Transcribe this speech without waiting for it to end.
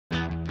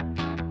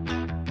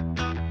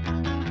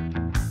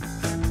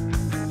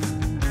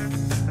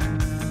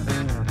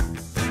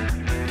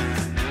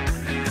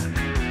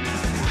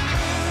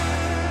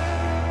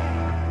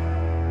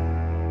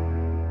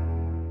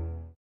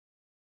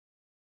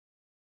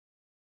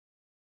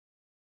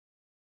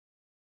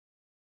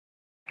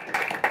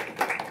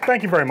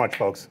Thank you very much,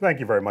 folks.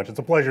 Thank you very much. It's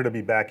a pleasure to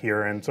be back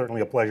here, and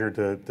certainly a pleasure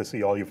to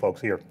see all you folks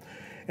here.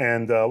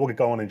 And we'll get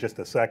going in just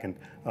a second.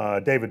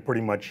 David pretty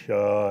much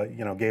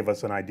gave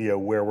us an idea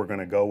where we're going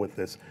to go with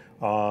this.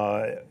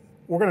 We're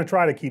going to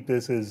try to keep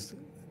this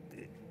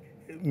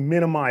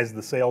minimize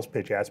the sales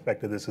pitch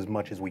aspect of this as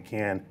much as we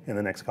can in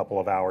the next couple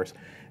of hours,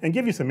 and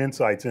give you some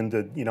insights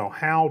into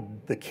how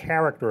the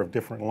character of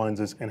different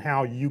lenses and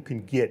how you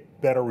can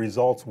get better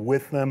results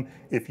with them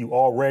if you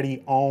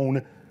already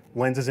own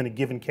lenses in a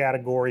given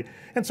category,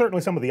 and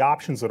certainly some of the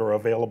options that are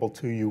available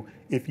to you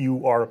if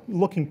you are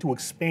looking to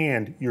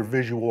expand your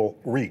visual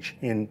reach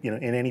in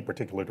any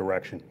particular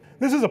direction.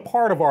 This is a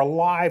part of our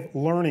live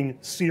learning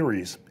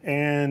series,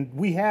 and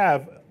we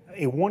have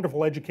a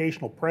wonderful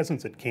educational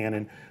presence at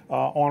Canon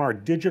on our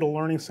Digital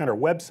Learning Center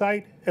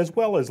website, as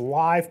well as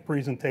live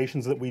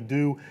presentations that we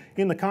do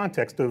in the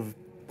context of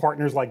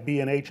partners like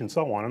B&H and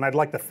so on. And I'd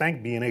like to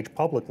thank B&H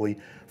publicly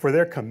for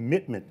their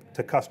commitment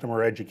to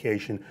customer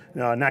education,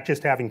 not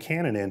just having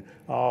Canon in,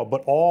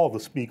 but all the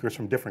speakers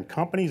from different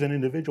companies and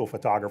individual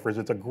photographers.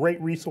 It's a great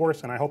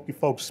resource, and I hope you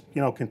folks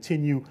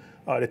continue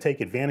to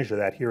take advantage of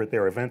that here at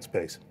their event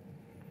space.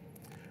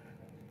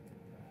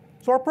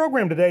 So our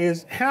program today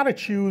is how to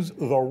choose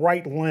the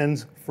right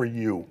lens for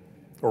you,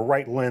 or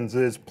right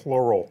lenses,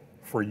 plural,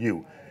 for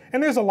you.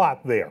 And there's a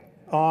lot there.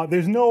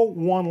 There's no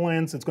one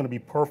lens that's going to be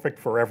perfect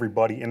for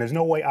everybody, and there's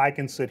no way I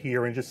can sit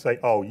here and just say,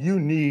 oh, you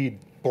need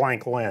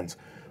blank lens.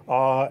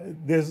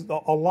 There's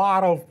a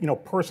lot of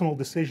personal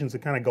decisions that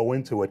kind of go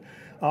into it.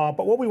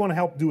 But what we want to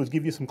help do is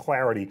give you some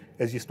clarity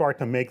as you start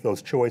to make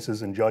those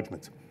choices and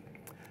judgments.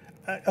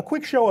 A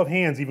quick show of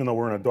hands, even though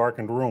we're in a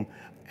darkened room.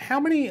 How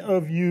many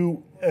of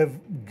you have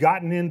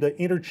gotten into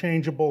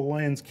interchangeable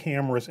lens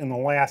cameras in the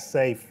last,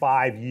 say,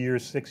 5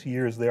 years, 6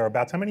 years,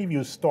 thereabouts? How many of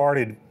you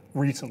started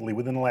recently,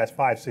 within the last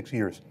 5, 6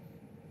 years?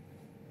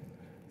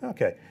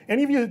 Okay.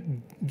 Any of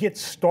you get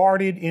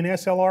started in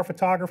SLR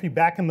photography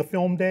back in the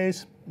film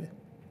days?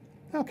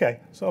 Okay,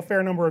 so a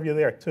fair number of you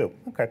there too.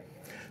 Okay.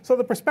 So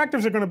the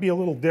perspectives are going to be a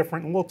little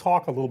different, and we'll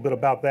talk a little bit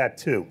about that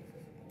too.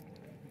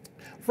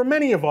 For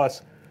many of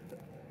us,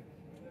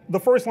 the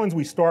first lens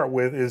we start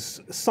with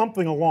is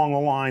something along the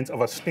lines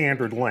of a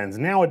standard lens.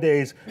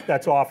 Nowadays,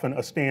 that's often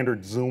a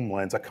standard zoom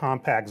lens, a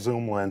compact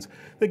zoom lens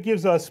that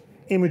gives us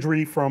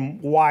imagery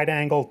from wide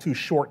angle to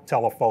short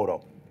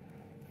telephoto.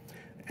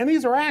 And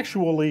these are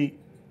actually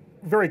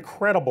very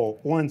credible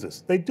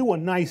lenses. They do a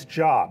nice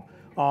job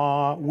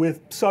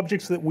with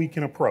subjects that we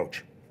can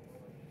approach.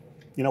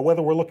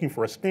 Whether we're looking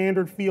for a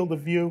standard field of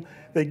view,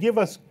 they give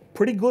us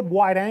pretty good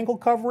wide angle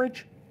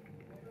coverage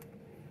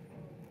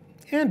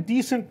and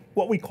decent,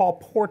 what we call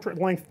portrait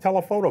length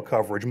telephoto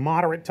coverage,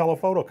 moderate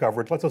telephoto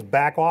coverage. Lets us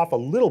back off a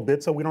little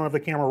bit so we don't have the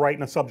camera right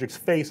in a subject's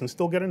face and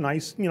still get a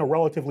nice,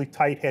 relatively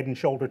tight head and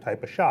shoulder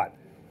type of shot.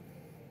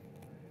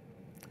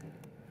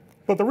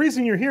 But the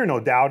reason you're here, no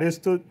doubt, is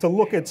to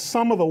look at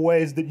some of the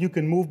ways that you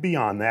can move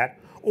beyond that,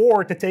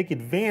 or to take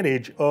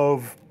advantage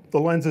of the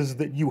lenses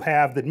that you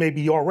have that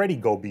maybe already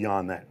go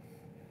beyond that.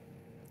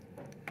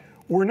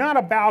 We're not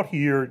about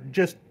here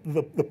just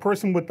the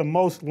person with the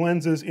most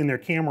lenses in their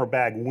camera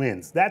bag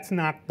wins. That's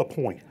not the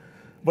point.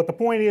 But the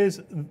point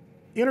is,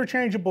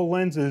 interchangeable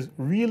lenses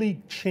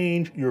really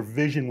change your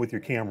vision with your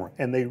camera,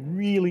 and they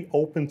really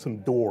open some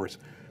doors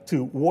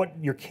to what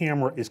your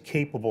camera is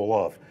capable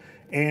of.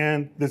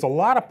 And there's a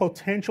lot of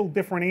potential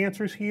different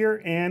answers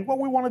here, and what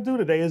we want to do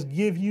today is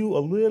give you a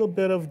little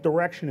bit of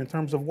direction in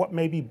terms of what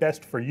may be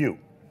best for you.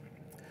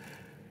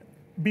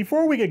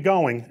 Before we get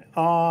going,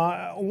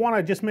 I want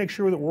to just make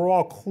sure that we're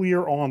all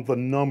clear on the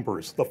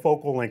numbers, the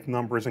focal length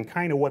numbers, and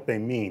kind of what they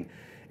mean.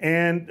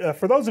 And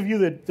for those of you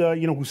that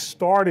who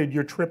started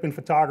your trip in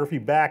photography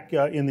back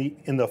in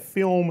the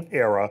film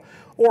era,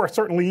 or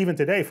certainly even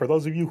today, for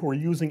those of you who are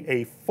using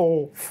a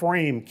full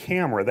frame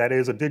camera, that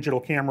is a digital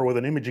camera with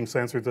an imaging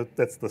sensor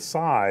that's the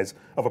size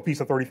of a piece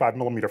of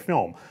 35mm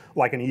film,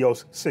 like an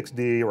EOS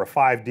 6D or a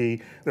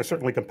 5D. There's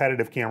certainly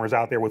competitive cameras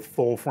out there with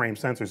full frame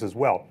sensors as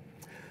well.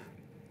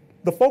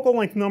 The focal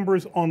length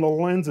numbers on the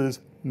lenses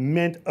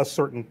meant a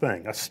certain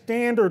thing. A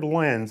standard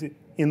lens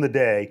in the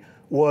day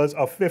was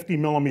a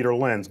 50mm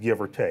lens,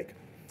 give or take.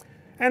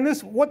 And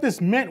what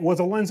this meant was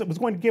a lens that was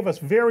going to give us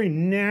very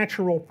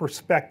natural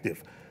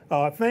perspective.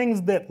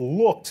 Things that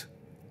looked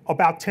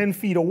about 10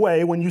 feet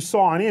away when you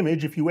saw an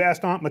image. If you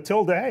asked Aunt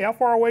Matilda, hey, how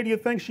far away do you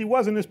think she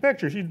was in this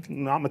picture?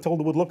 Aunt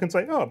Matilda would look and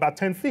say, oh, about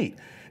 10 feet.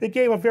 It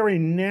gave a very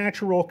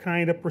natural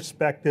kind of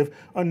perspective,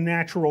 a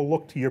natural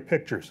look to your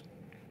pictures.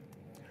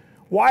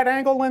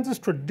 Wide-angle lenses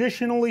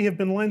traditionally have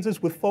been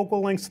lenses with focal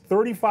lengths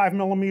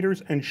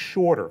 35mm and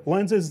shorter,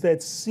 lenses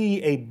that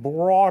see a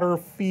broader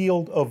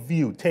field of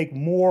view, take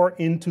more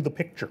into the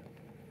picture.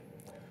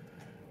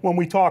 When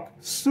we talk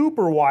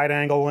super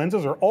wide-angle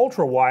lenses or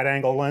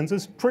ultra-wide-angle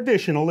lenses,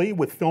 traditionally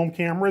with film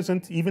cameras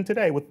and even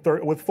today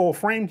with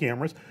full-frame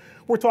cameras,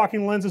 we're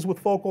talking lenses with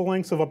focal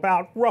lengths of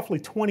about roughly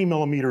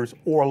 20mm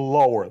or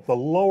lower. The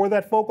lower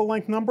that focal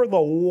length number,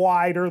 the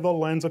wider the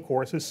lens, of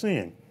course, is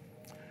seeing.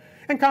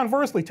 And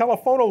conversely,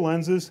 telephoto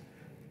lenses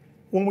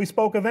when we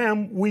spoke of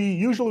them, we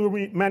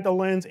usually meant a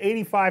lens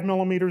 85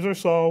 millimeters or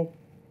so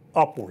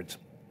upwards.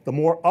 The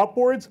more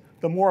upwards,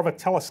 the more of a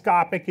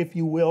telescopic, if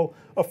you will,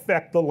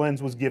 effect the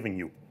lens was giving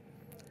you.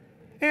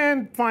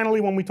 And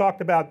finally, when we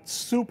talked about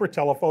super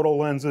telephoto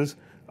lenses,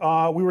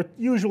 we were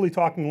usually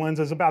talking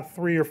lenses about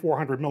 300 or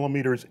 400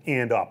 millimeters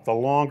and up. The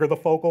longer the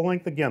focal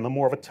length, again, the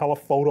more of a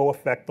telephoto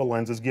effect the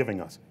lens is giving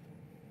us.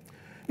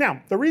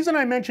 Now, the reason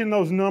I mention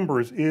those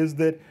numbers is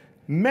that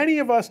many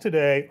of us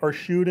today are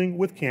shooting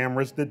with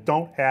cameras that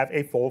don't have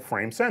a full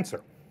frame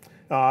sensor.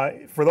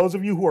 For those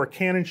of you who are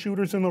Canon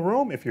shooters in the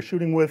room, if you're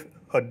shooting with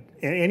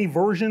any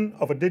version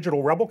of a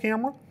digital Rebel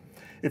camera,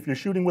 if you're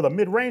shooting with a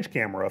mid-range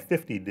camera, a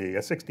 50D, a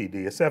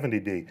 60D, a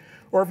 70D,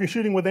 or if you're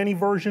shooting with any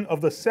version of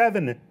the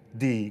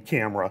 7D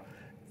camera,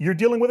 you're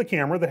dealing with a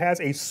camera that has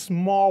a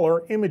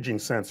smaller imaging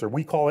sensor.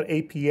 We call it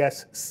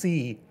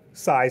APS-C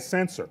size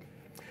sensor.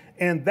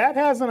 And that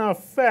has an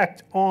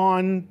effect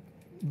on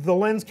the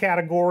lens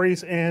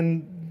categories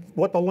and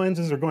what the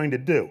lenses are going to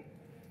do.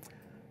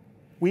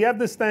 We have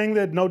this thing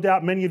that no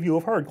doubt many of you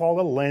have heard called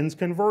a lens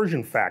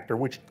conversion factor,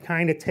 which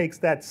kind of takes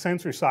that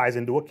sensor size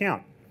into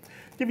account.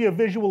 To give you a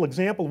visual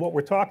example of what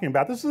we're talking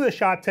about, this is a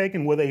shot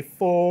taken with a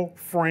full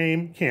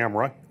frame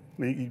camera.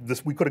 We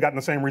could have gotten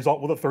the same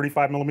result with a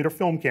 35 millimeter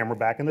film camera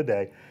back in the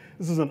day.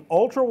 This is an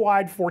ultra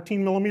wide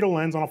 14 millimeter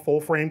lens on a full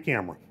frame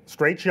camera.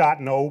 Straight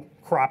shot, no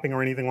cropping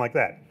or anything like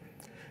that.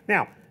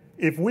 Now,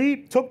 if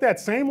we took that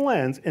same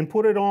lens and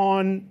put it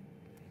on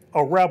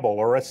a Rebel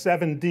or a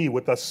 7D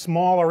with a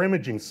smaller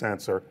imaging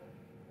sensor,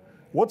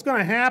 what's going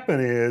to happen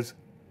is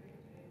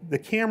the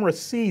camera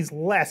sees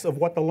less of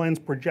what the lens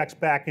projects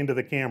back into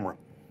the camera.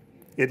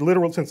 It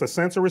literally, since the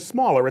sensor is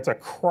smaller, it's a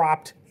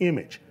cropped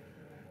image.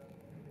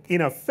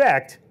 In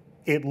effect,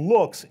 it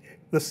looks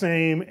the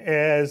same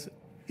as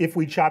if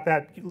we shot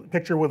that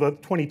picture with a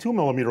 22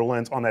 millimeter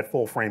lens on that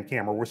full frame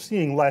camera. We're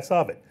seeing less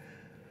of it.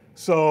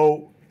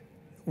 So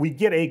we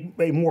get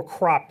a more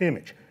cropped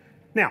image.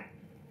 Now,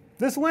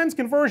 this lens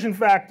conversion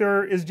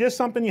factor is just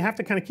something you have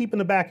to kind of keep in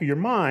the back of your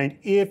mind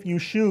if you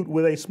shoot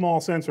with a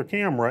small sensor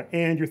camera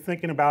and you're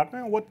thinking about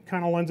what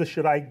kind of lenses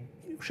should I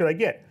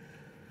get.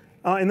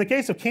 In the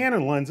case of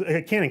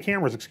Canon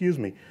cameras, excuse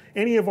me,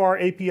 any of our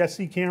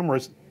APS-C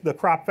cameras, the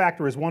crop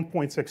factor is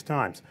 1.6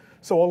 times.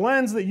 So a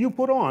lens that you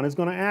put on is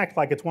going to act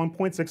like it's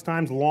 1.6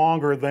 times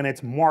longer than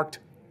its marked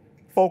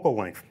focal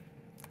length.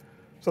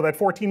 So that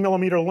 14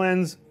 millimeter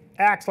lens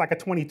acts like a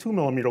 22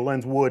 millimeter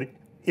lens would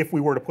if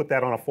we were to put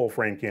that on a full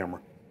frame camera.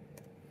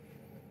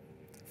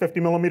 50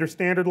 millimeter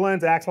standard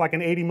lens acts like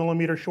an 80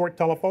 millimeter short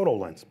telephoto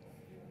lens.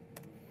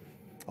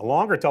 A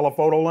longer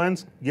telephoto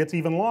lens gets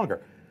even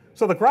longer.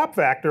 So the crop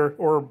factor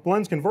or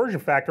lens conversion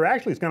factor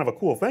actually is kind of a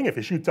cool thing if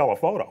you shoot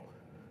telephoto,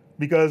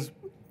 because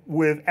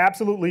with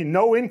absolutely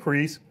no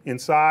increase in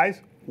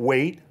size,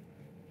 weight,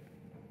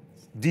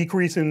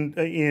 decrease in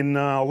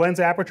lens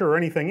aperture or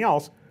anything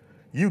else,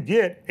 you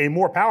get a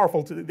more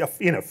powerful,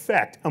 in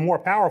effect, a more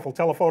powerful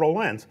telephoto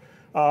lens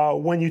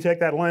when you take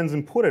that lens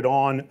and put it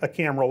on a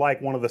camera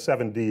like one of the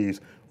 7Ds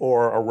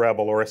or a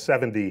Rebel or a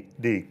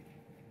 70D.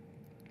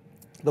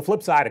 The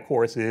flip side, of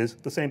course, is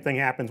the same thing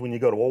happens when you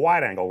go to a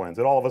wide-angle lens.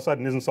 It all of a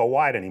sudden isn't so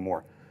wide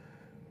anymore.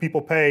 People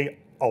pay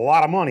a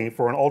lot of money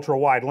for an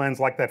ultra-wide lens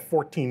like that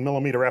 14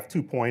 millimeter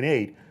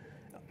f2.8.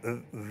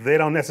 They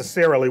don't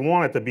necessarily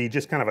want it to be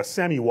just kind of a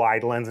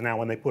semi-wide lens now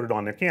when they put it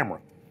on their camera.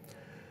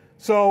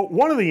 So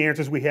one of the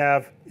answers we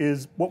have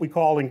is what we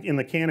call in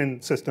the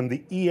Canon system the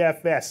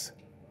EFS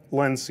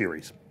lens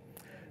series.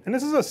 And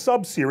this is a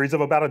sub-series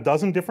of about a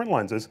dozen different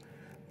lenses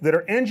that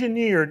are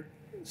engineered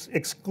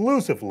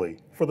exclusively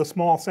for the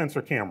small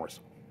sensor cameras.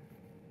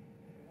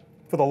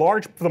 For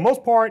the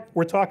most part,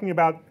 we're talking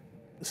about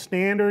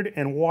standard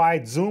and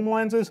wide zoom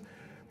lenses.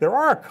 There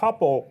are a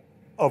couple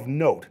of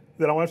note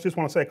that I just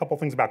want to say a couple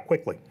things about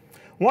quickly.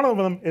 One of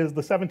them is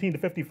the 17 to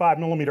 55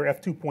 millimeter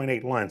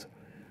f2.8 lens.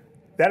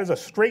 That is a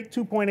straight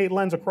 2.8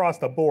 lens across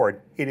the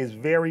board. It is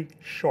very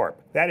sharp.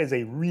 That is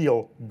a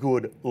real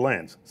good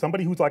lens.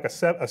 Somebody who's like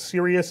a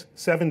serious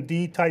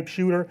 7D type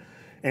shooter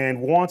and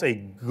wants a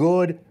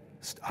good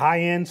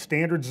high-end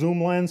standard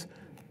zoom lens,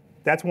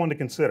 that's one to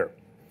consider.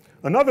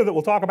 Another that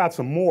we'll talk about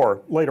some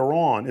more later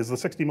on is the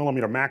 60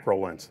 millimeter macro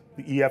lens,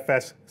 the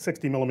EFS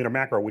 60 millimeter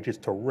macro, which is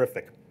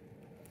terrific.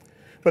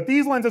 But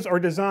these lenses are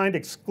designed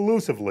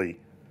exclusively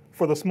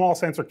for the small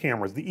sensor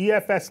cameras. The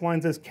EFS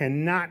lenses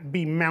cannot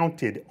be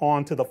mounted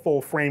onto the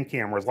full frame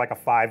cameras like a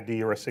 5D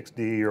or a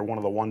 6D or one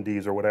of the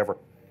 1Ds or whatever.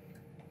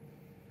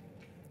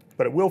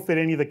 But it will fit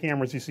any of the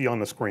cameras you see on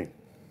the screen.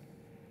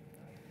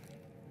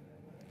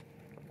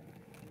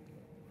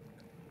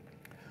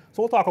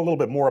 So we'll talk a little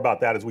bit more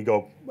about that as we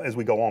go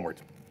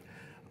onwards.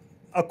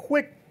 A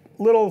quick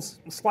little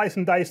slice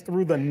and dice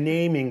through the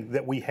naming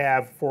that we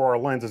have for our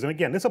lenses. And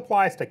again, this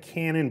applies to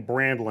Canon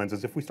brand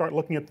lenses. If we start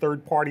looking at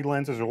third-party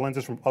lenses or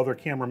lenses from other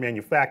camera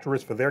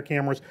manufacturers for their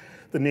cameras,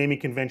 the naming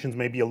conventions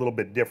may be a little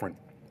bit different.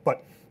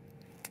 But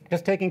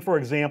just taking, for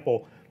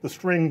example, the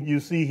string you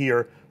see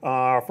here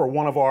for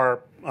one of our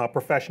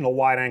professional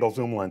wide-angle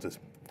zoom lenses.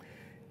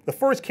 The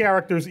first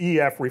characters,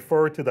 EF,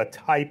 refer to the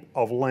type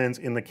of lens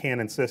in the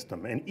Canon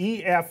system. An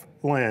EF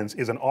lens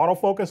is an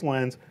autofocus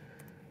lens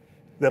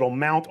that'll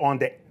mount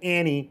onto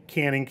any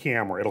Canon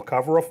camera. It'll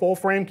cover a full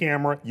frame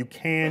camera. You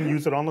can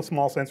use it on the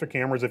small sensor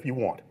cameras if you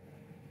want.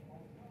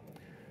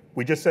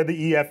 We just said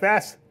the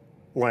EFS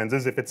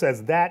lenses. If it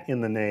says that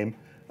in the name,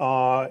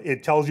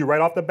 it tells you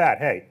right off the bat,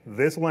 hey,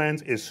 this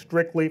lens is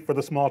strictly for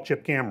the small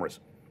chip cameras.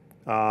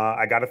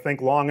 I got to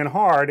think long and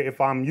hard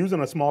if I'm using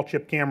a small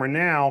chip camera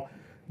now,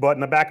 but in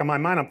the back of my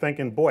mind I'm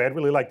thinking, boy, I'd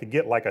really like to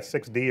get like a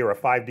 6D or a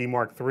 5D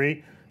Mark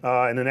III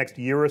in the next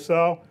year or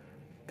so.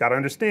 Got to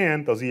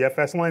understand, those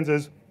EFS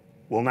lenses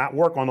will not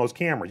work on those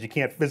cameras. You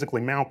can't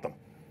physically mount them.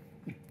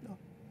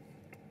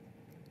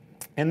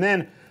 And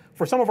then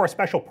for some of our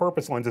special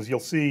purpose lenses, you'll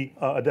see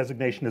a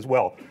designation as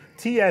well.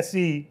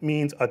 TSE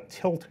means a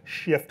tilt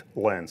shift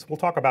lens. We'll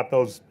talk about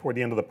those toward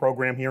the end of the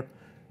program here.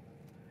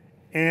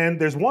 And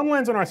there's one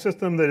lens in our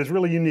system that is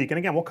really unique, and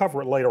again, we'll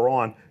cover it later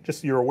on,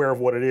 just so you're aware of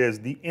what it is,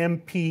 the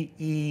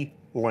MPE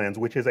lens,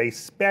 which is a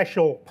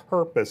special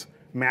purpose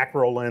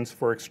macro lens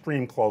for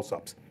extreme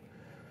close-ups.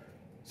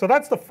 So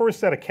that's the first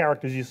set of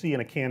characters you see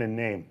in a Canon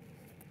name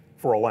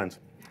for a lens.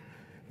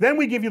 Then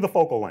we give you the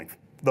focal length,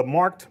 the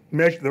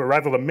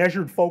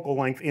measured focal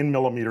length in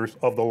millimeters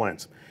of the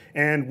lens.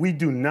 And we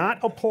do not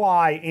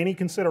apply any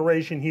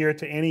consideration here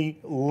to any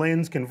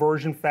lens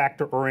conversion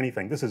factor or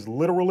anything. This is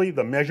literally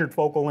the measured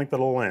focal length of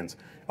the lens.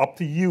 Up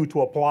to you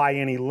to apply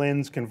any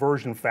lens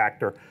conversion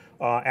factor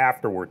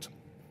afterwards.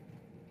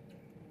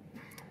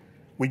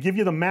 We give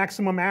you the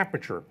maximum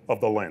aperture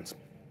of the lens.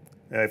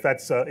 If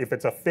it's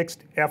a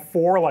fixed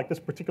f4 like this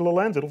particular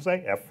lens, it'll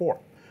say f4.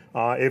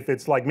 If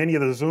it's like many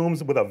of the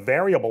zooms with a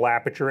variable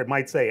aperture, it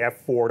might say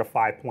f4 to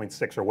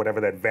 5.6 or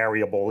whatever that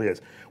variable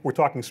is. We're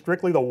talking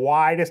strictly the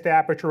widest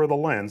aperture of the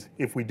lens.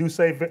 If we do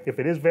say if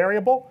it is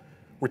variable,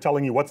 we're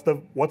telling you what's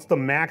the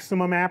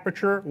maximum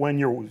aperture when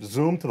you're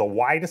zoomed to the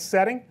widest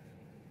setting,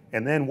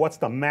 and then what's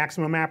the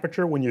maximum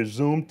aperture when you're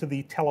zoomed to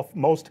the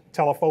most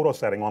telephoto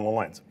setting on the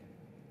lens.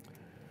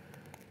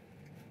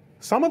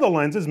 Some of the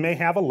lenses may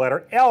have a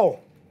letter L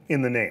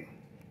in the name.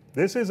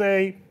 This is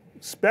a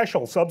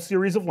special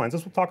sub-series of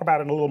lenses, we'll talk about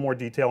it in a little more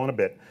detail in a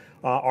bit,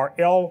 are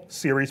L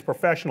series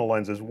professional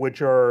lenses,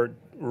 which are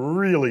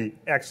really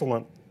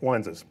excellent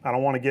lenses.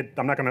 I'm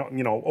not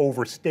going to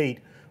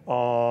overstate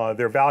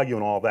their value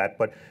and all that,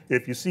 but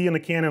if you see in the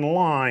Canon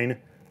line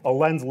a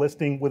lens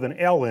listing with an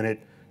L in it,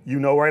 you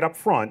know right up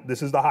front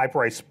this is the high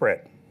price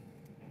spread.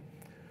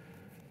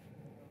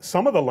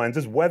 Some of the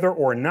lenses, whether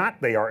or not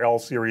they are L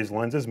series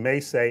lenses, may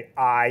say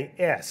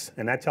IS,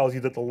 and that tells you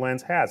that the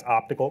lens has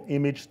optical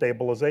image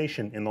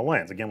stabilization in the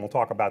lens. Again, we'll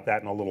talk about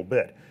that in a little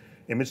bit.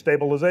 Image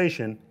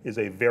stabilization is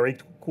a very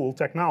cool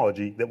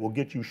technology that will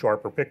get you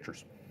sharper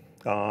pictures.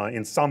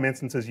 In some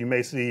instances, you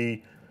may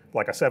see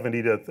like a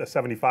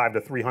 75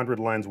 to 300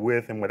 lens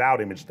with and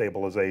without image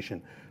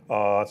stabilization.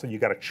 So you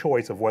got a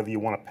choice of whether you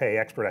want to pay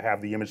extra to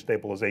have the image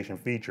stabilization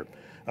feature.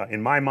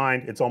 In my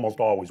mind, it's almost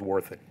always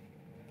worth it.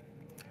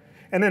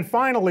 And then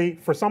finally,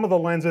 for some of the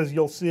lenses,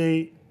 you'll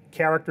see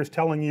characters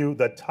telling you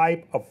the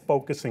type of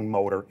focusing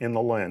motor in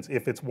the lens,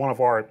 if it's one of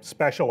our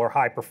special or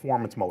high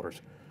performance motors.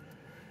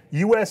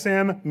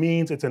 USM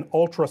means it's an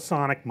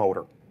ultrasonic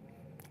motor,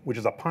 which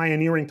is a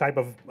pioneering type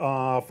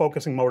of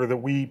focusing motor that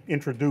we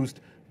introduced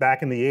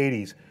back in the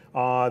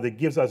 80s that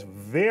gives us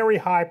very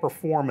high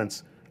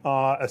performance,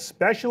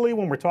 especially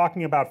when we're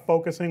talking about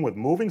focusing with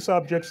moving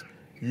subjects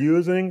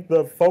using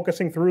the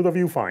focusing through the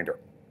viewfinder.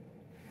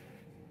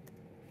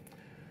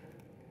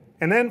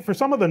 And then for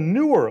some of the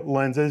newer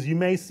lenses, you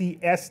may see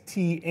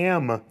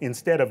STM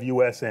instead of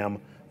USM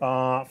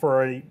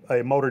for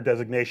a motor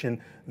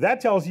designation.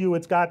 That tells you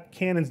it's got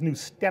Canon's new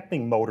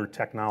stepping motor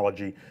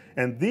technology.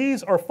 And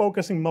these are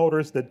focusing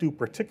motors that do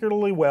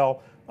particularly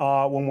well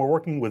when we're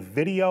working with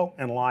video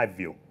and live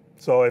view.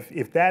 So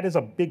if that is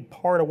a big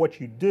part of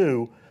what you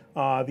do,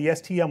 the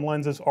STM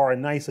lenses are a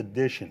nice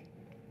addition.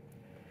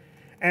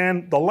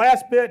 And the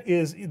last bit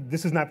is,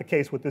 this is not the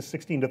case with this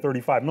 16 to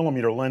 35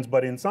 millimeter lens,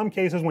 but in some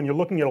cases when you're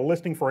looking at a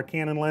listing for a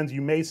Canon lens,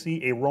 you may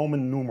see a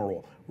Roman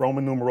numeral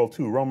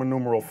 2, Roman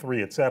numeral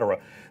 3, etc.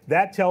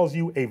 That tells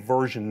you a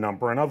version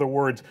number. In other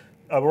words,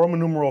 a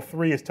Roman numeral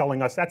 3 is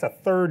telling us that's a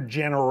third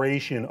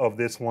generation of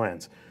this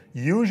lens.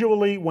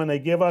 Usually when they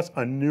give us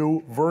a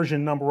new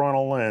version number on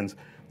a lens,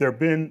 there have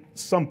been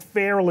some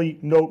fairly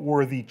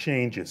noteworthy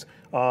changes.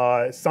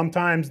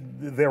 Sometimes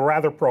they're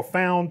rather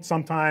profound,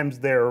 sometimes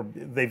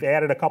they've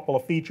added a couple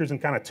of features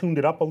and kind of tuned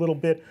it up a little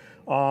bit,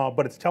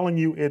 but it's telling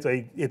you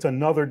it's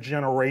another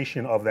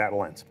generation of that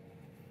lens.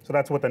 So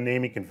that's what the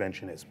naming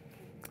convention is.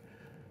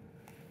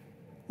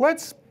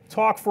 Let's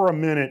talk for a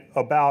minute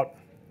about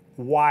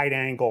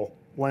wide-angle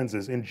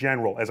lenses in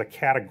general as a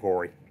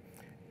category.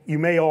 You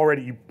may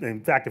already, in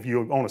fact, if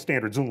you own a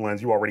standard zoom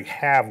lens, you already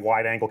have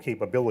wide-angle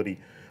capability.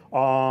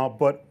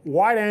 But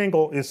wide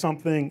angle is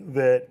something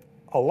that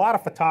a lot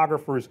of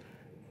photographers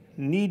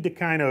need to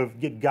kind of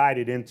get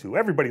guided into.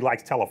 Everybody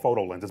likes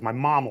telephoto lenses. My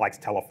mom likes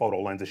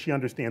telephoto lenses. She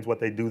understands what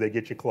they do. They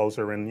get you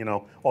closer and,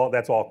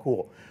 that's all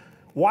cool.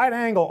 Wide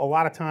angle, a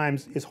lot of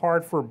times, is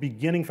hard for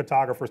beginning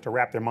photographers to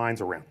wrap their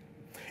minds around.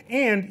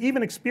 And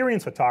even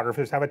experienced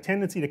photographers have a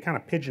tendency to kind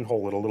of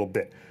pigeonhole it a little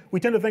bit. We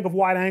tend to think of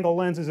wide angle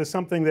lenses as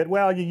something that,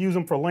 well, you use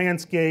them for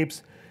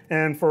landscapes,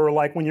 and for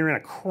like when you're in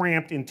a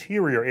cramped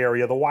interior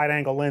area, the wide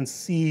angle lens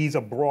sees a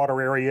broader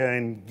area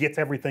and gets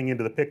everything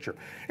into the picture.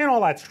 And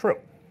all that's true.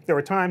 There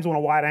are times when a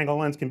wide angle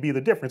lens can be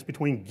the difference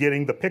between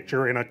getting the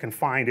picture in a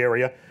confined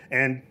area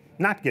and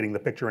not getting the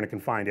picture in a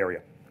confined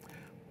area.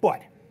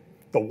 But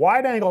the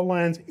wide angle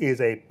lens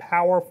is a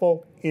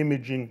powerful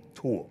imaging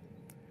tool.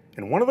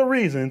 And one of the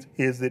reasons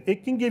is that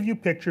it can give you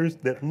pictures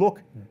that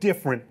look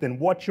different than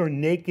what your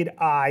naked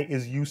eye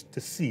is used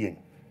to seeing.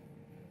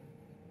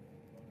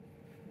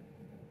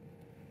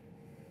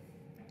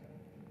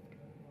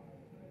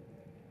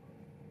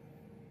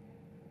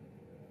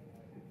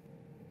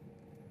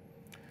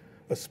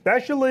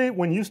 Especially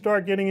when you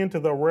start getting into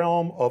the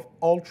realm of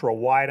ultra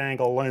wide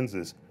angle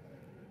lenses,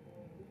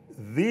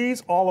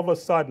 these all of a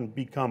sudden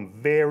become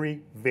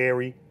very,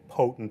 very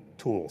potent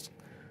tools.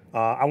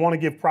 I want to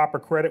give proper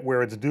credit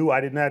where it's due. I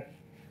did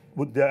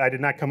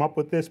not come up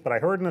with this, but I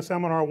heard in a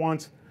seminar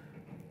once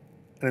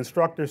an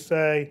instructor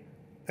say,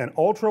 an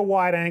ultra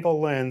wide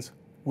angle lens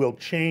will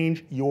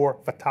change your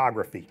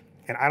photography.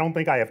 And I don't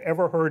think I have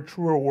ever heard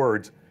truer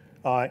words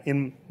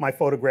in my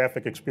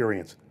photographic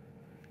experience.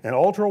 An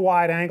ultra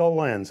wide angle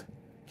lens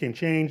can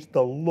change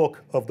the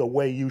look of the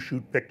way you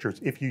shoot pictures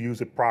if you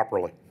use it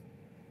properly.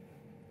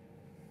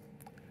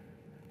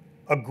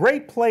 A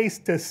great place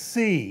to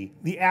see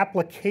the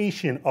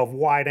application of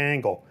wide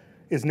angle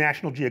is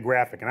National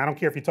Geographic. And I don't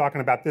care if you're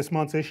talking about this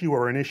month's issue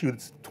or an issue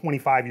that's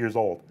 25 years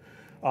old.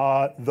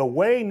 The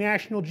way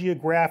National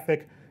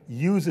Geographic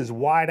uses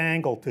wide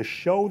angle to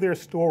show their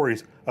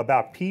stories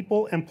about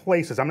people and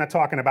places. I'm not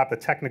talking about the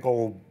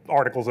technical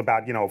articles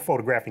about,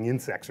 photographing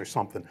insects or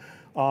something.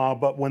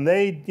 But when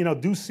they,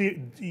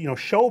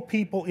 show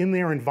people in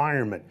their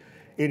environment,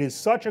 it is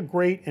such a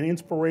great and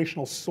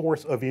inspirational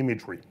source of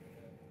imagery.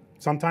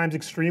 Sometimes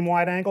extreme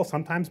wide angle,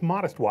 sometimes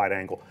modest wide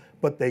angle,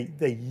 but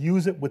they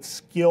use it with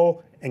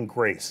skill and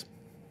grace.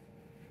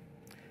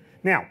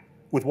 Now,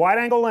 with wide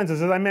angle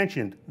lenses, as I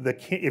mentioned,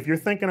 if you're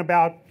thinking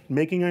about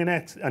making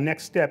a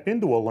next step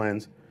into a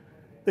lens,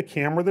 the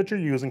camera that you're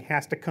using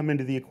has to come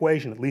into the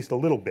equation at least a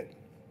little bit.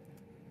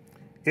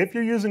 If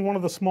you're using one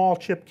of the small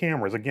chip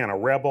cameras, again, a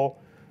Rebel,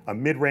 a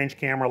mid-range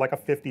camera like a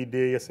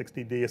 50D, a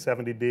 60D, a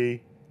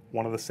 70D,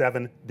 one of the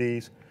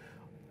 7Ds,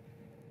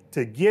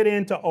 to get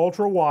into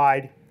ultra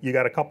wide, you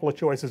got a couple of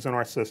choices in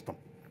our system.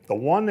 The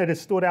one that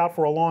has stood out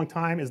for a long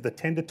time is the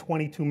 10 to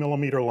 22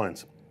 millimeter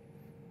lens.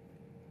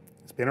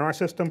 It's been in our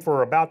system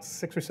for about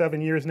 6 or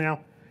 7 years now.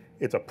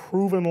 It's a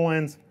proven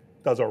lens,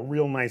 does a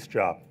real nice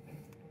job.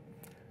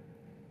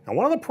 Now,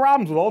 one of the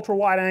problems with ultra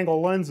wide angle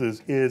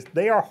lenses is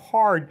they are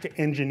hard to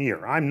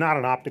engineer. I'm not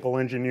an optical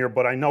engineer,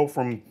 but I know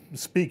from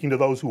speaking to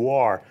those who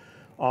are,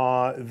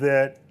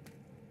 that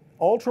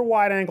ultra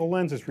wide angle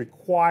lenses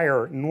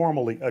require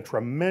normally a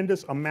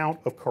tremendous amount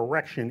of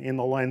correction in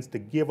the lens to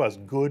give us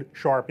good,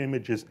 sharp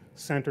images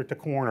center to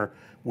corner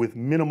with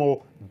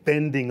minimal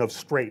bending of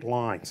straight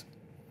lines.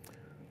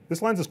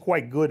 This lens is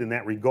quite good in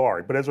that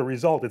regard, but as a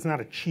result, it's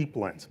not a cheap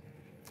lens.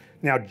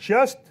 Now,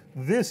 just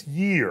this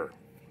year,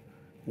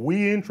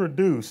 we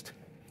introduced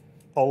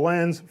a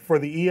lens for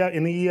in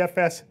the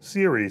EFS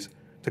series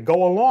to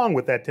go along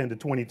with that 10 to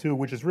 22,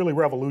 which is really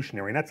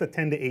revolutionary, and that's a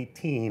 10 to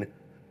 18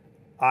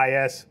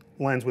 IS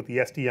lens with the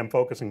STM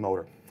focusing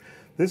motor.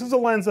 This is a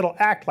lens that'll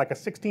act like a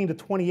 16 to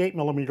 28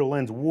 millimeter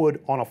lens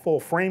would on a full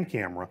frame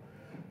camera.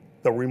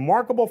 The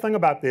remarkable thing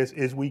about this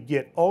is we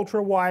get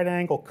ultra wide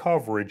angle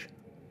coverage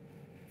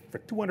for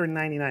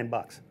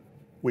 $299,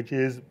 which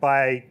is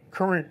by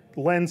current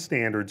lens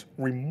standards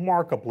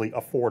remarkably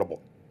affordable.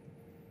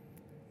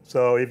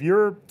 So if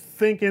you're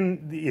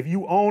thinking, if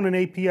you own an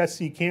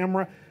APS-C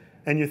camera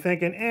and you're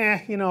thinking,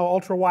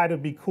 ultra wide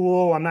would be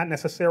cool, I'm not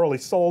necessarily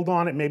sold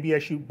on it, maybe I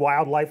shoot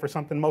wildlife or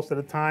something most of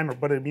the time,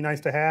 but it'd be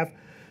nice to have.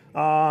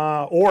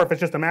 Or if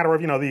it's just a matter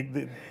of,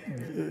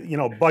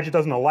 budget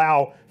doesn't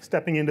allow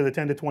stepping into the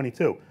 10 to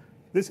 22.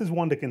 This is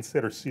one to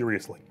consider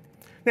seriously.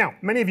 Now,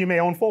 many of you may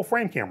own full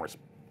frame cameras,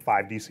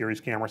 5D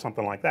series camera,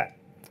 something like that.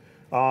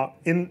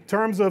 In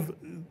terms of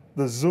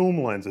the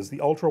zoom lenses,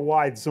 the ultra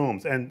wide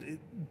zooms, and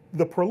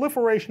the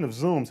proliferation of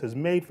zooms has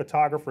made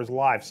photographers'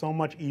 lives so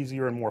much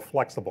easier and more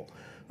flexible.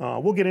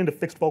 We'll get into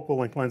fixed focal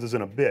length lenses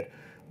in a bit,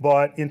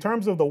 but in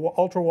terms of the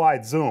ultra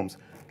wide zooms,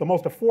 the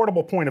most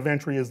affordable point of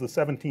entry is the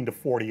 17 to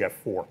 40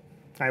 f4.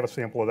 I have a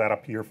sample of that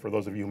up here for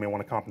those of you who may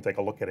want to come and take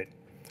a look at it.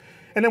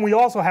 And then we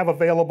also have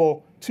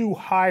available two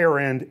higher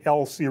end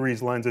L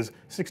series lenses,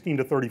 16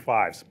 to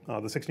 35s.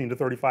 The 16 to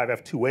 35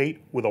 f2.8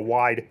 with a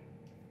wide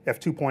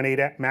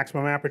f2.8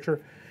 maximum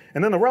aperture,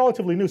 and then the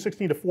relatively new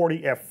 16 to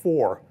 40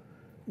 f4,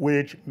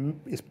 which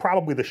is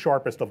probably the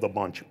sharpest of the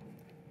bunch.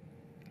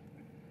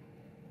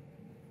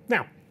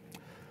 Now,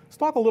 let's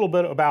talk a little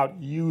bit about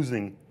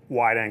using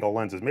wide angle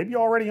lenses. Maybe you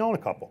already own a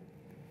couple.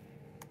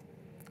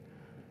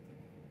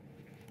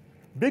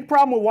 Big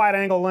problem with wide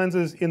angle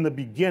lenses in the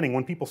beginning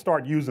when people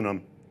start using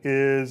them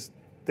is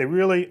they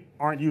really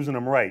aren't using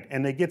them right.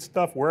 And they get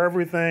stuff where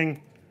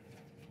everything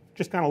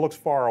just kind of looks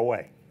far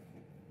away.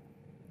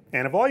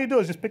 And if all you do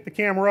is just pick the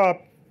camera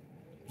up,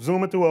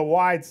 zoom it to a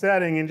wide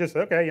setting and just,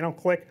 okay,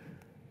 click,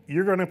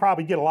 you're going to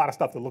probably get a lot of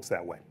stuff that looks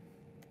that way.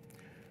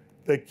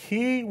 The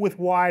key with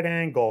wide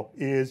angle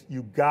is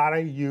you got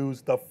to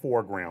use the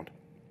foreground.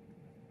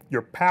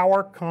 Your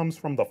power comes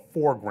from the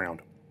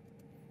foreground.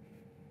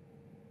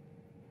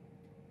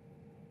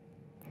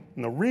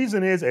 And the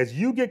reason is, as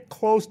you get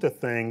close to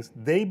things,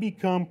 they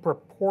become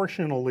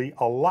proportionally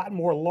a lot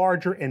more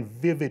larger and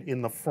vivid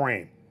in the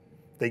frame.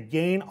 They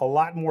gain a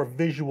lot more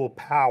visual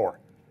power.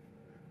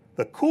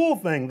 The cool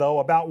thing, though,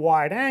 about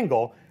wide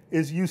angle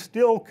is you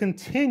still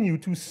continue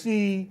to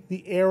see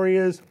the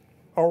areas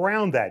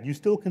around that. You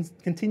still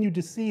continue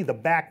to see the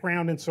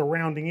background and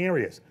surrounding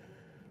areas.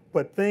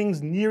 But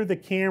things near the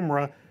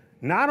camera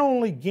not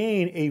only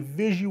gain a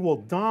visual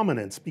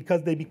dominance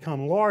because they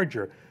become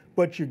larger,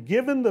 but you're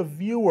giving the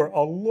viewer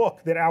a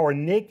look that our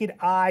naked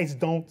eyes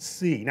don't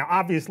see. Now,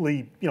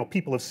 obviously,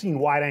 people have seen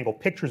wide-angle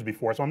pictures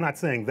before, so I'm not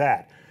saying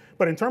that.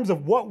 But in terms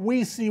of what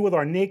we see with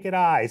our naked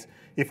eyes,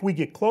 if we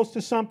get close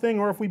to something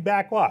or if we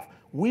back off,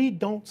 we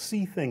don't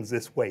see things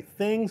this way.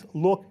 Things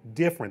look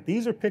different.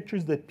 These are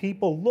pictures that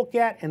people look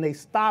at and they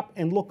stop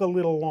and look a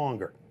little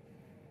longer.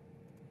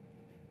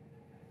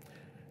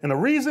 And the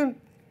reason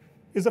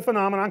is a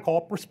phenomenon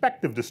called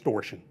perspective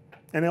distortion.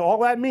 And all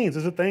that means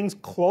is that things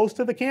close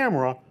to the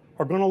camera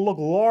are going to look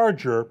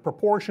larger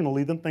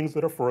proportionally than things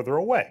that are further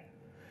away.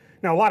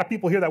 Now, a lot of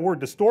people hear that word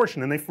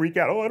distortion and they freak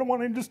out. Oh, I don't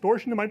want any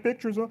distortion in my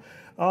pictures.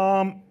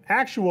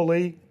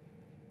 Actually,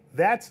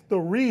 that's the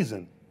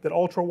reason that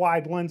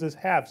ultra-wide lenses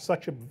have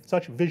such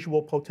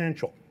visual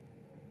potential.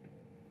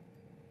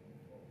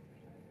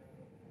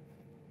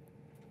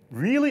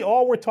 Really,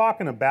 all we're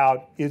talking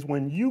about is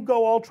when you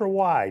go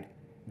ultra-wide,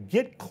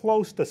 get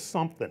close to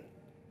something,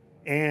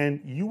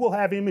 and you will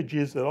have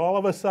images that all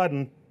of a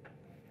sudden,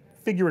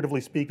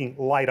 figuratively speaking,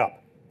 light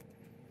up.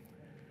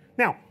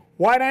 Now,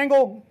 wide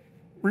angle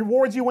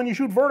rewards you when you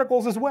shoot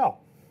verticals as well.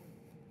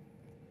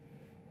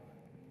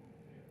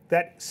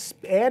 That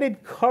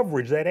added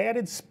coverage, that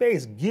added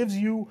space gives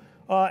you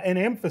an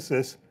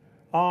emphasis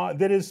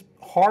that is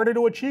harder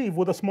to achieve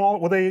with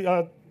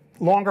a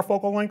longer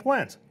focal length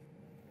lens.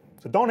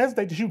 So don't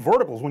hesitate to shoot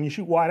verticals when you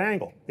shoot wide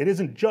angle. It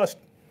isn't just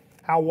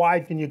how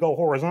wide can you go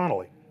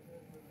horizontally.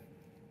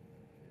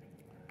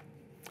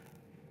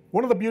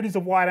 One of the beauties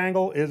of wide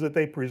angle is that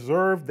they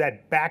preserve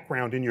that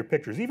background in your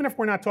pictures, even if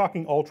we're not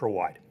talking ultra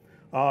wide.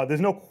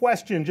 There's no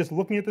question, just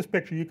looking at this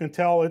picture, you can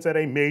tell it's at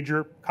a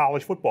major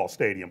college football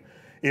stadium.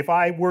 If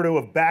I were to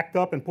have backed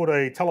up and put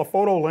a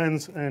telephoto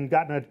lens and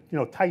gotten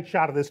a tight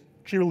shot of this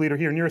cheerleader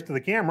here nearest to the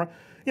camera,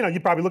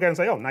 you'd probably look at it and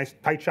say, oh, nice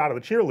tight shot of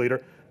the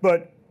cheerleader.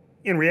 But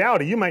in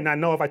reality, you might not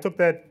know if I took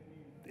that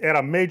at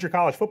a major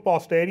college football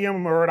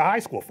stadium or at a high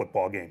school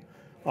football game.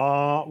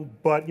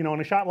 But in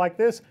a shot like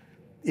this,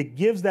 it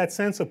gives that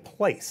sense of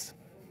place.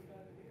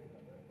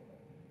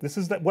 This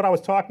is what I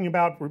was talking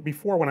about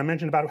before when I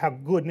mentioned about how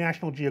good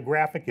National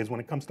Geographic is when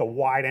it comes to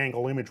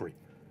wide-angle imagery.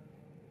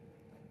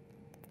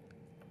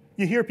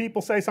 You hear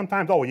people say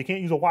sometimes, oh, you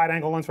can't use a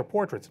wide-angle lens for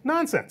portraits.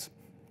 Nonsense.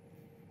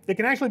 It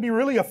can actually be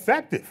really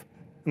effective.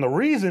 And the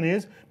reason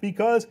is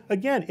because,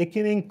 again, it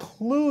can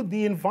include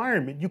the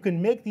environment. You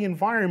can make the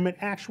environment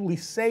actually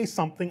say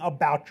something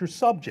about your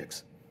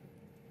subjects.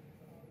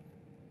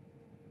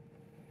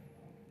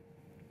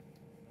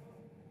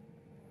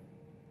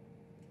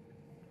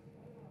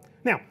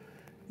 Now,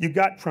 you've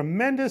got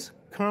tremendous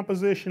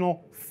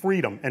compositional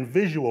freedom and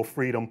visual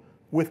freedom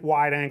with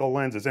wide-angle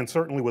lenses, and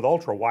certainly with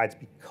ultra-wides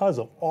because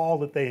of all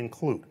that they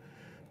include.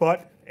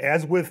 But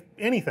as with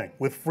anything,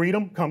 with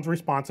freedom comes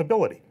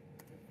responsibility.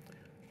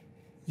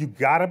 You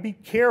gotta be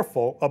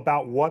careful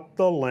about what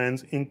the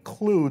lens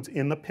includes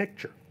in the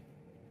picture.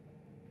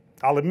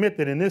 I'll admit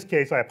that in this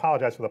case, I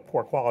apologize for the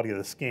poor quality of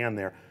the scan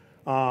there.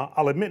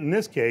 I'll admit in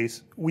this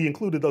case, we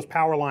included those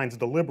power lines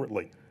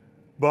deliberately.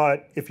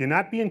 But if you're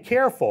not being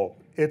careful,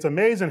 it's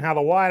amazing how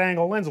the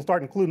wide-angle lens will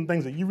start including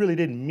things that you really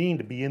didn't mean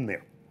to be in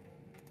there.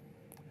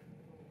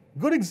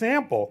 Good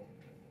example,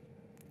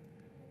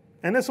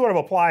 and this sort of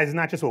applies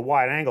not just with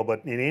wide angle,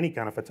 but in any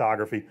kind of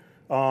photography.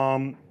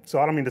 So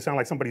I don't mean to sound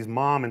like somebody's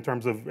mom in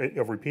terms of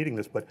repeating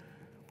this, but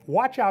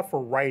watch out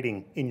for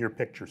writing in your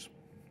pictures.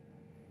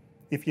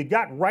 If you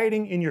got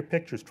writing in your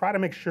pictures, try to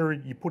make sure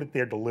you put it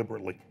there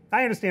deliberately.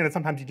 I understand that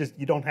sometimes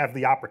you don't have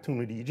the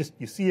opportunity.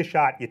 You see a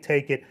shot, you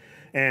take it,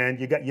 and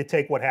you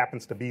take what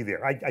happens to be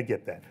there. I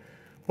get that.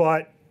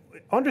 But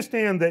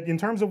understand that in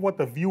terms of what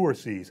the viewer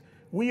sees,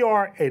 we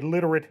are a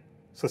literate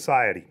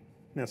society.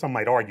 Now, some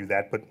might argue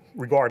that, but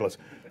regardless,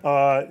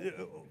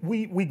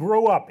 we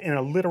grow up in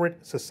a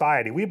literate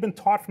society. We've been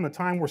taught from the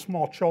time we're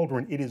small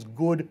children, it is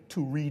good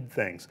to read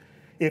things.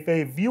 If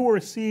a viewer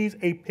sees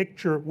a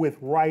picture with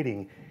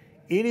writing,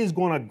 it is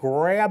going to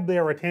grab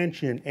their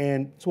attention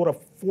and sort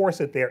of force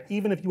it there,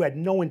 even if you had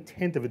no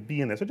intent of it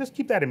being there. So just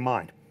keep that in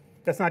mind.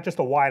 That's not just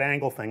a wide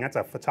angle thing, that's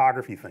a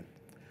photography thing.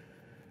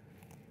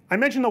 I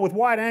mentioned though with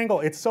wide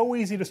angle, it's so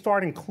easy to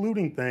start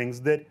including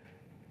things that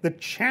The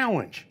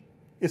challenge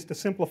is to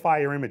simplify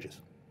your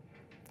images.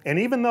 And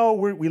even though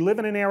we live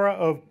in an era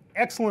of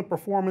excellent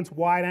performance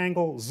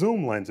wide-angle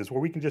zoom lenses where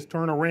we can just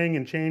turn a ring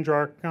and change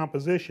our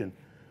composition,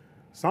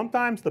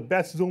 sometimes the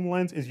best zoom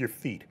lens is your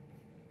feet.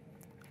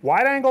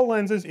 Wide-angle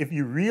lenses, if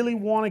you really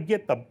want to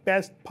get the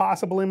best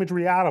possible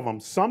imagery out of them,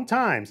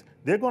 sometimes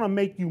they're going to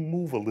make you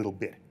move a little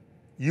bit.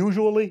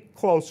 Usually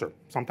closer.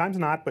 Sometimes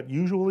not, but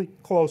usually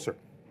closer.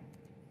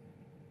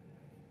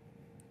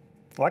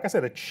 Like I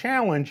said, a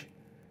challenge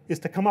is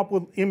to come up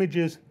with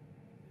images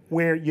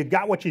where you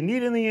got what you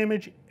need in the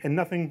image and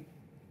nothing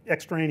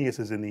extraneous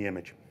is in the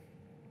image.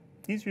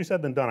 Easier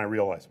said than done, I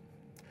realize.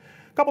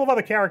 A couple of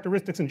other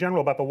characteristics in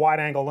general about the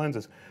wide-angle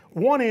lenses.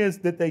 One is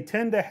that they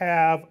tend to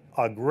have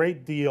a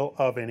great deal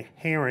of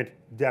inherent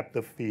depth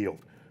of field,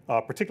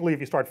 particularly if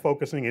you start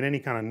focusing at any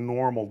kind of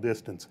normal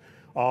distance.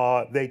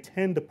 They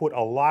tend to put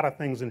a lot of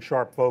things in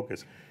sharp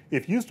focus.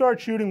 If you start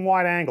shooting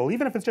wide-angle,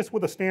 even if it's just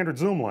with a standard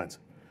zoom lens,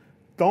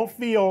 don't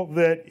feel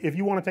that if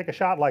you want to take a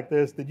shot like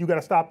this that you got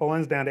to stop the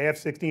lens down to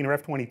f16 or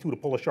f22 to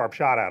pull a sharp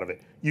shot out of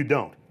it. You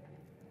don't.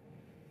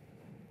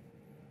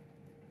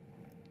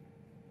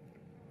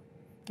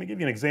 Let me give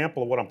you an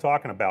example of what I'm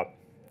talking about.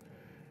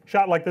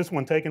 Shot like this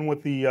one taken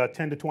with the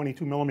 10 to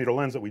 22 millimeter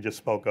lens that we just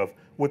spoke of,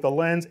 with the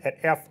lens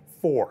at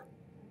f4.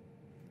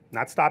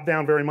 Not stopped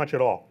down very much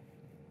at all.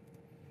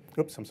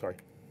 Oops, I'm sorry.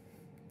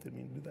 Didn't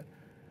mean to do that.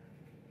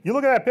 You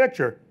look at that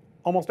picture,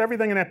 almost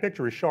everything in that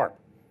picture is sharp.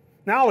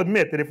 Now I'll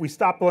admit that if we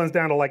stopped the lens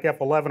down to like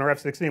f11 or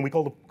f16, we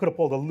could have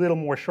pulled a little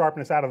more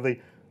sharpness out of the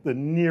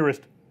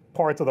nearest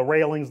parts of the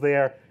railings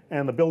there,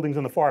 and the buildings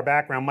in the far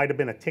background might have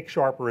been a tick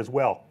sharper as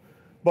well.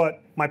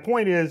 But my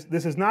point is,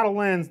 this is not a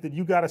lens that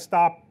you got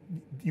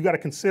to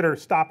consider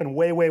stopping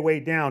way, way, way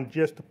down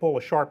just to pull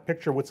a sharp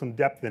picture with some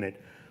depth in it,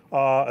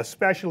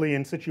 especially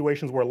in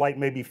situations where light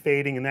may be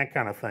fading and that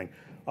kind of thing.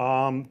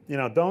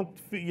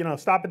 Don't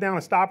stop it down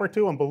a stop or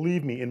two, and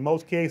believe me, in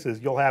most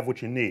cases, you'll have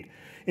what you need.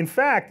 In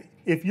fact,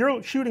 if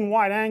you're shooting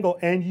wide angle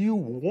and you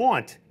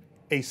want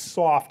a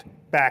soft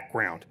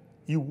background,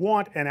 you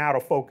want an out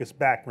of focus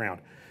background,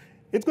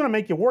 it's going to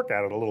make you work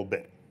at it a little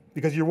bit,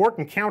 because you're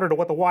working counter to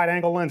what the wide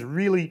angle lens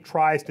really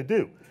tries to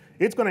do.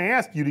 It's going to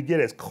ask you to get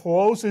as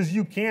close as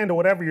you can to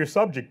whatever your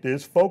subject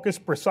is, focus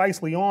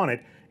precisely on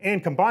it,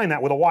 and combine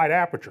that with a wide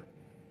aperture.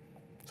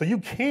 So you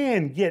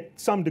can get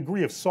some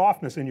degree of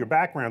softness in your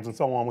backgrounds and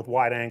so on with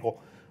wide angle,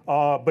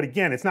 but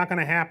again, it's not going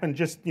to happen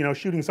just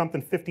shooting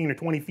something 15 or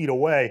 20 feet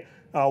away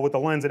with the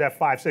lens at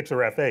f5, 6, or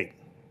f8. A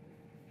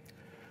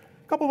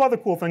couple of other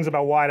cool things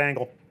about wide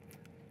angle.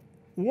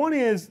 One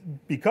is,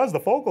 because the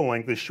focal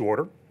length is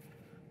shorter,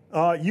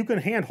 you can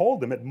hand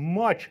hold them at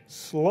much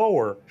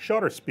slower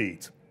shutter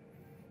speeds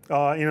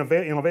in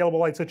available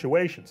light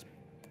situations.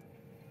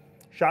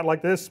 Shot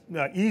like this,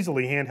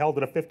 easily handheld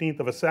at a 1/15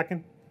 of a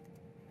second.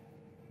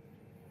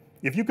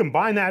 If you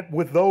combine that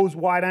with those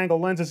wide-angle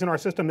lenses in our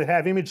system that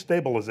have image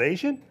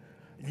stabilization,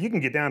 you can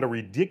get down to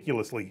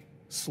ridiculously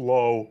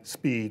slow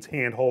speeds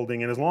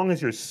hand-holding, and as long as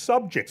your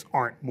subjects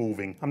aren't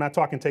moving, I'm not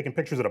talking taking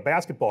pictures at a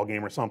basketball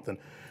game or something,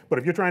 but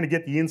if you're trying to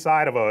get the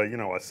inside of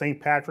a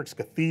St. Patrick's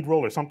Cathedral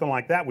or something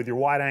like that with your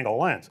wide-angle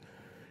lens,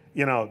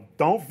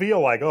 don't feel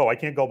like, oh, I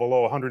can't go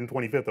below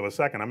 125th of a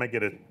second. I might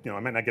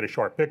not get a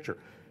sharp picture.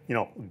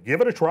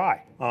 Give it a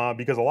try,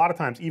 because a lot of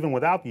times, even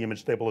without the image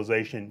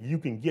stabilization, you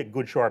can get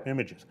good sharp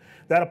images.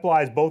 That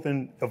applies both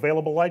in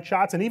available light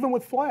shots and even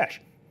with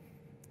flash.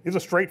 Here's a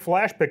straight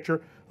flash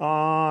picture,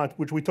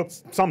 which we took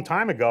some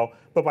time ago,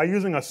 but by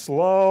using a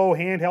slow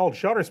handheld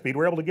shutter speed,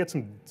 we're able to get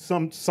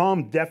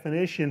some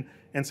definition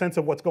and sense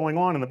of what's going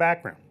on in the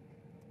background.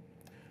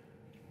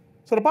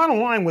 So the bottom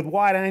line with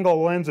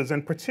wide-angle lenses,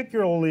 and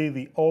particularly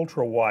the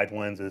ultra-wide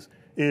lenses,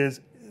 is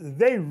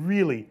they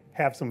really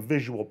have some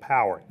visual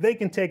power. They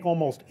can take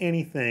almost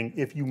anything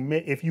if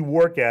you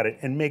work at it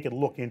and make it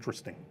look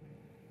interesting.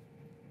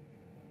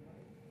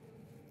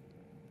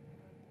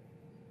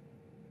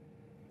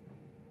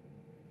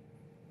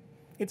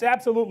 It's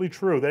absolutely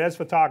true that as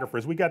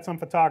photographers, we got some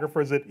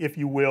photographers that, if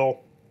you will,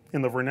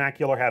 in the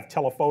vernacular, have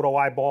telephoto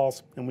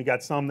eyeballs, and we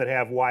got some that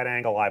have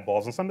wide-angle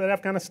eyeballs, and some that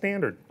have kind of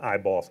standard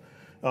eyeballs.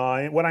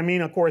 And what I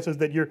mean, of course, is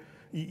that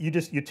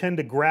you tend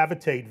to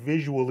gravitate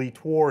visually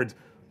towards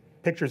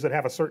pictures that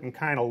have a certain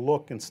kind of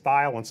look and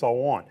style and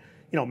so on.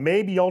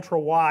 Maybe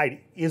ultra-wide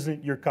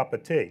isn't your cup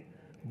of tea,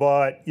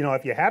 but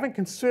if you haven't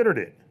considered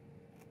it,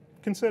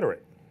 consider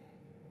it.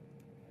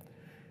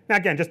 Now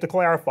again, just to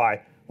clarify,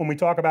 when we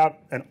talk about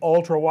an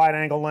ultra-wide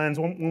angle lens,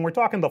 when we're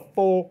talking the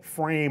full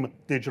frame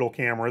digital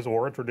cameras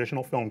or a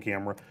traditional film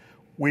camera,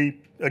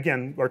 we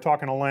again are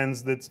talking a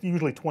lens that's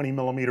usually 20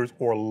 millimeters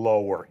or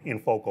lower in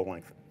focal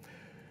length.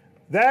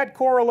 That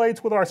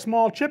correlates with our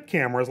small chip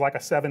cameras like a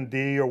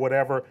 7D or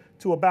whatever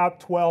to about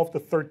 12 to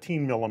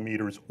 13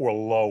 millimeters or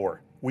lower.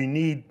 We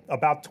need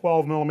about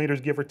 12 millimeters,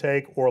 give or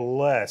take, or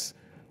less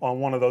on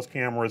one of those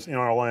cameras in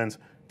our lens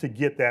to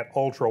get that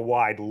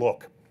ultra-wide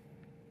look.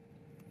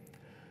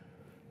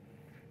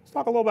 Let's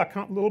talk a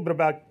little bit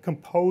about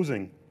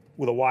composing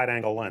with a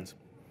wide-angle lens.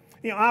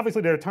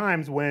 Obviously there are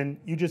times when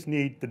you just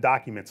need to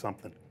document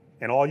something.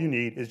 And all you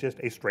need is just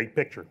a straight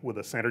picture with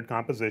a centered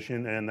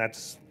composition, and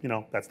that's,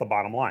 that's the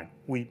bottom line.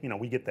 We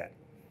get that.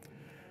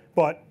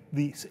 But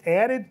the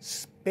added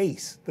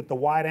space that the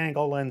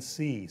wide-angle lens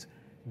sees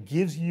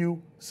gives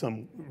you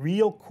some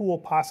real cool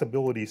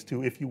possibilities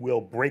to, if you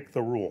will, break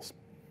the rules.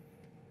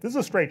 This is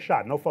a straight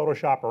shot, no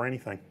Photoshop or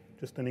anything,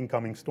 just an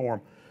incoming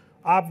storm.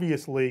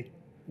 Obviously,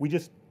 we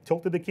just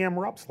tilted the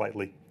camera up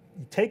slightly.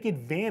 You take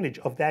advantage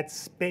of that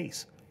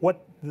space.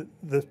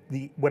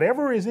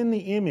 Whatever is in the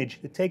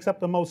image that takes up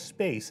the most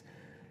space,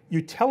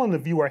 you're telling the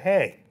viewer,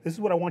 hey, this is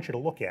what I want you to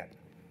look at.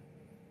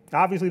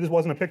 Obviously, this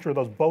wasn't a picture of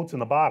those boats in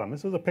the bottom.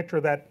 This is a picture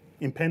of that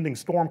impending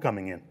storm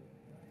coming in.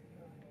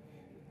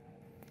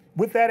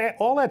 With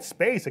all that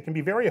space, it can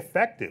be very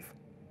effective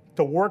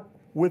to work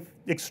with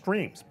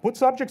extremes. Put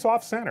subjects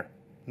off center.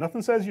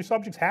 Nothing says your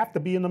subjects have to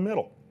be in the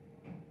middle.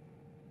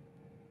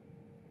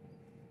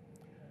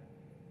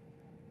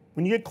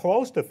 When you get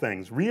close to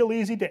things, real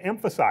easy to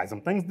emphasize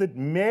them, things that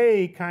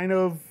may kind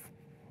of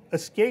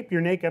escape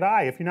your naked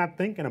eye if you're not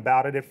thinking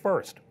about it at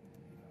first.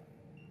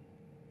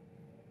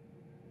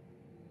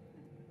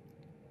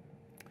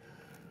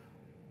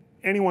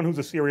 Anyone who's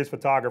a serious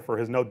photographer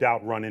has no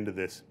doubt run into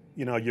this.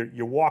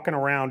 You're walking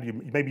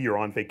around, maybe you're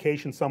on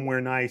vacation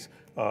somewhere nice,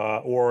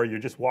 or you're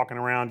just walking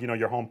around,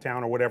 your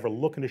hometown or whatever,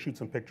 looking to shoot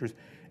some pictures,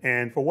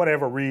 and for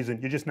whatever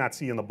reason, you're just not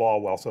seeing the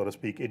ball well, so to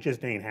speak. It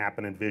just ain't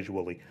happening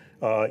visually.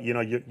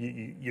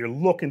 You're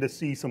looking to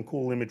see some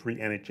cool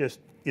imagery, and it just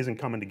isn't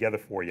coming together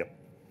for you.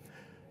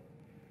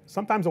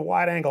 Sometimes a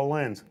wide-angle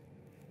lens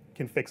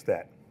can fix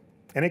that,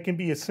 and it can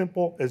be as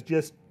simple as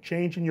just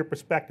changing your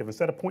perspective.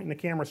 Instead of pointing the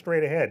camera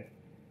straight ahead,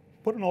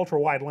 put an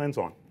ultra-wide lens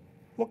on.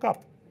 Look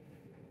up.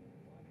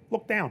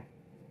 Look down.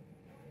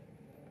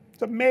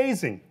 It's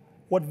amazing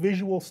what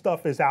visual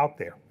stuff is out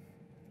there.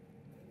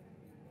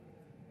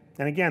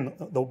 And again,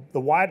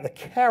 the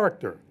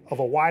character of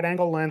a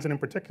wide-angle lens, and in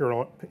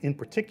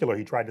particular,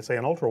 he tried to say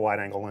an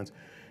ultra-wide-angle lens,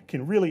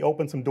 can really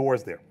open some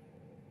doors there.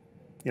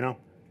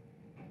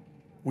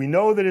 We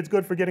know that it's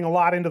good for getting a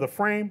lot into the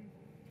frame,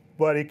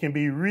 but it can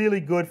be really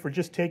good for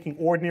just taking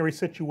ordinary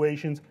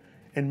situations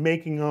and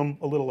making them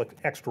a little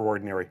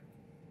extraordinary.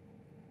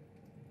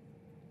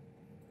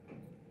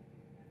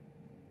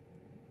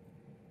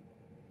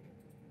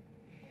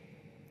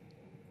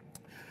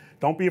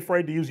 Don't be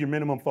afraid to use your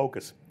minimum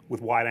focus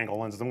with wide-angle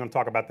lenses. I'm going to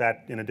talk about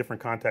that in a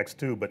different context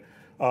too, but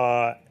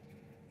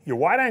your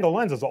wide-angle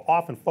lenses are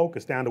often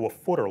focused down to a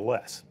foot or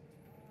less.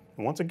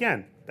 And once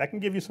again, that can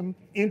give you some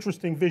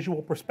interesting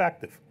visual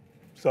perspective.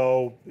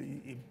 So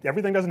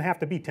everything doesn't have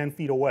to be 10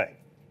 feet away.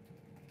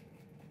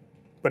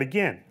 But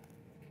again,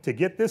 to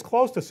get this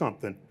close to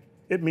something,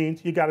 it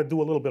means you got to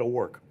do a little bit of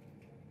work.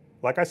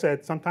 Like I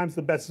said, sometimes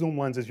the best zoom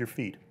lens is your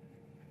feet.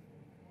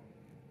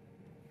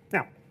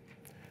 Now,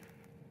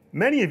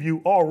 many of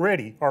you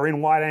already are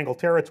in wide-angle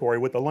territory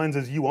with the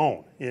lenses you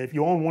own. If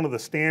you own one of the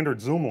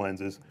standard zoom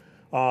lenses,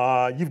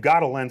 you've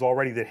got a lens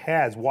already that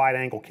has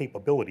wide-angle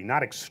capability.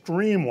 Not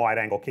extreme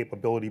wide-angle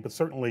capability, but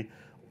certainly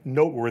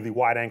noteworthy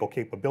wide-angle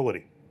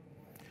capability.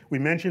 We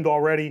mentioned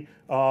already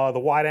the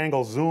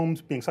wide-angle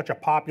zooms being such a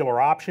popular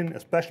option,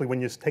 especially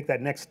when you take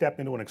that next step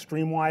into an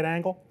extreme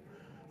wide-angle,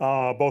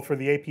 both for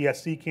the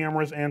APS-C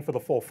cameras and for the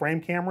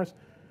full-frame cameras.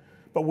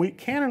 But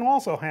Canon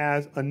also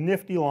has a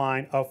nifty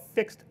line of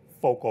fixed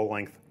focal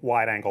length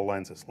wide-angle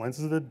lenses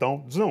that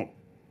don't zoom.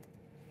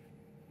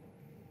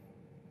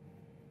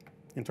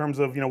 In terms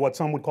of what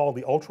some would call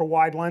the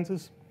ultra-wide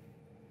lenses,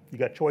 you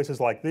got choices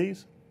like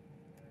these.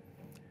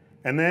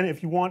 And then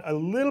if you want a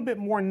little bit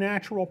more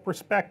natural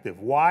perspective,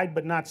 wide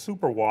but not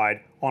super wide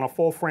on a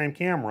full-frame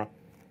camera,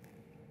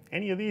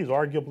 any of these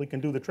arguably can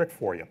do the trick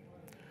for you.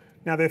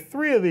 Now there are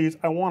three of these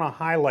I want to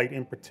highlight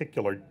in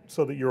particular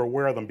so that you're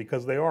aware of them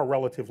because they are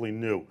relatively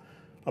new.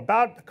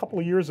 About a couple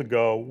of years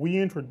ago, we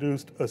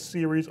introduced a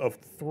series of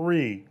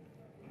 3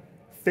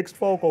 fixed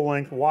focal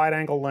length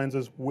wide-angle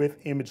lenses with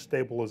image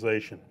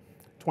stabilization.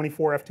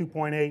 24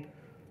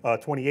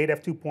 f2.8, 28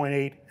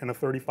 f2.8, and a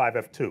 35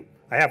 f2.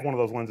 I have one of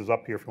those lenses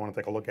up here if you want to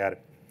take a look at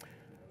it.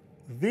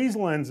 These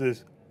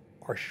lenses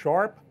are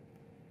sharp,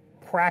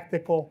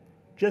 practical,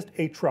 just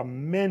a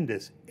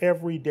tremendous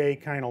everyday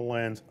kind of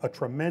lens, a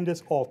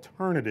tremendous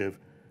alternative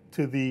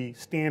to the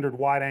standard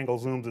wide-angle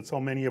zooms that so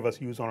many of us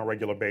use on a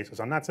regular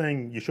basis. I'm not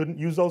saying you shouldn't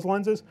use those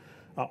lenses.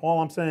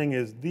 All I'm saying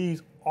is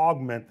these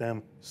augment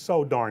them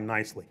so darn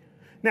nicely.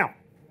 Now,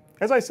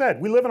 as I said,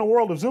 we live in a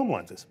world of zoom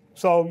lenses.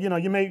 So,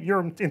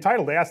 you're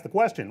entitled to ask the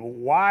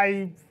question,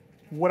 why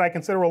would I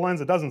consider a lens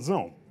that doesn't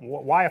zoom?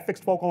 Why a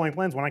fixed focal length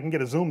lens when I can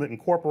get a zoom that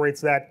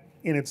incorporates that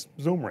in its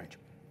zoom range?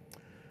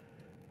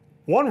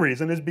 One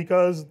reason is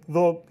because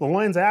the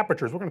lens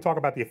apertures, we're going to talk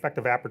about the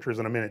effective apertures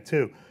in a minute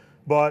too,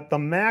 but the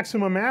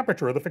maximum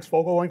aperture of the fixed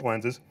focal length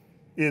lenses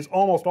is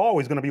almost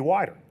always going to be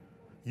wider.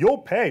 You'll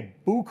pay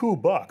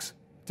buku bucks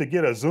to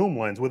get a zoom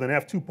lens with an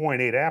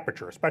f2.8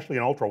 aperture, especially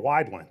an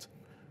ultra-wide lens.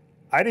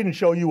 I didn't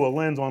show you a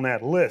lens on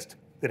that list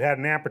that had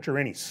an aperture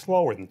any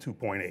slower than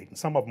 2.8, and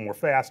some of them were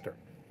faster.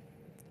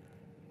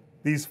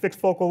 These fixed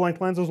focal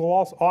length lenses will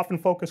also often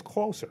focus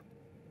closer.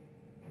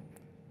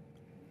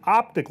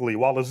 optically,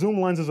 while the zoom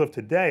lenses of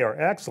today are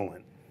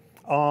excellent,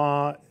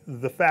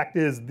 the fact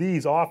is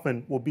these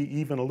often will be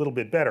even a little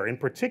bit better, in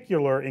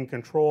particular in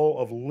control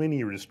of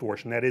linear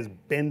distortion, that is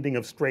bending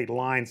of straight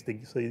lines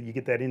so you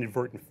get that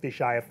inadvertent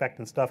fisheye effect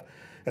and stuff.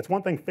 That's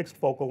one thing fixed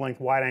focal length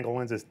wide angle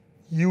lenses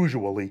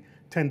usually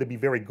tend to be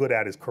very good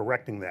at, is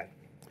correcting that.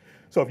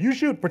 So if you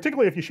shoot,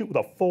 particularly if you shoot with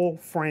a full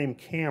frame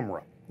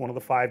camera, one of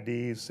the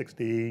 5Ds,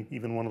 6D,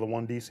 even one of the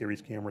 1D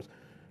series cameras,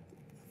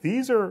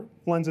 these are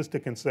lenses to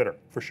consider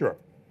for sure.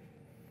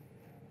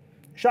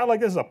 A shot like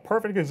this is a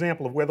perfect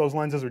example of where those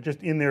lenses are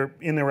just in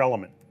their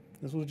element.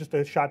 This was just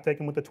a shot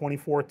taken with the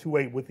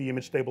 24-2.8 with the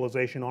image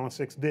stabilization on a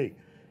 6D.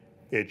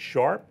 It's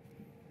sharp.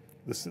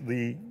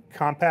 The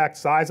compact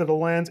size of the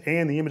lens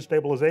and the image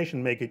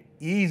stabilization make it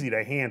easy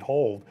to hand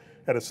hold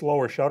at a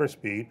slower shutter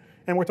speed,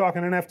 and we're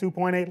talking an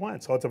f2.8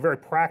 lens, so it's a very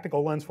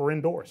practical lens for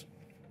indoors.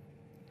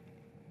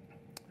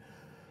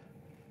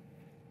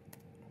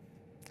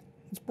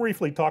 Let's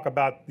briefly talk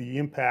about the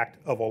impact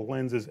of a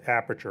lens's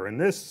aperture, and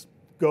this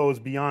goes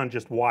beyond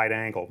just wide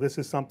angle. This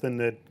is something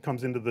that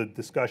comes into the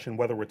discussion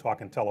whether we're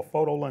talking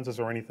telephoto lenses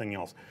or anything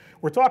else.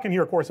 We're talking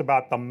here, of course,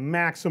 about the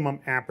maximum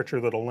aperture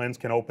that a lens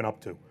can open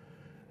up to.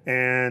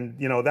 And,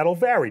 you know, that'll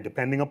vary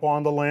depending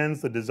upon the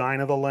lens, the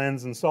design of the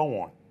lens, and so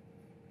on.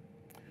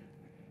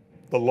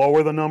 The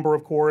lower the number,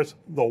 of course,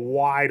 the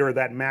wider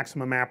that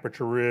maximum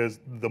aperture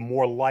is, the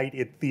more light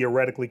it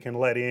theoretically can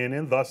let in,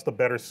 and thus the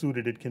better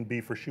suited it can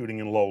be for shooting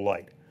in low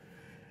light.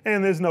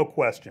 And there's no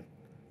question,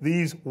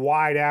 these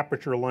wide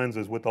aperture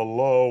lenses with the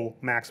low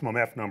maximum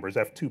f numbers,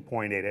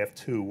 f2.8,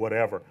 f2,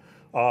 whatever,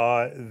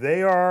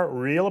 they are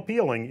real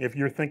appealing if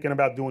you're thinking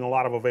about doing a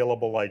lot of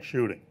available light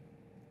shooting.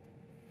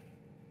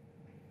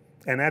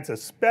 And that's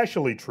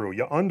especially true,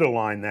 you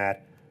underline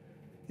that,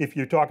 if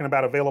you're talking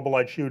about available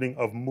light shooting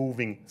of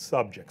moving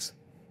subjects.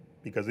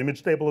 Because image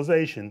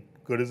stabilization,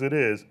 good as it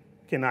is,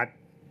 cannot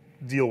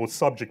deal with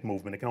subject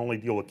movement. It can only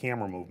deal with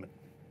camera movement.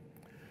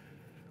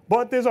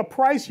 But there's a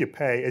price you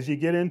pay as you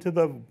get into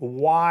the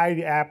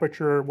wide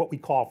aperture, what we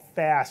call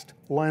fast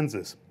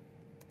lenses.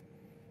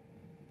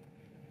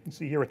 You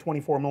see here a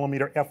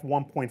 24mm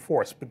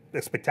f1.4,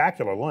 a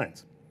spectacular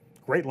lens.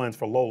 Great lens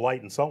for low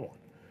light and so on.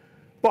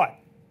 But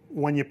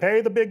when you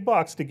pay the big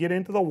bucks to get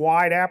into the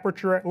wide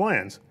aperture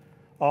lens,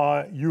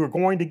 you are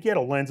going to get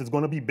a lens that's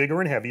going to be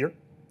bigger and heavier.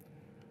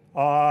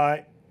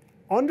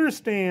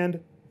 Understand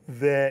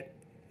that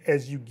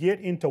as you get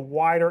into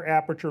wider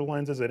aperture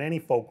lenses at any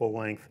focal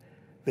length,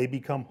 they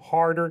become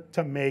harder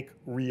to make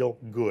real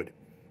good.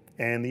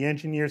 And the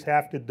engineers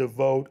have to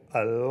devote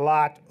a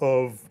lot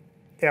of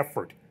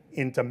effort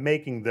into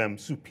making them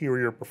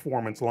superior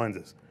performance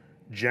lenses.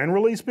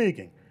 Generally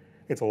speaking,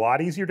 it's a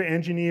lot easier to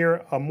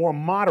engineer a more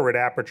moderate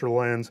aperture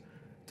lens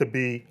to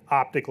be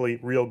optically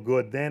real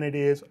good than it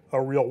is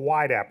a real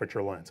wide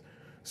aperture lens.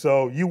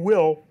 So you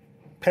will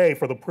pay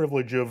for the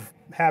privilege of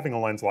having a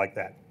lens like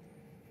that.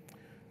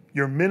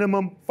 Your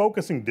minimum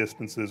focusing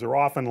distances are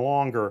often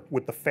longer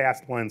with the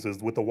fast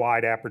lenses, with the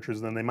wide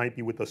apertures, than they might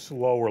be with the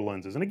slower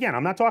lenses. And again,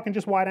 I'm not talking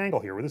just wide angle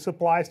here. This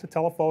applies to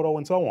telephoto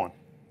and so on.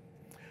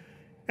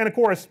 And of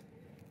course,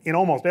 in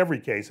almost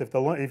every case,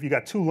 if you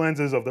got two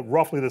lenses of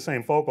roughly the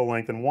same focal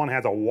length and one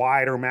has a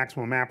wider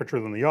maximum aperture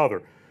than the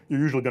other, you're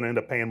usually going to end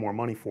up paying more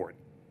money for it.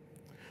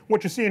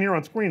 What you're seeing here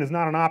on screen is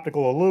not an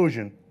optical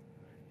illusion.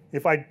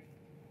 If I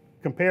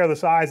compare the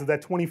size of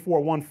that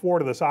 24-1.4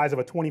 to the size of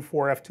a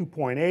 24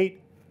 f2.8,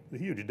 a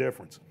huge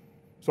difference.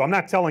 So I'm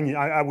not telling you,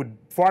 I would,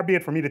 far be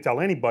it for me to tell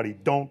anybody,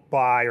 don't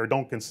buy or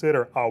don't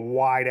consider a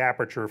wide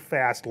aperture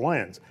fast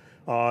lens.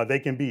 They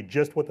can be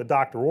just what the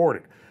doctor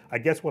ordered. I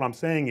guess what I'm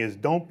saying is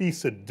don't be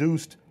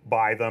seduced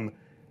by them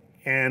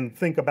and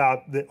think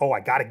about, oh,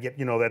 I gotta get,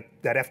 you know, that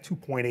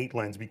f2.8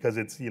 lens because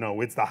it's, you know,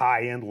 it's the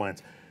high-end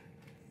lens.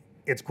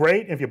 It's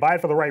great. If you buy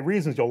it for the right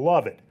reasons, you'll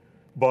love it.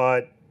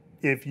 But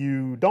if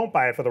you don't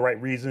buy it for the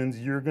right reasons,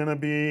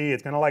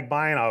 it's gonna like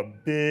buying a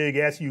big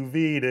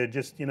SUV to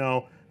just, you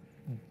know,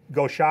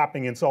 go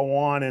shopping and so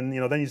on, and, you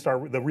know, then you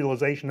start, the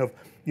realization of,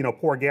 you know,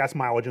 poor gas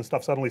mileage and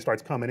stuff suddenly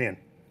starts coming in.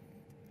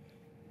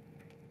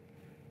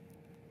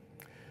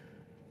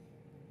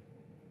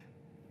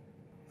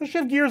 Let's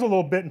shift gears a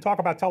little bit and talk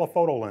about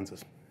telephoto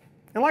lenses.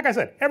 And like I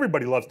said,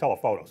 everybody loves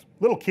telephotos.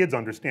 Little kids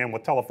understand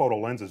what telephoto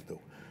lenses do.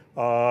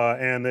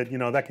 And that, you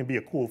know, that can be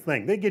a cool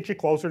thing. They get you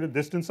closer to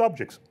distant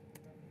subjects.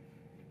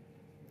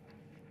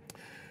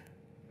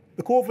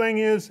 The cool thing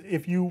is,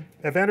 if you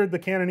have entered the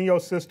Canon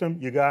EOS system,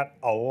 you got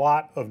a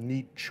lot of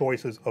neat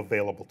choices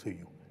available to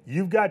you.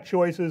 You've got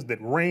choices that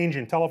range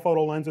in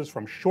telephoto lenses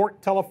from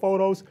short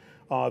telephotos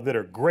that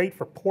are great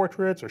for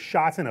portraits or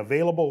shots in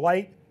available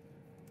light,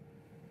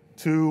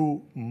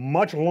 to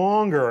much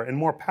longer and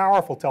more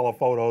powerful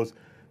telephotos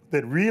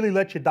that really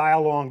let you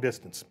dial long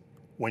distance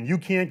when you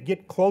can't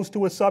get close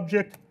to a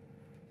subject,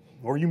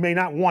 or you may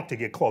not want to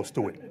get close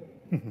to it.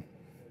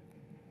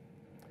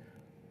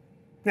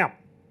 Now,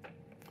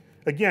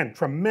 again,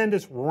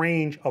 tremendous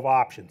range of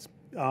options.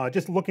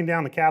 Just looking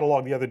down the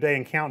catalog the other day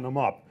and counting them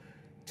up.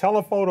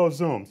 Telephoto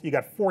zooms, you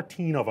got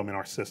 14 of them in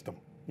our system,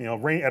 you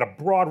know, at a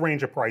broad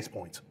range of price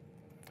points.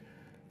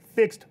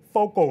 fixed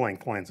focal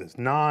length lenses,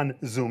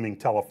 non-zooming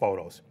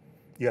telephotos.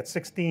 You got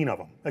 16 of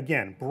them.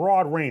 Again,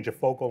 broad range of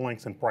focal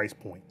lengths and price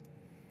point.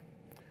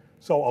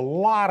 So a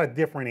lot of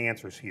different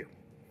answers here.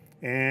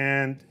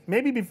 And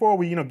maybe before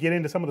we get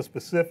into some of the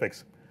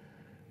specifics,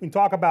 we can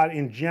talk about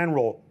in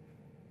general,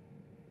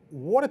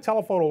 what do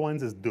telephoto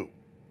lenses do?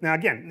 Now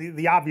again,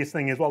 the obvious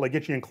thing is, well, they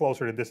get you in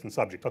closer to distant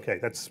subject. Okay,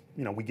 that's,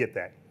 we get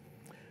that.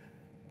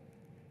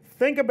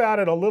 Think about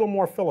it a little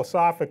more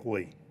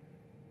philosophically.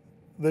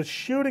 The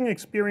shooting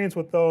experience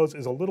with those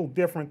is a little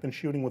different than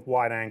shooting with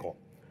wide angle.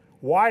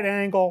 Wide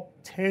angle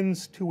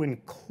tends to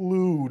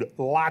include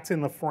lots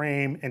in the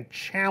frame and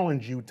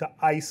challenge you to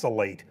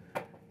isolate,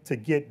 to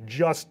get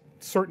just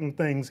certain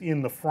things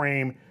in the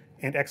frame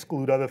and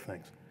exclude other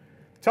things.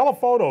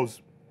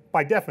 Telephotos,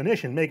 by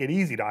definition, make it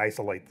easy to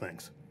isolate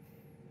things.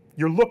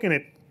 You're looking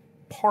at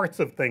parts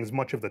of things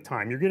much of the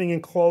time. You're getting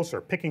in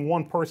closer, picking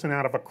one person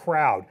out of a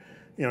crowd,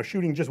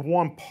 shooting just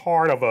one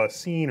part of a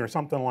scene or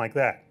something like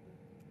that.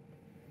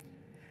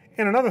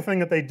 And another thing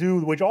that they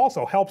do, which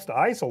also helps to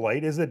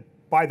isolate, is that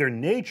by their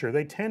nature,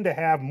 they tend to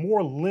have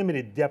more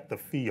limited depth of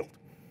field.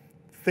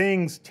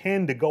 Things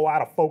tend to go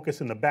out of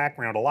focus in the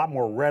background a lot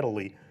more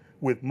readily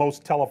with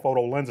most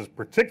telephoto lenses,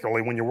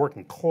 particularly when you're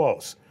working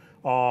close,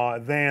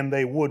 than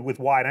they would with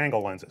wide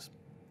angle lenses.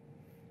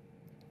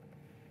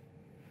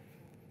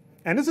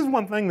 And this is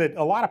one thing that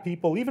a lot of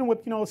people, even with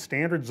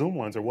standard zoom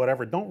lens or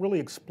whatever, don't really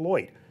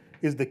exploit,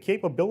 is the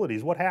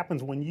capabilities. What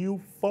happens when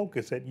you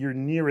focus at your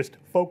nearest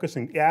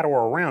focusing, at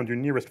or around your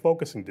nearest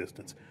focusing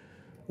distance.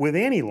 With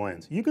any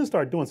lens, you can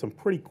start doing some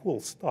pretty cool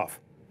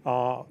stuff.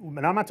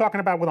 And I'm not talking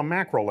about with a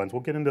macro lens,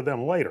 we'll get into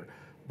them later,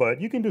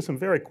 but you can do some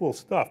very cool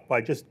stuff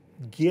by just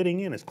getting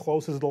in as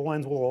close as the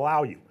lens will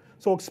allow you.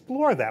 So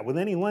explore that with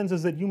any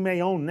lenses that you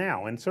may own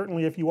now, and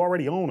certainly if you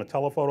already own a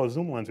telephoto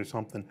zoom lens or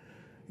something,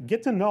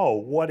 get to know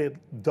what it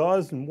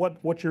does and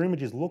what your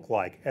images look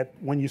like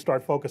when you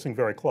start focusing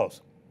very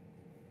close.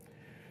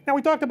 Now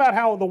we talked about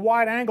how the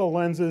wide angle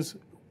lenses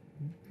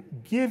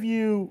give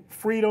you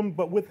freedom,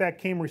 but with that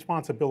came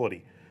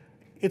responsibility.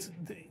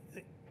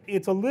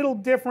 It's a little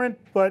different,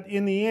 but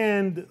in the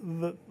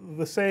end,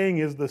 the saying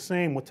is the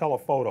same with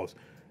telephotos.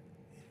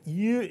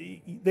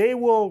 They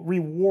will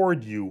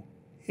reward you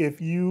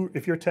if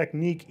your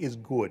technique is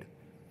good.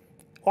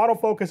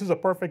 Autofocus is a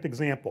perfect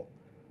example.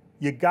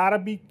 You gotta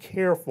be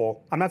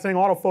careful. I'm not saying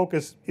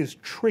autofocus is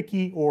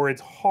tricky or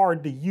it's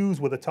hard to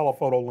use with a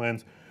telephoto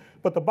lens,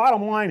 but the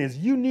bottom line is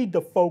you need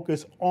to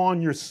focus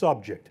on your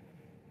subject.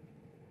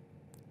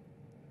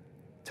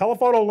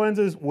 Telephoto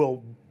lenses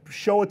will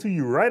show it to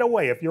you right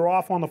away if you're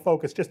off on the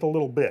focus just a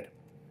little bit.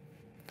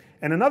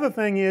 And another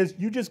thing is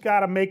you just got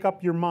to make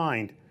up your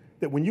mind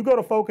that when you go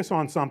to focus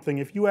on something,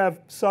 if you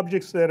have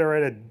subjects that are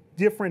at a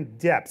different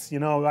depths,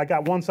 I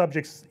got one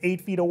subject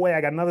 8 feet away,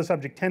 I got another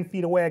subject 10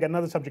 feet away, I got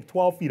another subject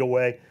 12 feet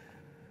away,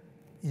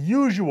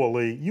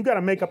 usually you got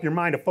to make up your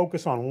mind to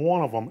focus on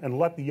one of them and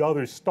let the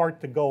others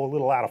start to go a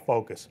little out of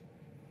focus.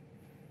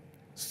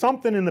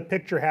 Something in the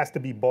picture has to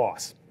be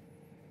boss.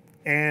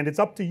 And it's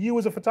up to you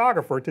as a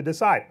photographer to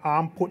decide,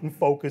 I'm putting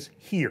focus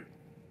here.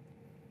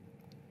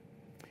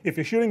 If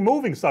you're shooting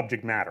moving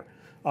subject matter,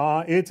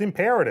 it's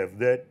imperative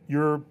that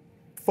your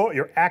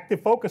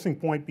active focusing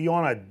point be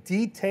on a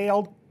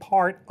detailed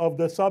part of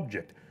the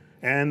subject,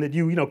 and that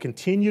you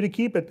continue to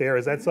keep it there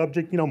as that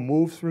subject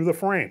moves through the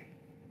frame.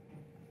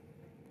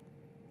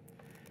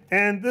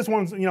 And this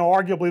one's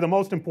arguably the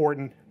most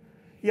important.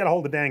 You got to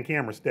hold the dang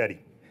camera steady.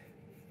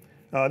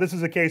 This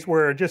is a case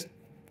where just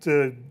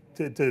to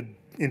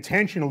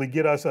intentionally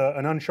get us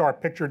an unsharp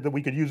picture that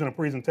we could use in a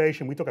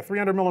presentation, we took a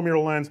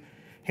 300mm lens,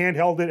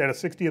 handheld it at a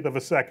 60th of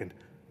a second.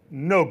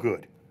 No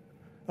good.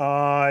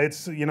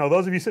 Those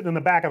of you sitting in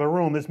the back of the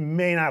room, this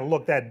may not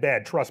look that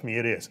bad. Trust me,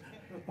 it is.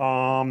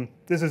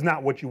 This is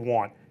not what you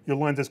want. Your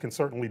lenses can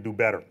certainly do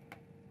better.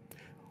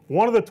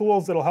 One of the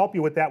tools that'll help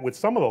you with that with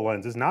some of the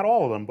lenses, not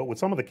all of them, but with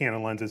some of the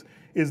Canon lenses,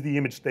 is the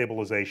image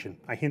stabilization.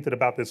 I hinted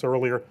about this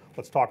earlier.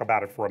 Let's talk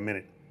about it for a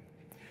minute.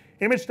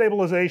 Image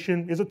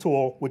stabilization is a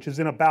tool which is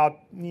in about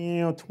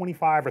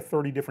 25 or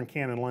 30 different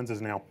Canon lenses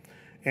now.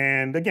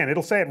 And again,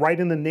 it'll say it right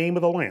in the name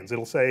of the lens.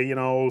 It'll say,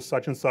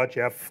 such and such,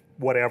 F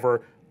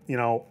whatever,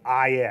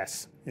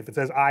 IS. If it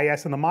says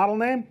IS in the model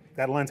name,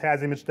 that lens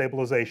has image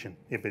stabilization.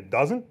 If it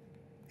doesn't,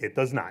 it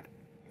does not.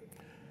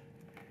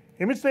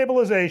 Image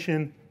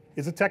stabilization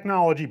is a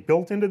technology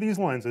built into these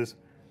lenses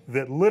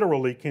that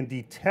literally can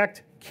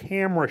detect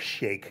camera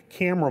shake,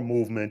 camera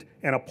movement,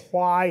 and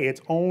apply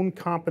its own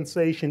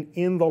compensation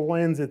in the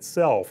lens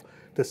itself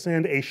to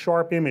send a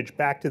sharp image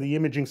back to the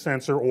imaging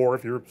sensor, or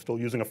if you're still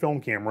using a film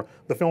camera,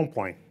 the film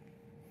plane.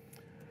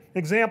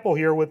 Example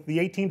here with the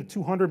 18 to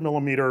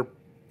 200mm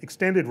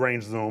extended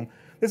range zoom.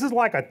 This is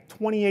like a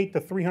 28 to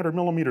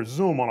 300mm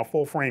zoom on a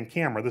full frame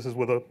camera. This is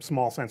with a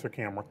small sensor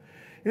camera.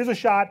 Here's a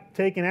shot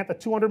taken at the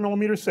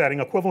 200mm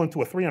setting, equivalent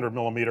to a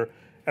 300mm.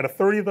 At a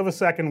 30th of a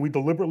second, we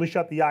deliberately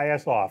shut the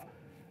IS off.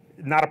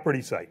 Not a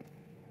pretty sight.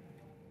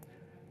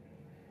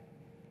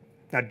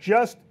 Now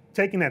just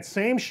taking that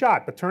same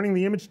shot, but turning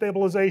the image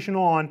stabilization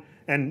on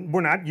And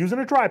we're not using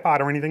a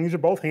tripod or anything. These are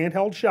both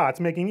handheld shots,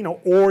 making, you know,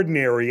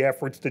 ordinary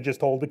efforts to just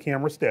hold the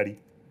camera steady.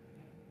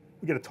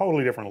 We get a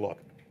totally different look.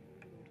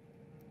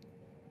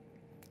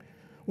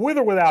 With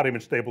or without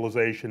image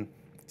stabilization,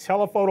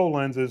 telephoto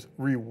lenses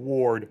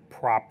reward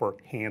proper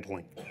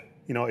handling.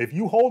 You know, if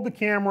you hold the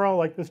camera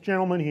like this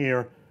gentleman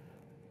here,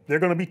 there are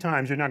going to be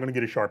times you're not going to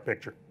get a sharp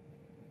picture.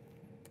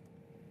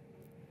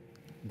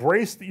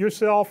 Brace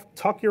yourself,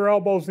 tuck your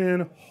elbows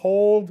in,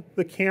 hold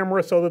the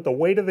camera so that the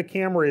weight of the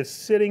camera is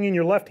sitting in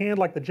your left hand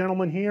like the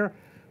gentleman here.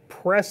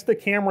 Press the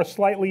camera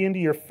slightly into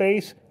your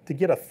face to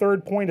get a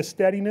third point of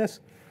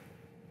steadiness.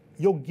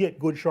 You'll get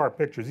good sharp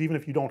pictures even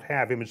if you don't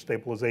have image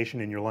stabilization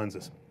in your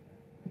lenses.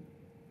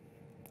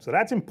 So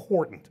that's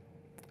important.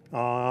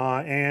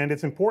 And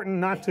it's important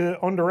not to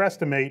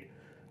underestimate,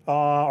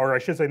 or I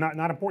should say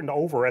not important to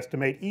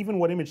overestimate even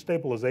what image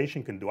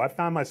stabilization can do. I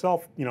found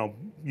myself, you know,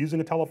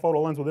 using a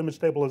telephoto lens with image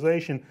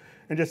stabilization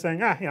and just saying,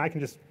 you know, I can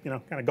just, you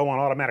know, kind of go on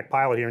automatic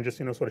pilot here and just,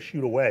 you know, sort of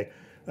shoot away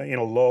in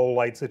a low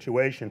light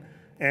situation.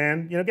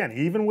 And, you know, again,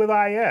 even with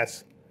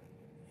IS,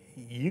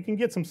 you can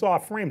get some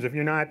soft frames if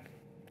you're not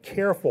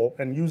careful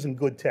and using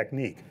good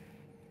technique.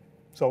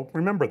 So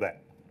remember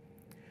that.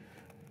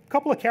 A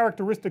couple of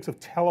characteristics of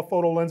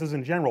telephoto lenses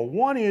in general.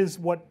 One is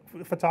what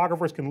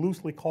photographers can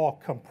loosely call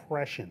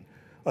compression,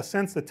 a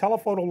sense that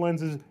telephoto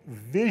lenses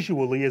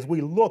visually, as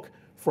we look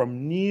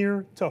from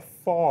near to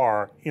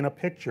far in a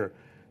picture,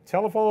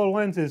 telephoto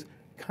lenses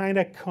kind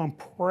of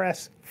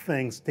compress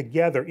things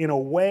together in a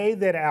way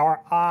that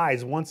our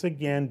eyes, once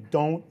again,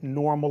 don't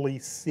normally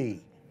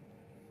see.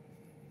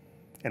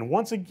 And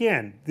once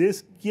again,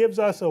 this gives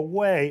us a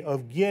way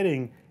of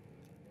getting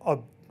a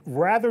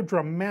rather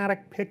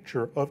dramatic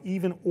picture of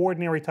even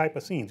ordinary type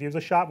of scenes. Here's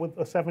a shot with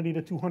a 70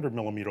 to 200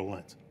 millimeter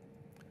lens.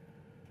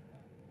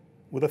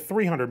 With a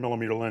 300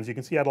 millimeter lens, you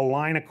can see how the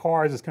line of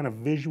cars is kind of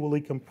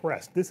visually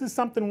compressed. This is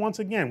something, once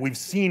again, we've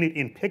seen it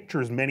in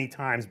pictures many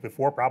times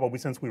before, probably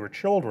since we were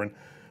children,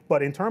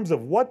 but in terms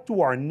of what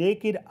do our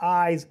naked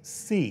eyes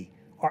see,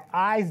 our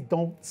eyes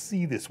don't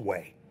see this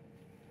way.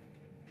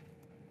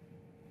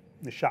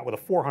 This shot with a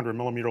 400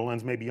 millimeter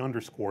lens maybe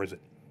underscores it.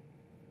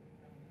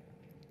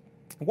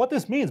 What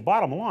this means,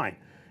 bottom line,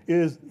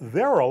 is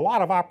there are a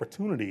lot of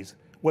opportunities,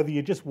 whether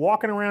you're just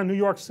walking around New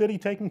York City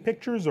taking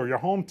pictures or your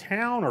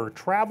hometown or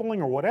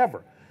traveling or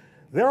whatever.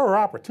 There are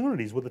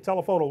opportunities with the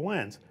telephoto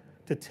lens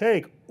to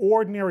take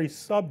ordinary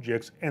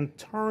subjects and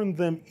turn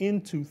them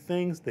into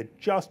things that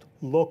just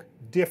look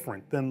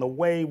different than the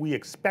way we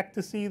expect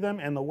to see them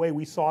and the way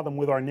we saw them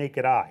with our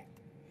naked eye.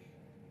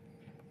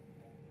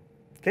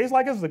 A case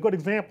like this is a good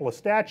example. A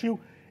statue,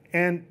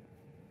 and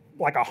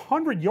like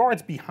 100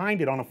 yards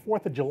behind it on the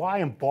 4th of July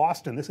in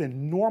Boston, this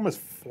enormous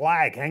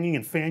flag hanging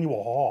in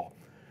Faneuil Hall.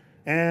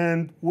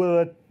 And with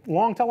a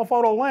long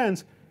telephoto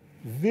lens,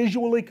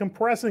 visually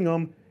compressing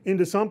them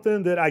into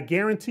something that I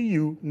guarantee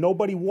you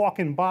nobody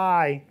walking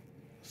by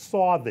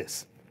saw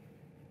this.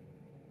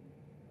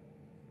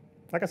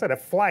 Like I said,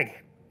 that flag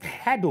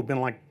had to have been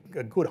like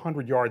a good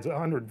 100 yards,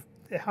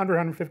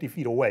 150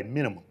 feet away,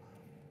 minimum.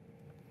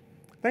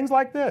 Things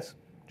like this,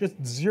 just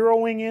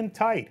zeroing in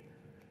tight.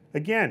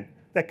 Again,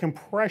 that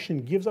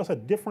compression gives us a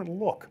different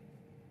look.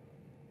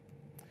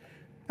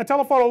 Now,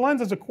 telephoto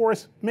lenses, of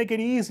course, make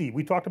it easy,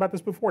 we talked about this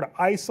before, to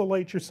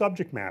isolate your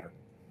subject matter.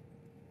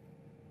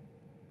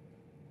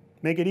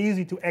 Make it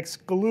easy to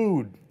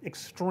exclude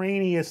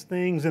extraneous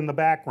things in the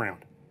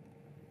background.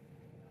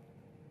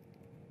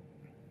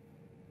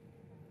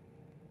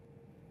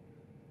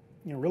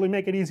 You know, really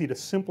make it easy to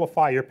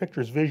simplify your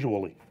pictures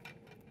visually.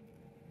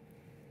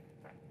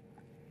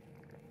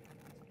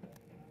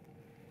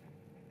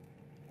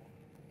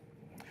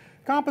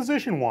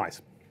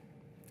 Composition-wise,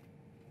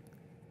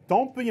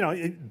 don't be, you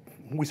know,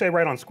 we say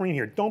right on screen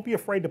here, don't be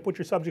afraid to put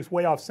your subjects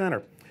way off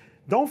center.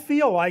 Don't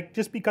feel like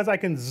just because I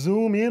can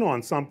zoom in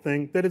on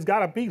something that it's got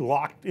to be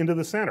locked into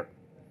the center.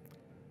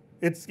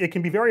 It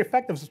can be very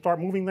effective to start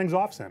moving things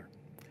off center.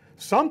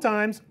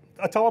 Sometimes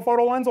a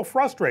telephoto lens will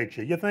frustrate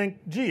you. You think,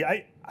 gee,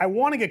 I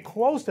want to get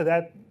close to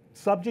that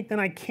subject and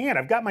I can't.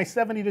 I've got my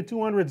 70 to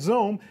 200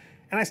 zoom,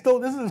 and this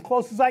is as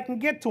close as I can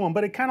get to them,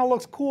 but it kind of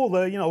looks cool,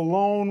 the the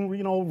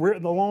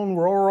lone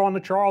rower on the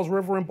Charles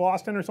River in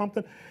Boston or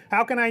something.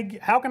 What can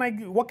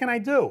I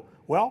do?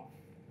 Well,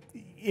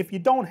 if you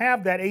don't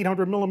have that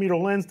 800 millimeter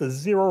lens to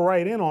zero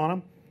right in on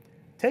them,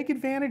 take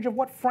advantage of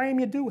what frame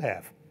you do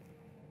have.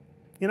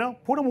 You know,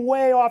 put them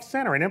way off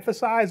center and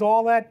emphasize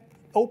all that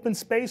open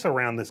space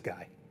around this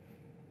guy.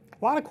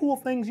 A lot of cool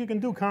things you can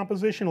do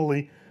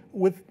compositionally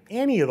with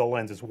any of the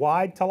lenses,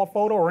 wide,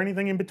 telephoto, or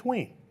anything in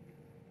between.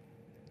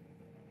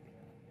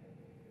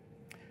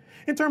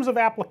 In terms of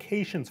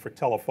applications for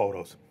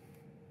telephotos,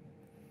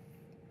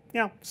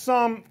 you know,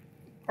 some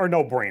are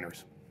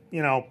no-brainers.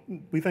 You know,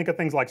 we think of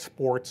things like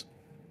sports,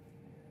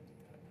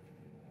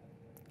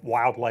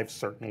 wildlife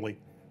certainly,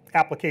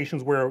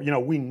 applications where, you know,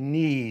 we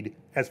need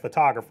as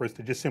photographers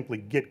to just simply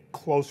get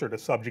closer to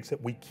subjects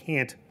that we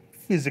can't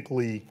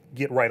physically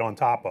get right on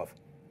top of.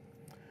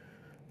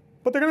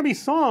 But there are going to be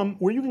some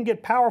where you can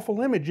get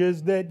powerful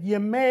images that you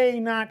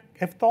may not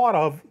have thought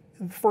of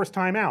first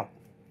time out.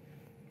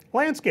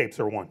 Landscapes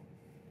are one.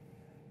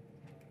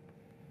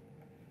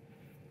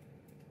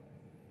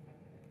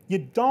 You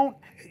don't,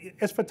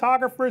 as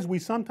photographers, we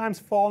sometimes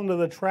fall into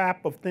the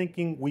trap of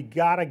thinking we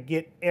gotta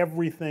get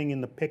everything in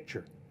the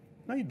picture.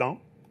 No, you don't.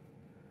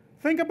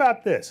 Think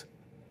about this.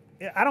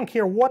 I don't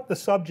care what the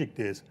subject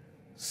is.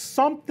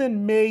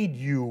 Something made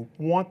you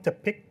want to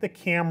pick the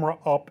camera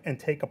up and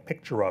take a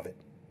picture of it.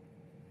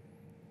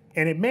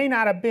 And it may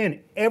not have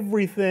been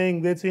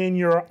everything that's in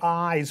your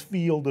eye's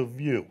field of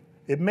view.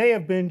 It may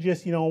have been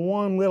just,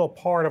 one little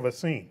part of a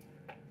scene.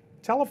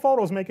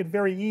 Telephotos make it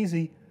very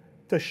easy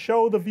to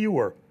show the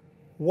viewer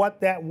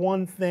what that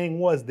one thing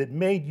was that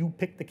made you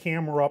pick the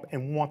camera up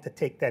and want to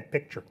take that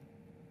picture.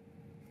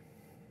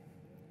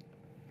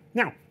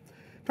 Now,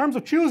 in terms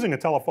of choosing a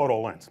telephoto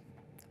lens,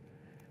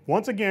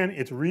 once again,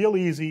 it's real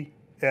easy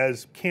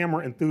as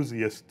camera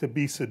enthusiasts to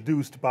be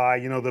seduced by,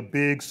 the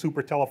big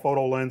super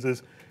telephoto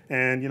lenses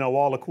and,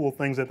 all the cool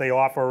things that they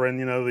offer and,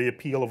 the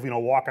appeal of,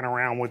 walking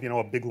around with,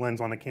 a big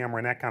lens on the camera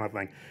and that kind of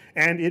thing.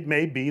 And it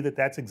may be that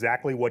that's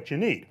exactly what you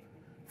need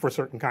for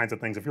certain kinds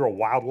of things. If you're a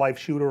wildlife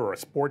shooter or a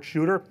sports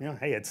shooter,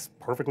 hey, it's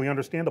perfectly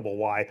understandable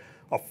why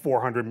a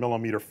 400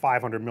 millimeter,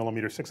 500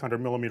 millimeter, 600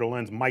 millimeter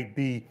lens might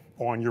be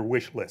on your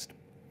wish list.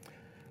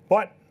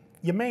 But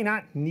you may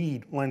not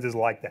need lenses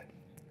like that.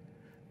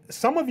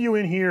 Some of you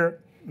in here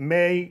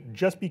may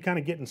just be kind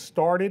of getting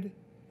started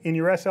in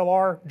your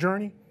SLR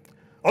journey.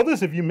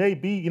 Others of you may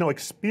be,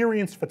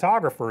 experienced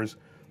photographers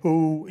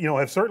who,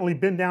 have certainly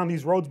been down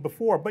these roads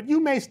before, but you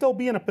may still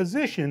be in a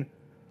position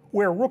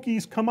where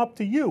rookies come up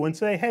to you and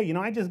say, hey,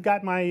 I just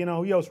got my,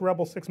 EOS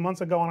Rebel 6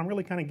 months ago and I'm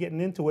really kind of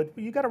getting into it.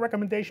 You got a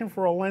recommendation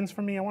for a lens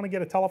for me? I want to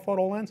get a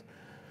telephoto lens.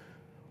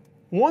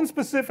 One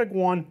specific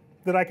one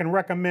that I can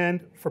recommend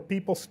for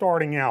people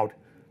starting out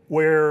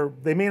where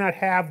they may not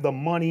have the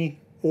money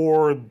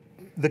or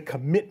the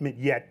commitment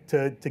yet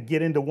to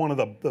get into one of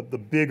the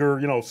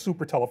bigger,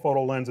 super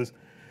telephoto lenses.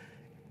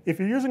 If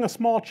you're using a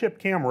small chip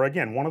camera,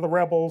 again, one of the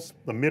Rebels,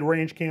 the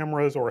mid-range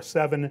cameras, or a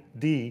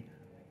 7D,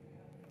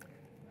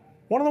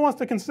 one of the ones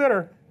to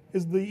consider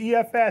is the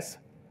EFS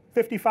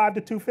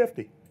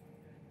 55-250.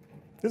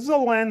 This is a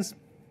lens.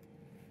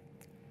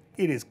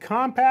 It is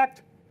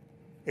compact,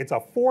 it's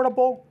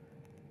affordable,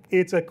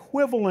 it's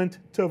equivalent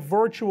to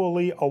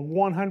virtually a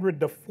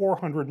 100 to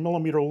 400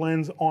 millimeter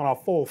lens on a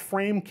full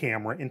frame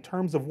camera in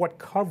terms of what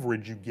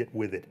coverage you get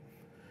with it.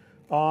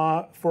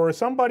 For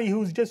somebody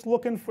who's just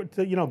looking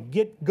to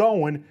get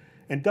going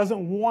and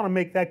doesn't want to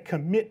make that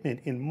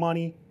commitment in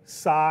money,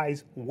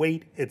 size,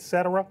 weight,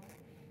 etc.,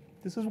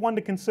 this is one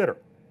to consider.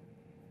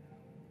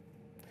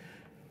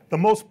 The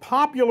most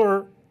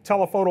popular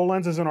telephoto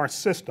lenses in our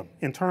system,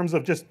 in terms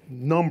of just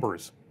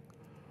numbers,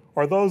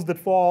 are those that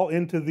fall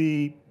into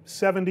the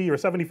 70 or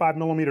 75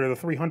 millimeter or the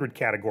 300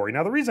 category.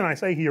 Now, the reason I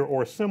say here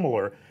or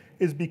similar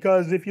is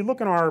because if you look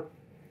in our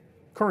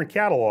current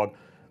catalog,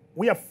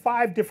 we have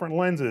 5 different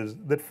lenses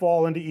that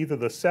fall into either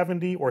the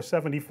 70 or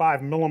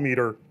 75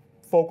 millimeter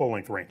focal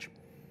length range.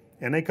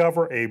 And they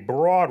cover a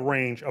broad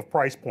range of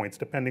price points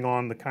depending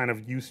on the kind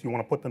of use you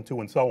want to put them to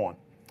and so on.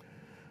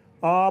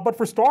 But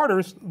for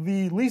starters,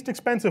 the least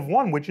expensive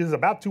one, which is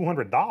about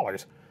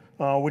 $200,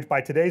 which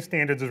by today's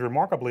standards is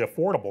remarkably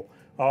affordable,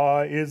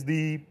 is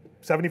the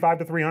 75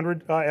 to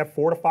 300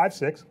 f4 to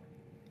 5.6.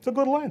 It's a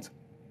good lens.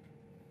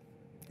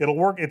 It'll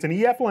work, it's an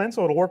EF lens,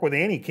 so it'll work with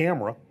any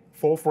camera,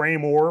 full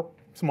frame or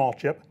small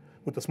chip.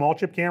 With the small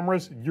chip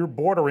cameras, you're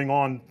bordering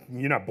on,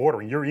 you're not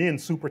bordering, you're in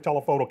super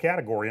telephoto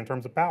category in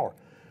terms of power.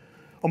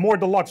 A more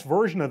deluxe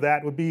version of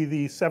that would be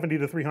the 70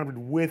 to 300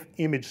 with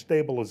image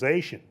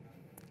stabilization.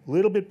 A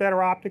little bit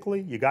better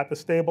optically, you got the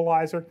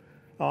stabilizer.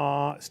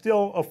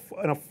 Still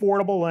an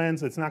affordable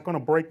lens that's not going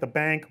to break the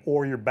bank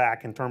or your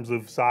back in terms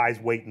of size,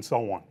 weight, and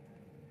so on.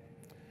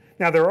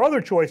 Now, there are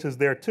other choices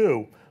there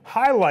too,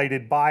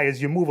 highlighted by,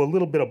 as you move a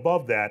little bit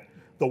above that,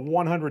 the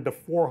 100 to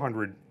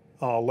 400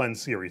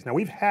 lens series. Now,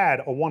 we've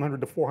had a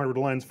 100 to 400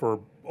 lens for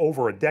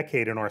over a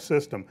decade in our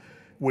system,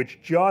 which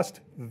just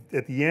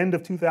at the end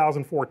of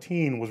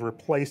 2014 was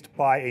replaced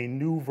by a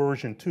new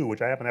version 2,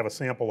 which I happen to have a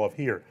sample of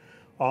here.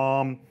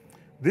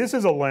 This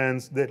is a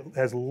lens that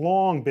has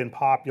long been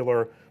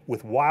popular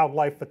with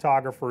wildlife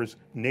photographers,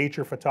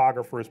 nature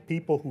photographers,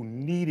 people who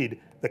needed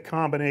the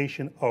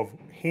combination of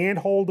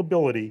handhold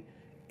ability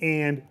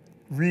and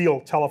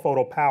real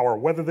telephoto power,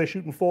 whether they're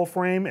shooting full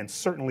frame, and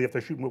certainly if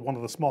they're shooting with one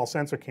of the small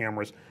sensor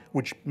cameras,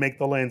 which make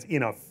the lens,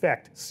 in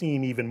effect,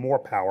 seem even more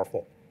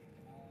powerful.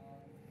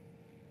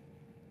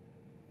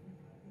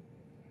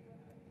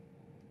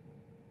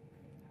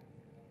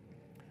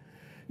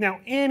 Now,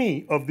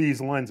 any of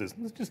these lenses,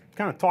 let's just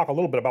kind of talk a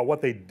little bit about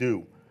what they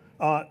do.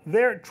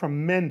 They're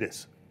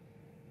tremendous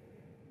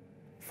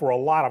for a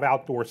lot of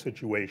outdoor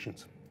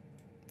situations.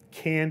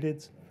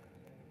 Candids,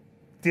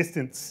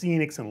 distant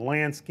scenics and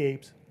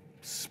landscapes,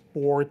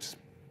 sports,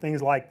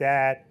 things like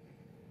that.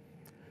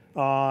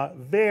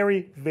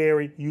 Very,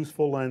 very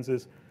useful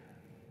lenses.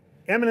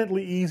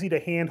 eminently easy to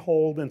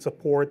handhold and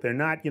support. They're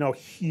not,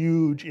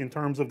 huge in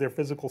terms of their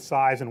physical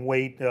size and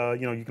weight.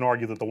 You can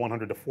argue that the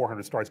 100 to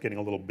 400 starts getting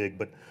a little big,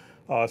 but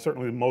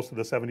certainly most of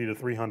the 70 to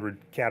 300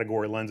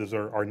 category lenses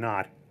are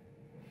not.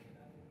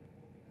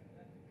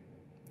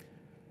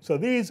 So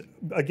these,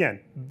 again,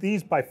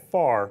 these by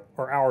far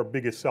are our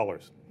biggest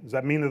sellers. Does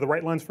that mean they're the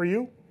right lens for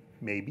you?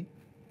 Maybe.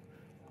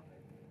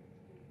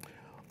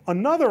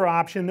 Another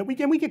option that we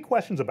get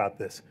questions about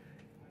this.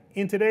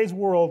 In today's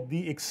world,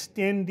 the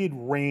extended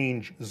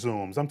range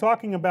zooms. I'm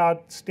talking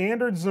about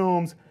standard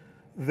zooms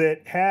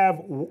that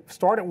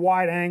start at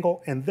wide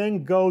angle and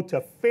then go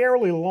to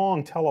fairly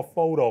long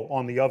telephoto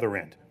on the other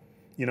end.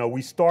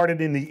 We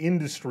started in the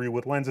industry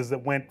with lenses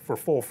that went for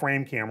full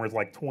frame cameras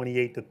like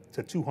 28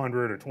 to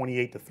 200 or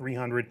 28 to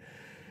 300.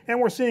 And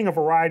we're seeing a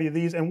variety of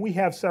these, and we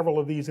have several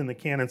of these in the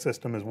Canon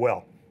system as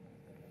well.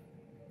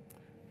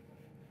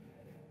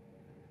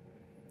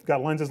 It's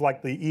got lenses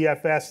like the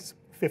EFS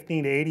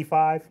 15 to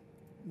 85,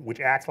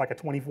 which acts like a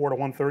 24 to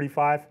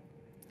 135,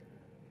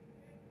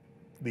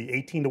 the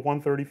 18 to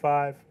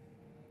 135,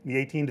 the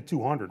 18 to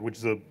 200, which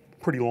is a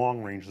pretty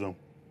long range zoom.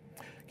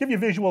 Give you a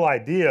visual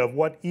idea of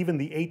what even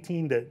the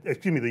 15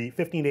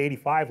 to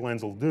 85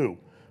 lens will do,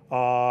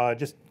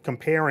 just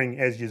comparing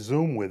as you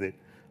zoom with it.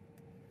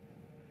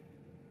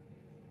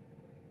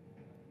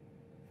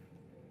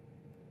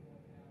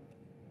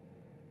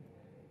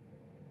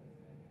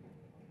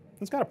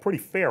 It's got a pretty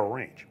fair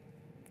range.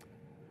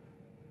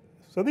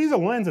 So these are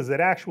lenses that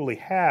actually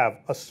have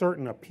a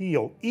certain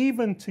appeal,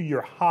 even to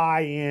your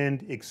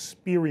high-end,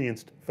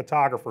 experienced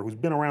photographer who's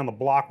been around the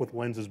block with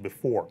lenses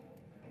before.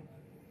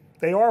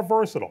 They are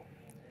versatile.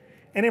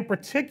 And in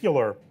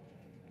particular,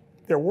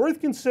 they're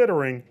worth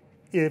considering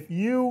if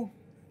you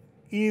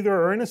either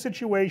are in a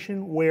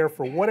situation where,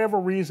 for whatever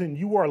reason,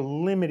 you are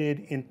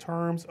limited in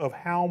terms of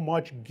how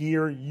much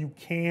gear you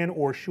can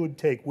or should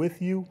take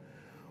with you,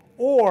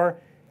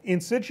 or in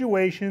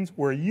situations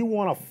where you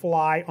want to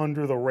fly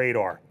under the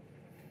radar.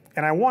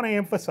 And I want to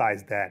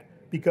emphasize that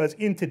because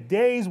in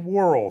today's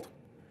world,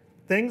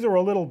 things are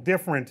a little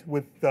different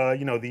with the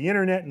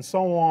internet and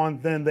so on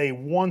than they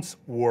once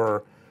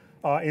were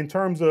in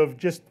terms of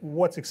just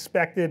what's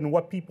expected and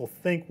what people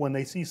think when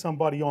they see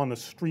somebody on the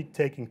street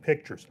taking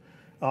pictures.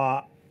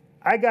 I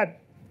got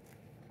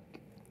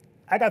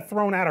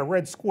thrown out of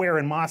Red Square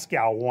in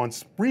Moscow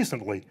once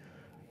recently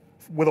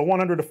with a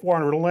 100 to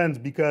 400 lens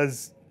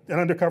because an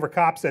undercover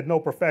cop said no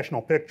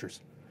professional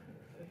pictures.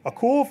 A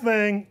cool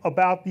thing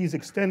about these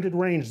extended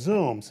range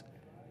zooms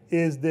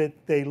is that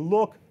they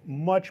look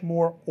much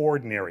more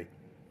ordinary.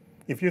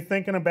 If you're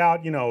thinking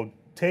about,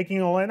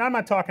 taking a lens, I'm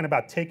not talking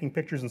about taking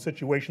pictures in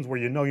situations where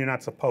you're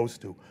not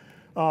supposed to.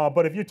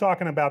 But if you're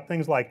talking about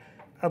things like,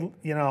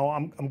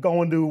 I'm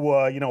going to,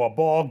 a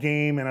ball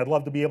game and I'd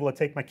love to be able to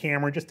take my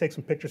camera, just take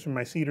some pictures from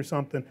my seat or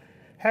something,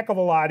 heck of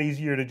a lot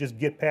easier to just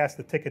get past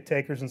the ticket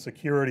takers and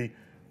security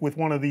with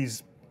one of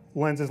these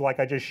lenses like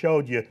I just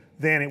showed you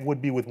than it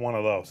would be with one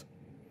of those.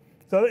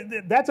 So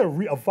that's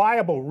a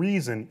viable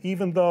reason,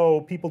 even though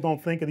people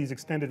don't think of these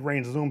extended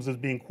range zooms as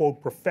being,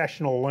 quote,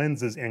 professional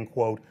lenses, end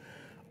quote.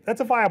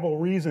 That's a viable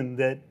reason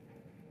that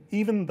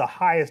even the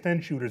highest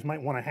end shooters might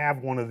want to have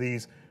one of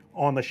these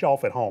on the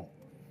shelf at home.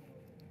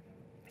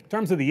 In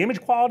terms of the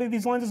image quality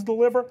these lenses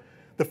deliver,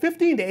 the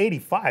 15 to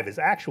 85 is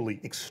actually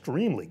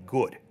extremely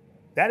good.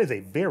 That is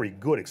a very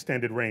good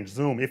extended range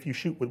zoom if you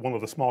shoot with one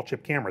of the small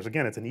chip cameras.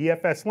 Again, it's an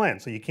EFS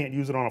lens, so you can't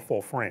use it on a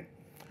full frame.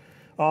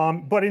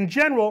 But in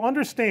general,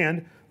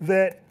 understand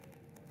that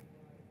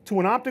to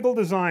an optical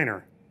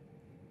designer,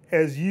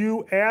 as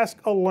you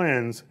ask a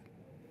lens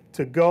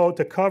to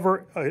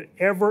cover an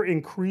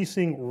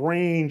ever-increasing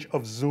range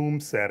of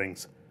zoom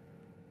settings,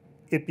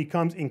 it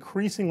becomes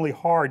increasingly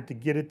hard to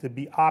get it to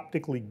be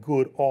optically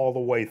good all the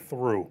way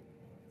through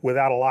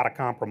without a lot of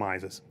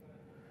compromises.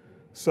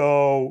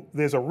 So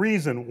there's a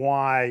reason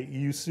why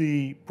you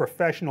see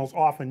professionals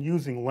often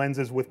using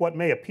lenses with what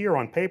may appear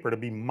on paper to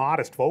be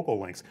modest focal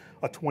lengths,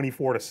 a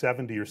 24 to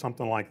 70 or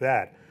something like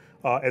that,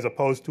 as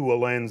opposed to a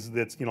lens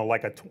that's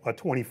like a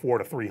 24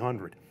 to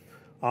 300.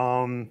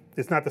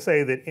 It's not to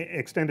say that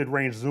extended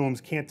range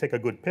zooms can't take a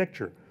good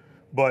picture,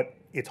 but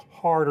it's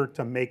harder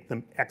to make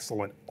them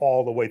excellent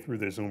all the way through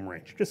their zoom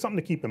range. Just something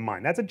to keep in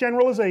mind. That's a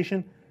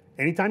generalization.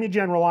 Anytime you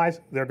generalize,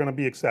 there are going to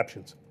be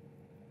exceptions.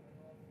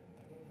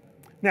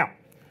 Now,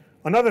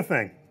 another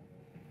thing,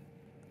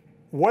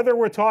 whether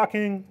we're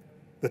talking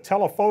the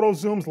telephoto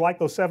zooms like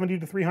those 70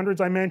 to 300s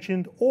I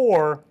mentioned,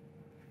 or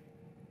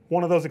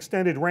one of those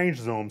extended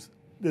range zooms,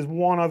 there's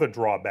one other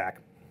drawback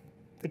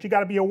that you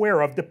got to be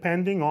aware of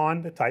depending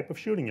on the type of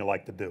shooting you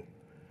like to do.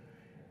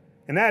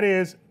 And that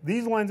is,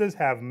 these lenses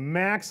have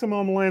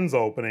maximum lens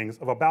openings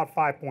of about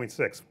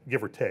 5.6,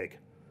 give or take.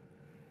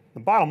 The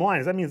bottom line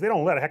is that means they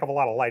don't let a heck of a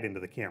lot of light into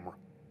the camera.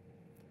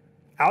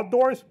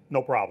 Outdoors,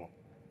 no problem.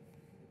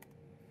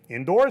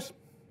 Indoors,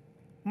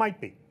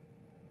 might be.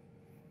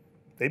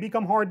 They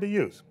become hard to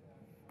use.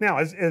 Now,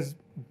 as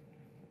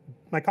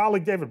my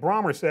colleague David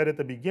Brommer said at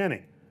the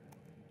beginning,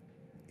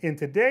 in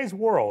today's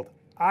world,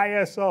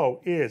 ISO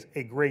is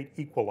a great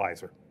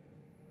equalizer.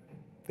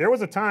 There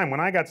was a time when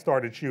I got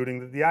started shooting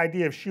that the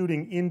idea of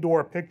shooting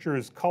indoor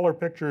pictures, color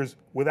pictures,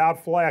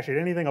 without flash at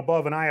anything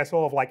above an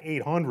ISO of like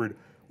 800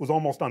 was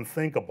almost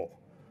unthinkable.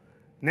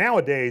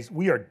 Nowadays,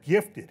 we are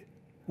gifted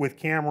with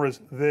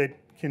cameras that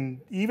can,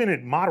 even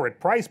at moderate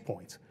price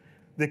points,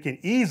 that can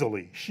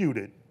easily shoot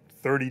at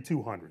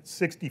 3200,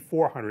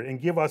 6400 and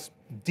give us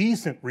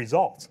decent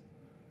results.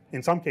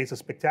 In some cases,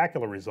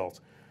 spectacular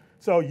results.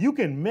 So you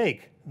can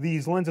make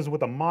these lenses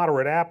with the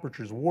moderate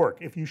apertures work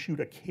if you shoot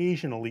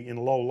occasionally in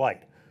low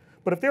light.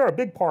 But if they're a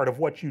big part of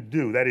what you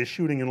do, that is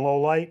shooting in low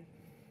light,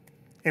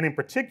 and in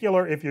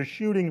particular if you're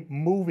shooting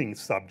moving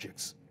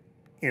subjects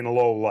in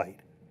low light,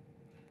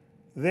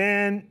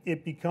 then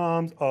it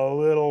becomes a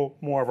little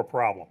more of a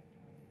problem.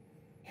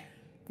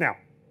 Now,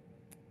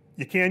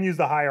 you can use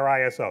the higher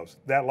ISOs.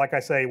 That, like I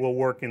say, will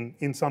work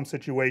in some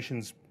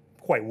situations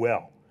quite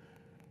well.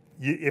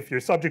 If your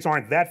subjects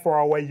aren't that far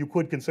away, you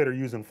could consider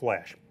using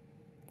flash.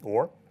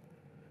 Or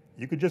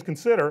you could just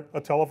consider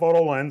a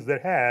telephoto lens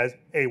that has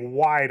a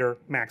wider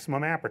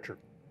maximum aperture.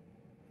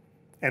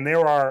 And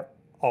there are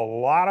a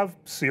lot of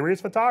serious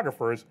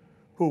photographers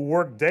who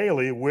work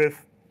daily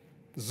with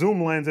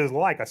zoom lenses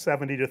like a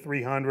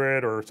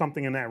 70-300 or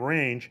something in that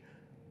range,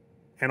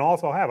 and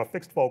also have a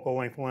fixed focal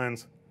length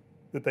lens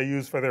that they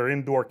use for their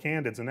indoor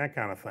candids and that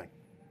kind of thing.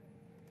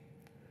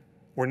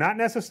 We're not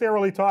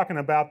necessarily talking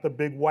about the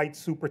big white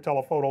super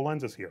telephoto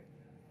lenses here.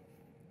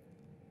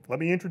 Let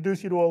me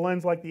introduce you to a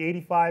lens like the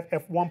 85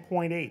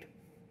 f1.8,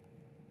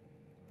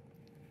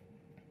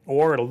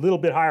 or at a little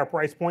bit higher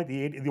price point,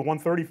 the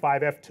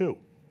 135 f2.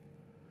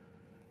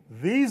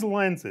 These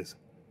lenses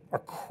are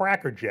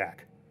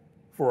crackerjack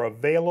for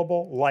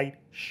available light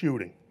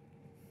shooting.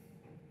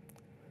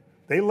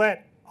 They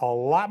let a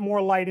lot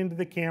more light into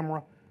the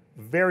camera,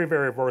 very,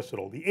 very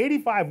versatile. The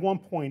 85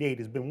 1.8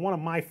 has been one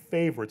of my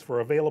favorites for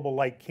available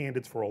light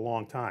candids for a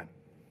long time.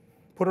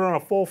 Put it on a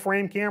full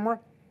frame camera,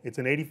 it's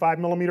an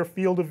 85mm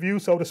field of view,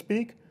 so to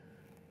speak.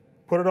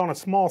 Put it on a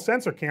small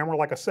sensor camera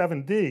like a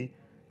 7D,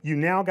 you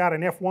now got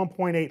an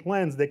f1.8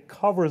 lens that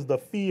covers the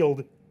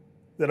field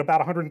that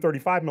about a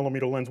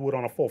 135mm lens would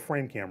on a full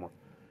frame camera.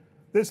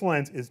 This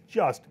lens is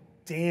just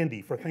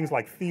dandy for things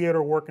like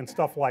theater work and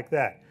stuff like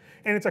that.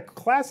 And it's a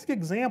classic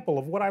example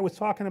of what I was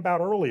talking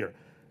about earlier,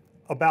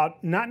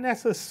 about not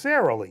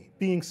necessarily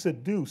being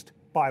seduced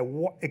by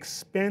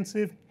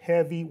expensive,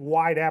 heavy,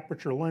 wide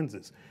aperture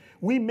lenses.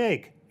 We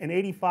make an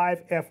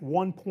 85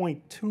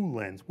 f1.2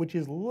 lens, which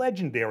is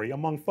legendary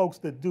among folks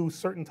that do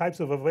certain types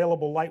of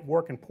available light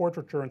work and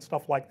portraiture and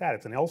stuff like that.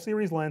 It's an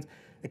L-series lens.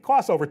 It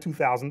costs over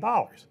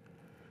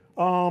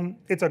 $2,000.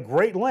 It's a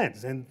great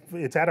lens, and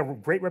it's had a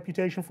great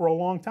reputation for a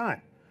long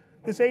time.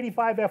 This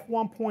 85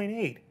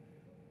 f1.8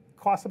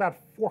 costs about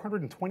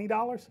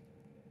 $420.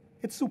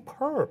 It's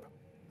superb.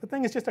 The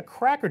thing is just a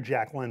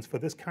crackerjack lens for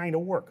this kind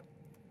of work.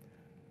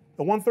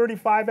 The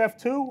 135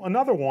 f2,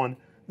 another one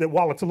that,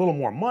 while it's a little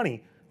more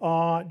money,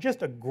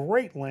 just a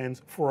great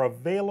lens for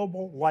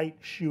available light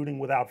shooting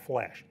without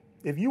flash.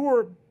 If you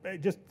were,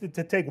 just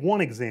to take one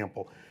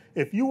example,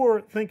 if you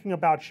were thinking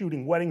about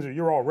shooting weddings or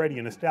you're already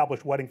an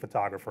established wedding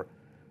photographer,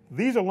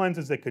 these are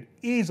lenses that could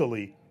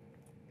easily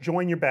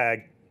join your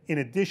bag in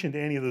addition to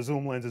any of the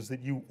zoom lenses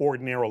that you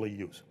ordinarily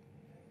use.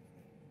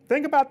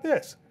 Think about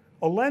this.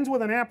 A lens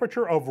with an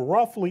aperture of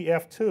roughly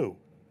f2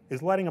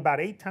 is letting about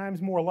 8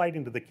 times more light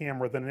into the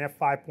camera than an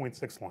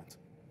f5.6 lens.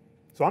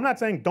 So I'm not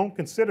saying don't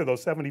consider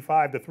those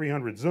 75 to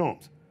 300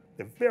 zooms.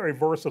 They're very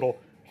versatile,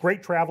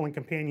 great traveling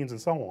companions and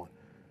so on.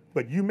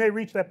 But you may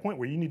reach that point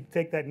where you need to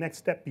take that next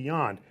step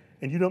beyond,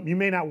 and you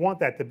may not want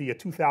that to be a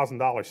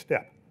 $2,000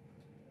 step.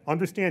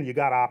 Understand you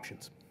got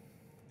options.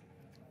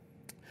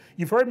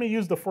 You've heard me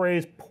use the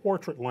phrase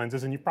portrait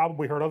lenses, and you've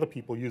probably heard other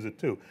people use it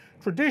too.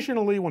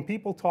 Traditionally, when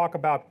people talk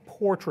about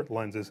portrait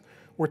lenses,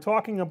 we're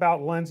talking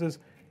about lenses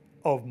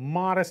of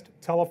modest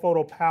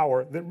telephoto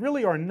power that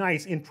really are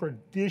nice in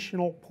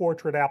traditional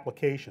portrait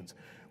applications.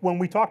 When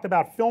we talked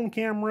about film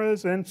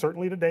cameras, and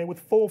certainly today with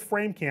full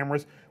frame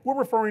cameras, we're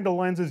referring to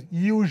lenses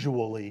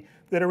usually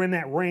that are in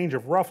that range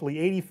of roughly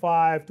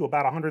 85 to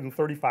about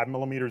 135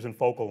 millimeters in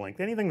focal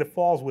length. Anything that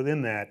falls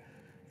within that,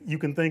 you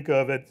can think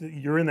of it,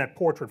 you're in that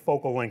portrait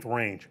focal length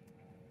range.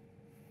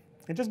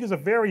 It just gives a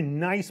very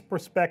nice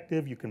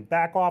perspective. You can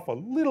back off a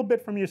little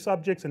bit from your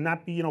subjects and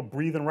not be,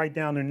 breathing right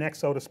down their neck,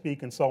 so to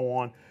speak, and so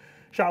on.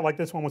 A shot like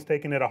this one was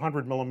taken at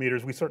 100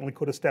 millimeters. We certainly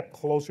could have stepped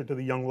closer to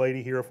the young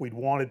lady here if we'd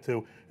wanted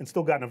to, and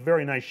still gotten a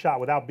very nice shot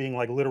without being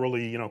like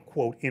literally,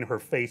 quote, in her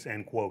face,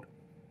 end quote.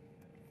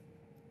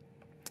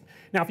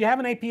 Now, if you have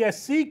an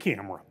APS-C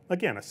camera,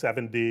 again, a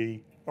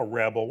 7D, a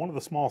Rebel, one of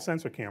the small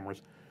sensor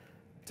cameras,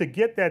 to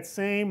get that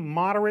same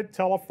moderate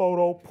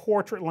telephoto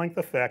portrait length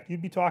effect,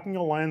 you'd be talking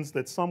a lens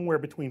that's somewhere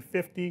between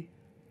 50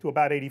 to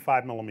about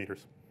 85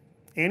 millimeters.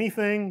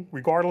 Anything,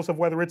 regardless of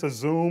whether it's a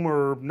zoom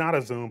or not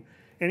a zoom,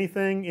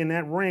 anything in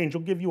that range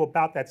will give you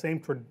about that same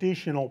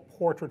traditional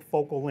portrait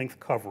focal length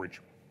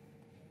coverage.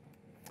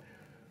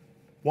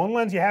 One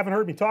lens you haven't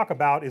heard me talk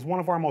about is one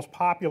of our most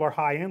popular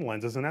high-end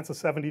lenses, and that's the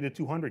 70 to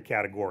 200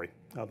 category.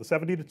 The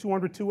 70 to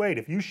 200 2.8,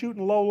 if you shoot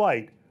in low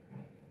light,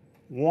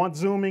 want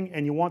zooming,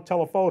 and you want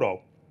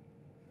telephoto,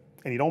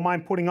 and you don't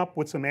mind putting up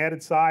with some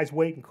added size,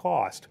 weight, and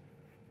cost,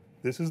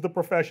 this is the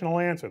professional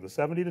answer. The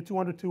 70 to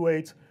 200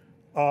 2/8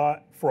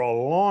 for a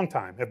long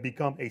time have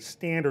become a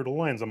standard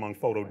lens among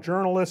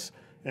photojournalists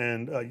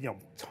and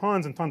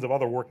tons and tons of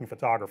other working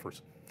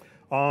photographers.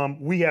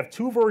 We have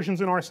two versions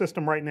in our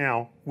system right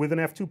now with an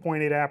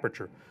f2.8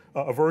 aperture,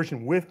 a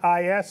version with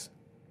IS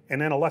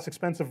and then a less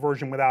expensive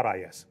version without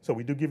IS. So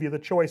we do give you the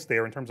choice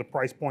there in terms of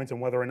price points and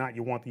whether or not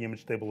you want the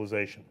image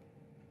stabilization.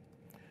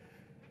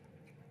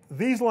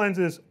 These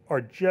lenses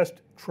are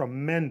just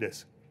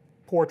tremendous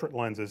portrait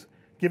lenses,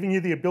 giving you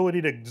the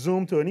ability to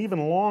zoom to an even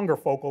longer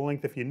focal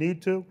length if you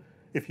need to.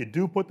 If you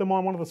do put them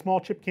on one of the small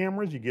chip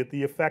cameras, you get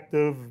the effect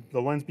of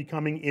the lens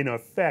becoming, in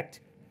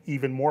effect,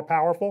 even more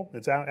powerful.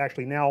 It's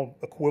actually now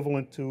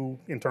equivalent to,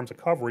 in terms of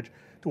coverage,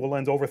 to a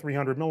lens over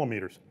 300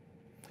 millimeters.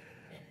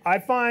 I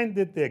find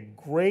that they're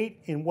great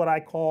in what I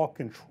call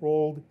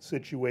controlled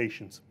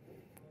situations.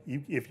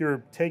 If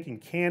you're taking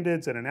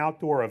candids at an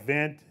outdoor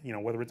event,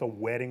 whether it's a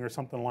wedding or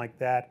something like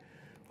that,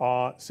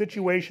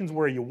 situations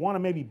where you want to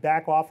maybe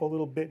back off a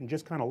little bit and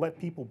just kind of let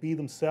people be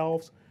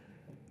themselves,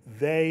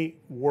 they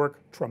work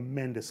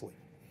tremendously.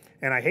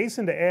 And I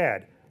hasten to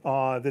add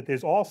that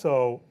there's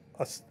also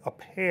a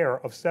pair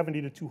of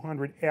 70 to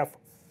 200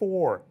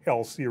 f4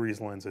 L series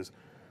lenses,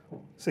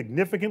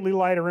 significantly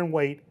lighter in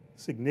weight,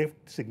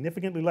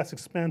 significantly less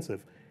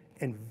expensive,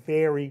 and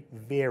very,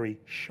 very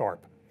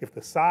sharp. If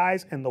the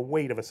size and the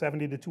weight of a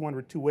 70 to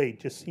 200 2/8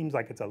 just seems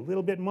like it's a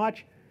little bit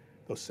much,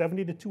 those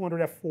 70 to 200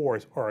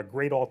 f4s are a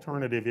great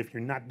alternative if you're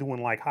not doing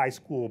like high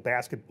school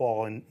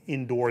basketball and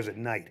indoors at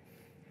night.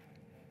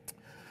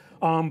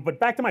 But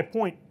back to my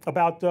point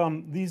about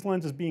these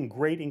lenses being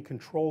great in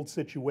controlled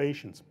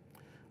situations,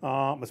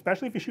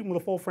 especially if you're shooting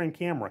with a full frame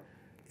camera.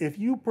 If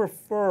you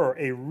prefer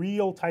a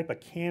real type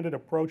of candid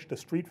approach to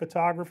street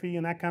photography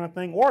and that kind of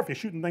thing, or if you're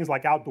shooting things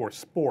like outdoor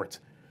sports,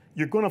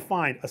 you're going to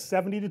find a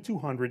 70 to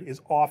 200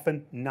 is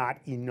often not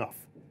enough.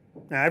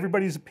 Now,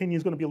 everybody's opinion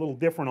is going to be a little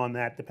different on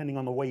that, depending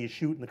on the way you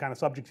shoot and the kind of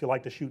subjects you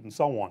like to shoot and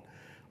so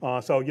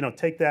on. So,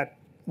 take that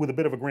with a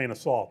bit of a grain of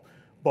salt.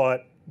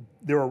 But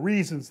there are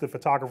reasons that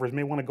photographers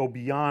may want to go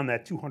beyond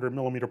that 200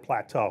 millimeter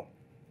plateau.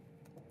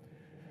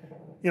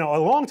 A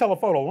long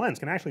telephoto lens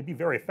can actually be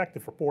very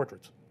effective for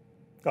portraits.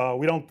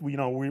 We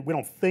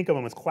don't think of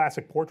them as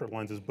classic portrait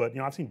lenses, but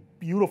I've seen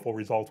beautiful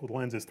results with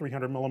lenses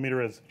 300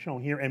 millimeter as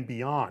shown here and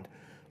beyond.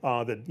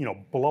 That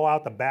blow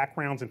out the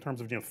backgrounds in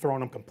terms of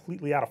throwing them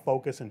completely out of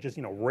focus and just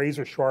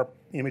razor sharp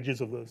images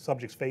of the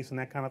subject's face and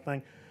that kind of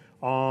thing.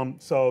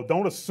 So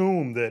don't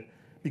assume that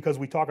because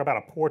we talk about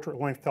a portrait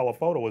length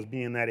telephoto as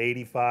being that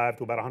 85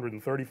 to about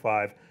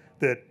 135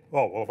 that,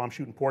 oh well, if I'm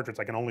shooting portraits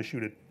I can only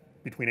shoot it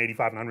between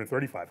 85 and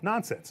 135.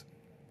 Nonsense.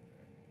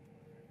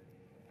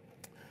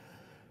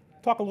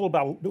 Talk a little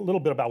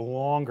bit about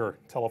longer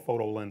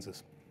telephoto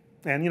lenses.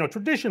 And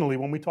traditionally,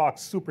 when we talk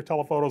super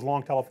telephotos,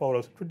 long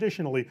telephotos,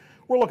 traditionally,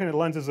 we're looking at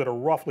lenses that are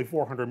roughly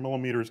 400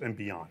 millimeters and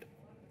beyond.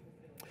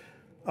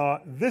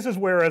 This is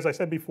where, as I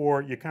said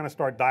before, you kind of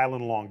start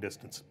dialing long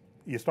distance.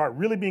 You start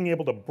really being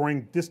able to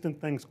bring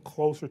distant things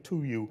closer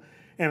to you,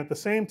 and at the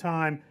same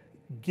time,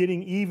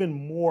 getting even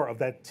more of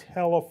that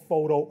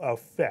telephoto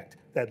effect,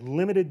 that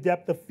limited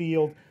depth of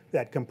field,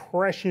 that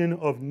compression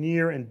of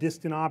near and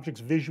distant objects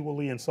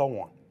visually, and so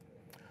on.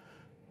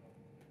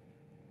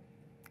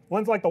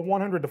 Lens like the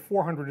 100 to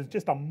 400 is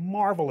just a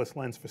marvelous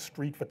lens for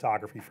street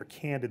photography, for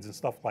candids and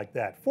stuff like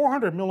that.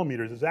 400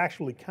 millimeters is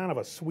actually kind of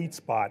a sweet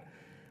spot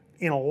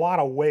in a lot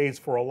of ways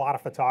for a lot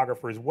of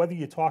photographers, whether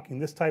you're talking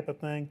this type of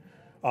thing,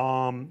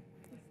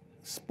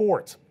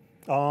 sports.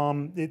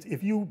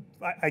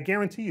 I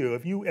guarantee you,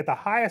 if you, at the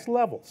highest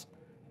levels,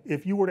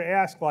 if you were to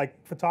ask like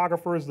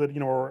photographers that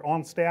are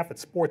on staff at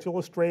Sports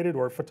Illustrated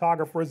or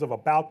photographers of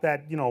about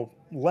that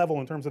level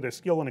in terms of their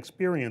skill and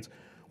experience,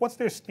 what's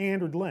their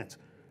standard lens?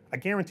 I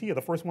guarantee you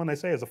the first one they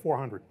say is a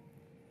 400.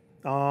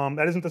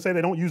 That isn't to say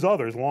they don't use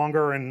others,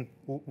 longer and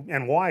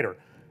wider.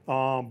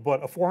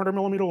 But a 400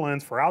 millimeter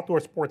lens for outdoor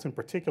sports in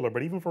particular,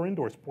 but even for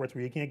indoor sports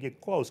where you can't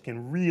get close,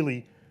 can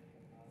really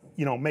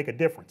make a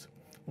difference.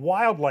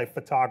 Wildlife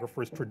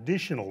photographers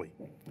traditionally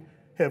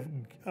have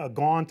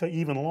gone to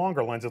even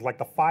longer lenses like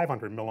the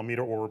 500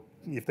 millimeter, or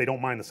if they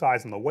don't mind the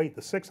size and the weight,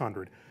 the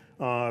 600,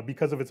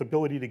 because of its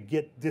ability to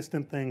get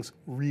distant things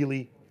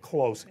really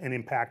close and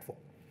impactful.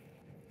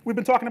 We've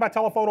been talking about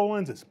telephoto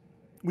lenses.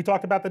 We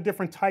talked about the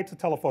different types of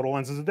telephoto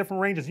lenses, the different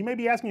ranges. You may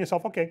be asking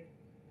yourself, okay,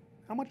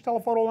 how much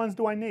telephoto lens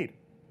do I need?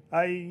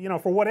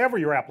 For whatever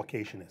your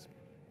application is.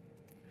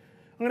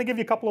 I'm going to give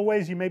you a couple of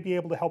ways you may be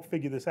able to help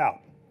figure this out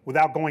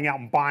without going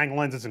out and buying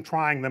lenses and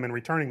trying them and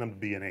returning them to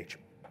B&H.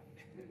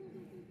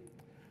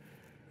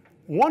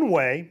 One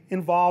way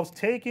involves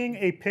taking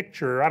a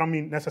picture, I don't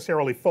mean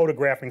necessarily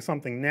photographing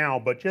something now,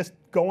 but just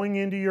going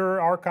into your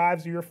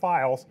archives or your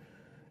files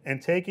and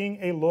taking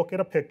a look at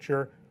a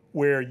picture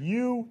where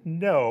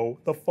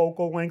the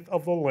focal length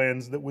of the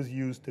lens that was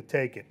used to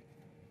take it.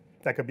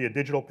 That could be a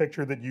digital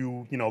picture that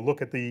you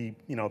look at the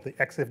the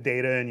EXIF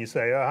data and you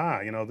say,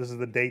 this is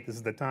the date, this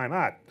is the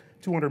time,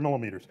 200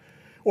 millimeters.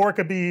 Or it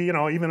could be, you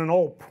know, even an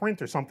old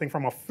print or something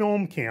from a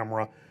film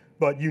camera,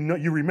 but you know,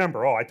 you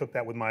remember, oh, I took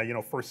that with my, you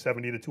know, first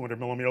 70 to 200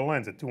 millimeter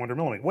lens at 200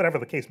 millimeter, whatever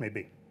the case may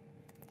be.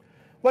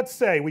 Let's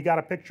say we got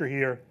a picture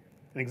here,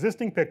 an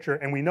existing picture,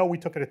 and we know we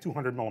took it at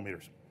 200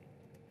 millimeters.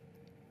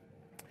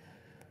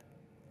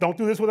 Don't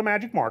do this with a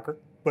magic marker,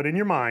 but in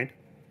your mind,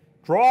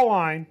 draw a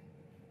line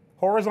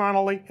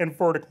horizontally and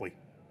vertically,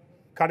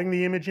 cutting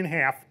the image in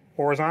half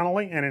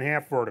horizontally and in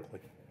half vertically.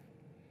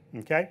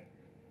 Okay?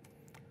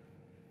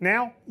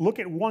 Now, look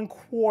at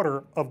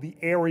 1/4 of the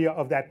area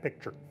of that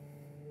picture.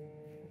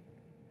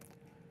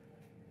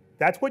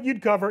 That's what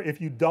you'd cover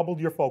if you doubled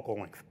your focal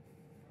length.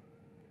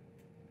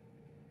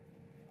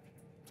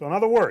 So in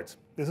other words,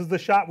 this is the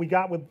shot we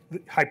got with,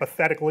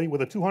 hypothetically,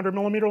 with a 200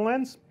 millimeter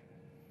lens.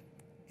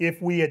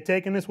 If we had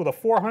taken this with a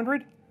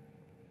 400,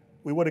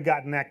 we would have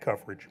gotten that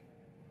coverage.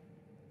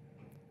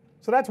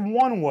 So that's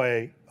one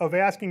way of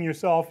asking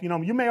yourself, you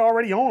know, you may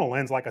already own a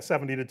lens like a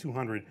 70 to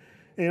 200.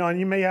 You know, and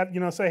you may have, you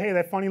know, say, hey,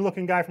 that funny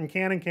looking guy from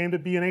Canon came to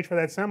B&H for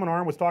that seminar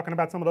and was talking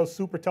about some of those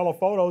super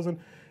telephotos, and,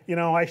 you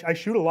know, I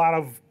shoot a lot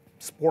of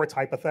sports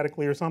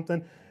hypothetically or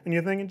something, and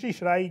you're thinking, gee,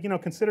 should I, you know,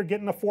 consider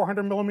getting a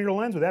 400 millimeter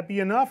lens? Would that be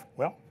enough?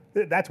 Well,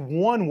 that's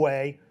one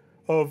way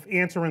of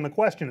answering the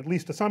question, at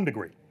least to some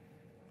degree.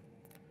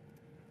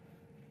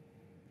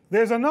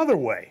 There's another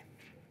way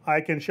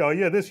I can show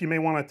you. This, you may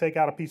want to take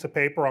out a piece of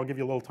paper. I'll give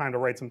you a little time to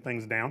write some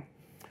things down.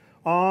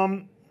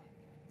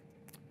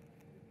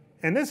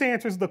 And this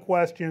answers the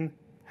question,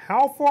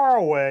 how far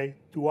away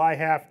do I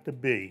have to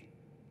be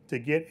to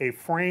get a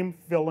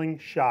frame-filling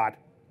shot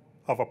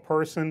of a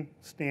person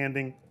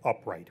standing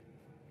upright?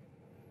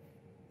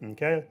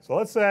 Okay, so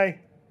let's say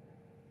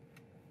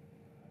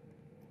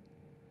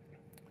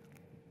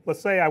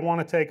I want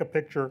to take a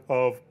picture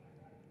of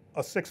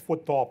a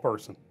 6-foot tall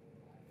person.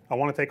 I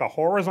want to take a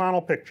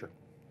horizontal picture.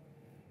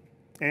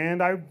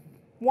 And I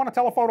want a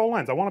telephoto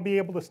lens. I want to be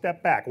able to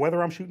step back,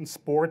 whether I'm shooting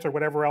sports or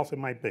whatever else it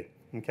might be.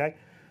 Okay?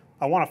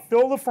 I want to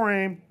fill the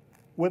frame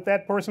with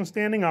that person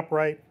standing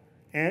upright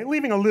and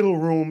leaving a little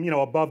room, you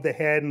know, above the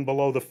head and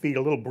below the feet,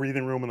 a little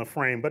breathing room in the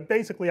frame. But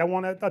basically, I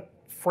want a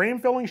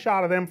frame-filling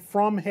shot of them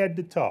from head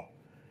to toe.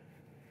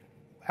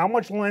 How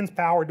much lens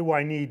power do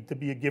I need to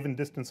be a given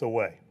distance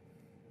away?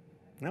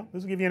 Well,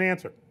 this will give you an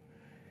answer.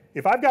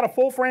 If I've got a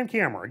full-frame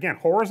camera, again,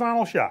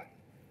 horizontal shot,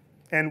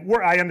 and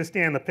I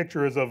understand the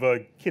picture is of a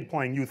kid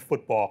playing youth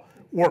football.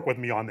 Work with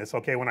me on this,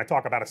 okay, when I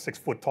talk about a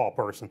 6-foot tall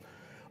person.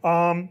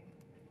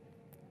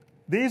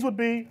 These would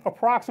be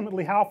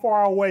approximately how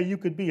far away you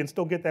could be and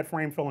still get that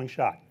frame-filling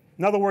shot.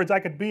 In other words, I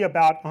could be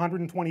about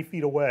 120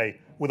 feet away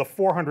with a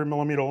 400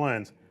 millimeter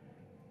lens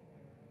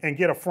and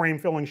get a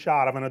frame-filling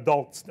shot of an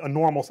adult, a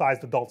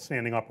normal-sized adult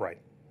standing upright.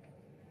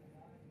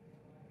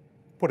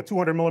 Put a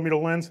 200 millimeter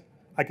lens,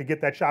 I could get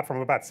that shot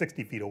from about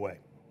 60 feet away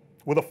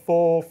with a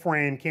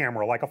full-frame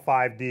camera, like a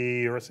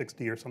 5D or a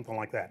 6D or something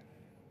like that.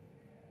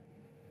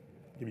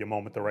 Give you a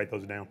moment to write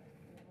those down.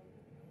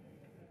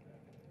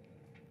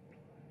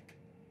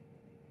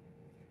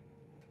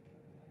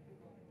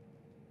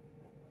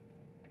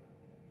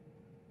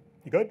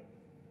 You good?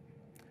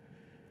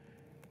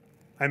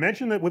 I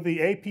mentioned that with the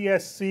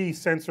APS-C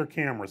sensor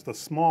cameras, the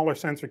smaller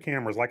sensor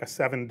cameras like a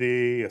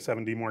 7D, a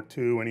 7D Mark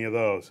II, any of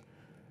those,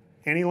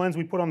 any lens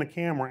we put on the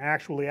camera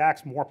actually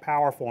acts more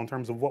powerful in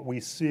terms of what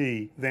we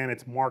see than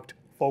its marked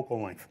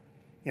focal length.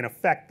 In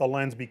effect, the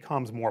lens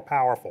becomes more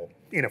powerful,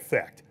 in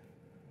effect.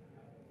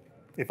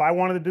 If I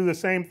wanted to do the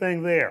same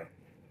thing there,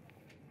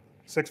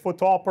 6-foot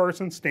tall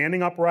person,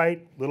 standing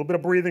upright, a little bit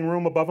of breathing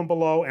room above and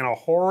below, and a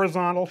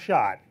horizontal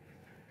shot,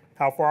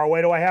 how far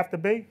away do I have to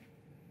be?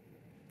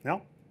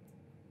 No,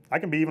 I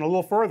can be even a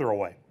little further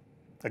away.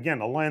 Again,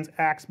 the lens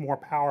acts more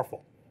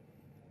powerful.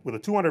 With a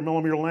 200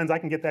 millimeter lens, I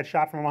can get that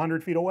shot from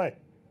 100 feet away.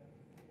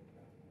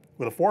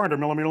 With a 400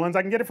 millimeter lens,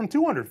 I can get it from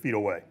 200 feet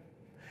away.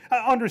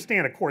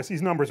 Understand, of course,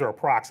 these numbers are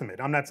approximate.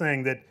 I'm not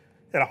saying that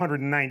at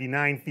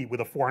 199 feet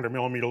with a 400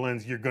 millimeter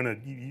lens,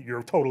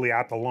 you're totally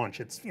out to lunch.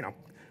 It's, you know,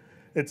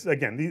 it's,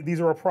 again, these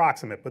are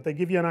approximate, but they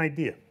give you an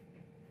idea.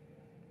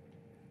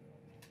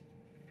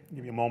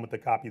 Give you a moment to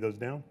copy those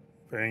down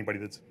for anybody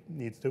that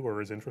needs to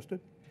or is interested.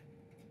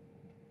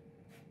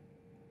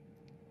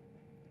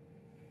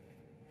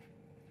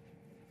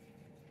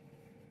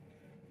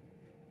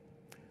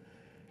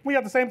 We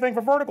have the same thing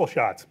for vertical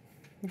shots.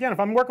 Again, if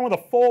I'm working with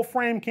a full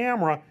frame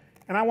camera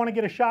and I want to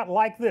get a shot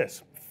like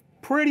this,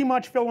 pretty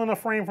much fill in a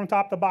frame from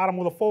top to bottom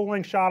with a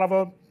full-length shot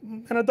of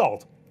an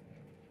adult.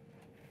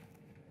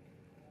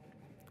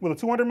 With a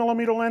 200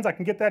 millimeter lens, I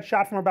can get that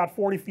shot from about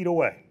 40 feet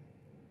away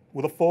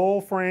with a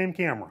full frame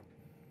camera.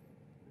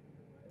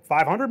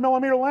 500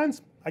 millimeter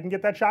lens, I can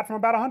get that shot from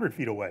about 100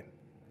 feet away.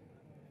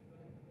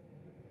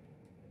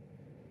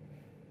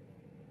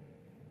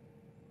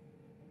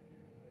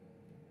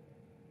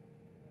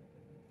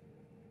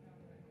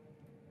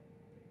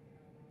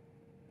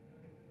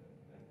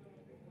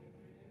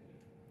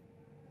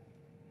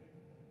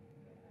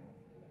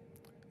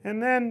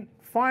 And then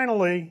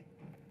finally,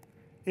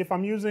 if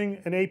I'm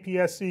using an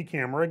APS-C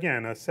camera,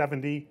 again, a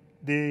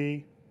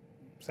 70D,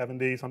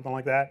 7D, something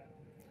like that,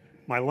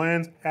 my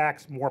lens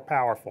acts more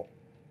powerful.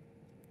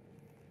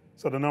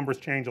 So the numbers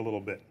change a little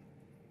bit.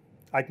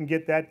 I can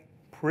get that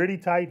pretty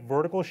tight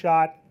vertical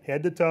shot,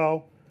 head to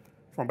toe,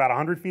 from about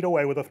 100 feet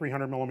away with a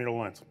 300 millimeter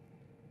lens.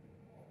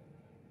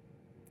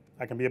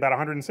 I can be about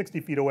 160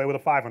 feet away with a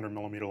 500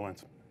 millimeter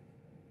lens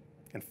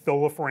and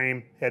fill the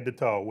frame head to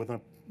toe with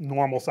a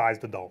normal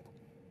sized adult.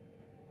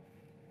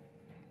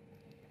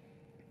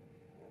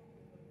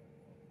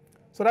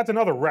 So that's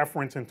another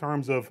reference in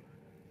terms of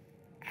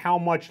how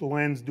much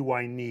lens do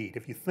I need.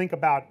 If you think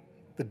about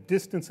the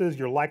distances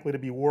you're likely to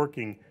be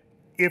working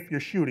if you're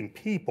shooting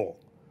people,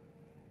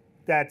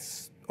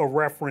 that's a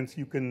reference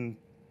you can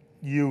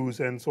use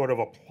and sort of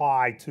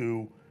apply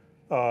to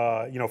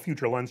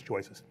future lens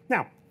choices.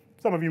 Now,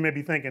 some of you may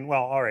be thinking,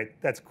 well, all right,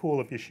 that's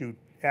cool if you shoot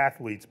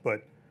athletes,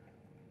 but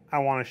I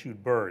want to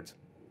shoot birds.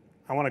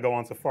 I want to go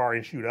on safari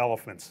and shoot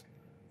elephants.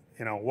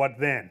 What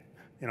then?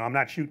 I'm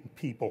not shooting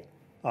people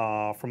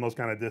from those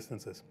kind of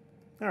distances.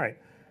 All right.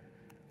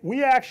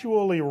 We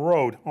actually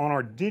wrote on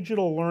our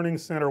Digital Learning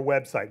Center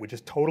website, which is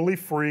totally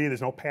free,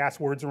 there's no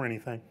passwords or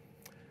anything.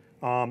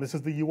 This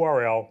is the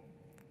URL,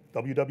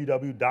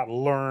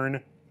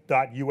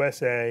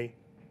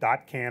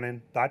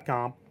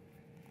 www.learn.usa.canon.com.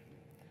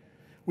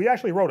 We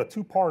actually wrote a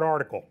two-part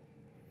article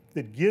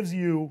that gives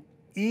you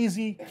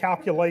easy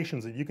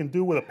calculations that you can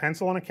do with a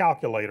pencil and a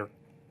calculator.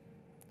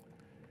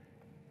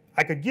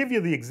 I could give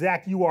you the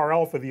exact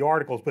URL for the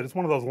articles, but it's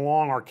one of those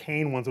long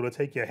arcane ones that would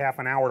take you half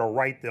an hour to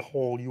write the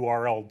whole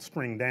URL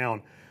string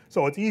down.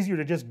 So it's easier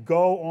to just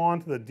go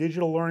on to the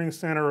Digital Learning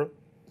Center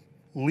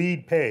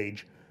lead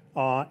page,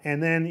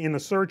 and then in the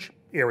search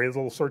area, there's a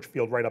little search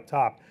field right up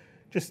top,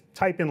 just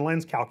type in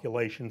lens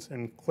calculations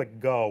and click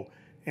go.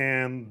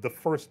 And the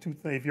first two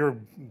things, if you're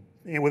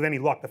with any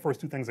luck, the first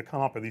two things that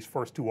come up are these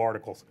first two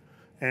articles.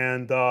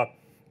 And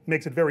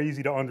makes it very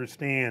easy to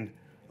understand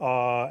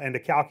and to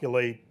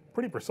calculate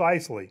pretty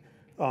precisely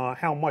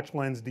how much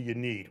lens do you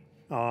need,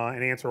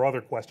 and answer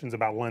other questions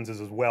about lenses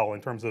as well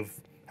in terms of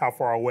how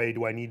far away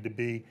do I need to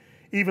be.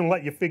 Even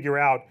let you figure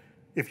out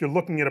if you're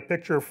looking at a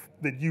picture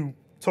that you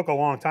took a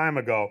long time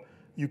ago,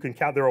 you can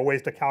there are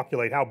ways to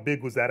calculate how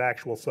big was that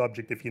actual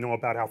subject if you know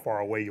about how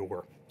far away you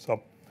were.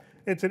 So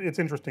it's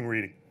interesting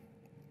reading.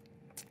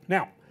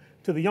 Now,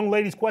 to the young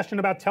lady's question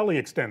about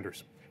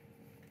tele-extenders.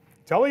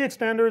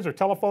 Tele-extenders or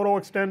telephoto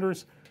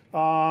extenders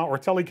or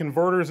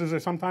teleconverters as they're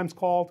sometimes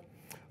called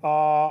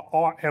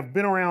have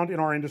been around in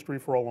our industry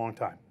for a long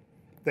time.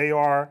 They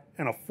are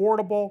an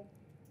affordable,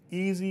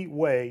 easy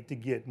way to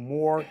get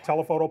more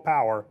telephoto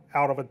power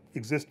out of an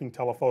existing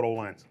telephoto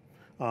lens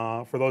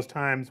for those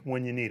times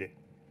when you need it.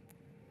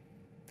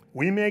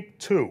 We make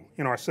two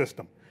in our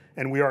system,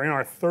 and we are in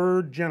our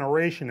third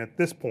generation at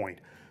this point.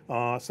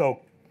 So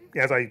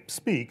as I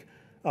speak,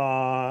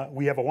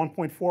 we have a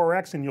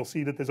 1.4x, and you'll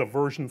see that there's a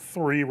version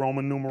 3,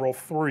 Roman numeral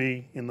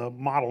 3 in the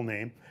model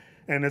name,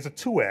 and there's a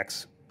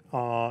 2x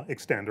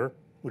extender,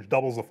 which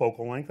doubles the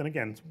focal length, and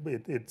again,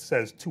 it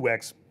says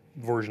 2x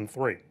version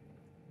 3.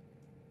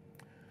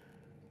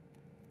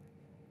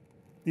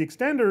 The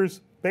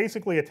extenders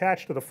basically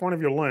attach to the front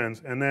of your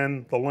lens, and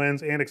then the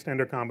lens and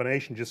extender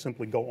combination just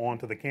simply go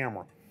onto the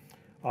camera.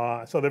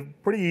 So they're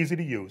pretty easy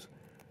to use.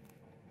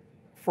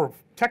 For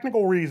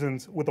technical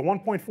reasons, with the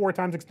 1.4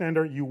 times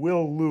extender, you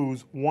will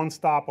lose one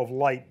stop of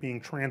light being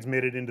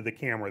transmitted into the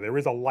camera. There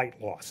is a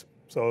light loss.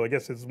 So I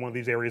guess this is one of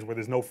these areas where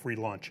there's no free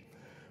lunch.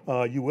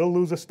 You will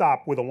lose a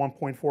stop with a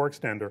 1.4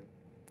 extender.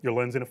 Your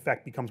lens, in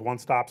effect, becomes one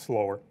stop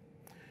slower.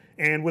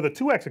 And with a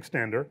 2x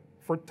extender,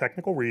 for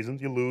technical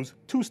reasons, you lose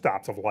two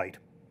stops of light.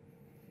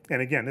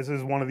 And again, this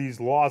is one of these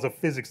laws of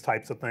physics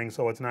types of things,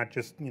 so it's not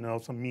just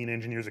some mean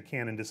engineers at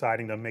Canon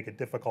deciding to make it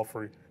difficult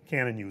for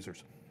Canon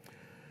users.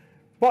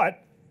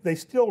 But they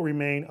still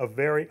remain a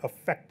very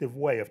effective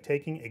way of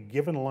taking a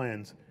given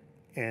lens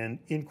and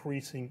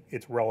increasing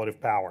its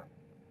relative power.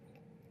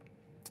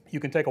 You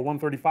can take a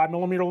 135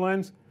 millimeter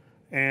lens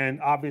and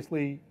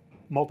obviously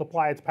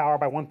multiply its power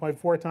by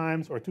 1.4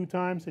 times or 2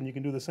 times, and you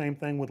can do the same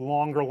thing with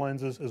longer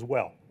lenses as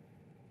well.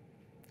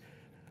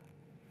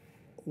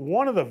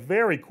 One of the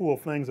very cool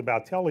things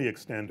about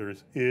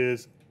tele-extenders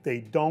is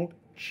they don't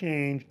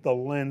change the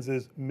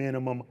lens's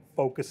minimum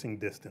focusing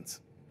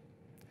distance.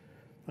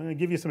 I'm going to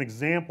give you some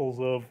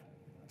examples of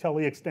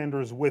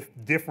tele-extenders with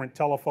different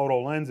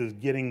telephoto lenses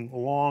getting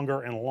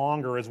longer and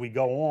longer as we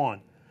go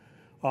on.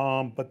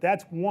 But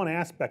that's one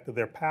aspect of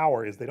their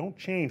power, is they don't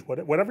change.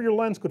 Whatever your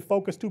lens could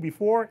focus to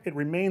before, it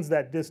remains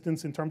that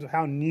distance in terms of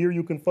how near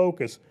you can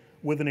focus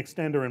with an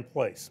extender in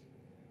place.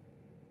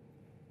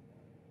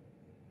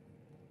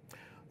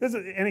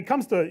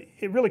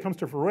 It really comes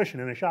to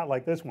fruition in a shot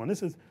like this one.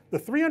 This is the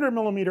 300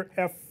 millimeter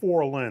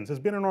f4 lens. Has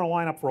been in our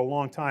lineup for a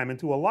long time, and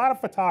to a lot of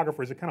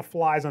photographers, it kind of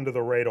flies under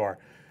the radar.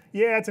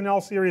 Yeah, it's an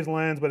L-series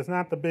lens, but it's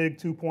not the big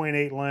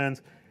 2.8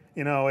 lens.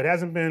 It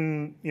hasn't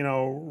been,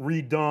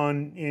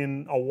 redone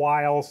in a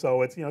while,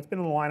 so it's been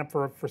in the lineup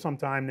for some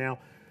time now.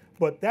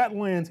 But that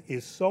lens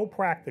is so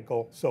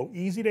practical, so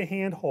easy to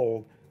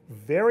handhold,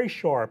 very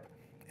sharp,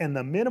 and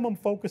the minimum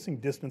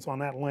focusing distance on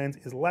that lens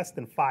is less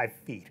than 5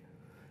 feet.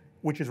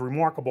 which is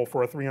remarkable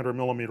for a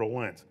 300mm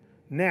lens.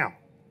 Now,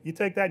 you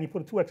take that and you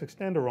put a 2x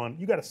extender on,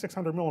 you got a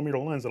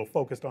 600mm lens that'll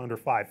focus to under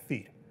 5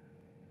 feet.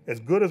 As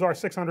good as our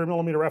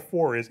 600mm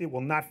f4 is, it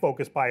will not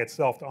focus by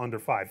itself to under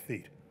 5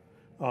 feet.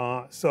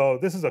 So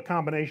this is a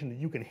combination that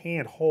you can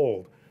hand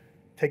hold,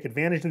 take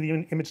advantage of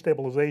the image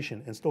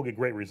stabilization, and still get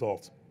great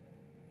results.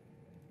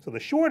 So the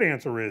short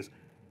answer is,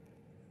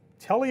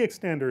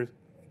 tele-extenders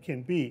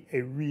can be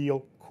a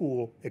real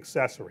cool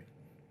accessory.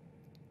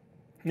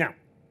 Now,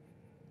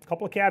 a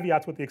couple of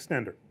caveats with the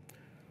extender.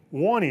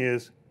 One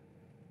is,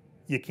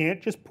 you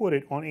can't just put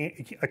it on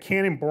a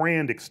Canon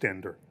brand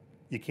extender.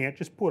 You can't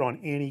just put on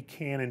any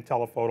Canon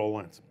telephoto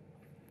lens.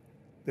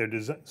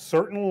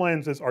 Certain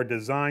lenses are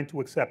designed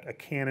to accept a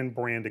Canon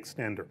brand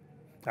extender.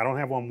 I don't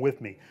have one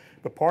with me.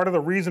 But part of the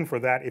reason for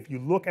that, if you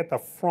look at the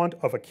front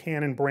of a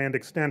Canon brand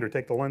extender,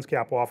 take the lens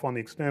cap off on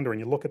the extender and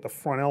you look at the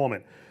front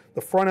element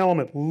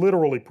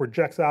literally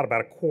projects out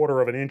about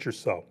 1/4 of an inch or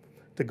so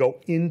to go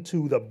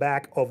into the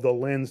back of the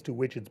lens to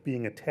which it's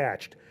being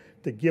attached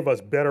to give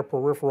us better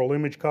peripheral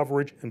image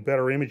coverage and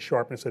better image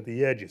sharpness at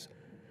the edges.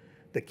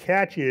 The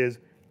catch is,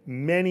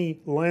 many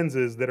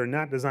lenses that are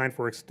not designed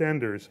for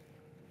extenders,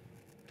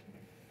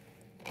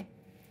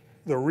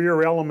 the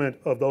rear element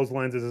of those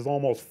lenses is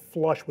almost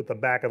flush with the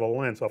back of the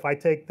lens. So if I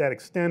take that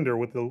extender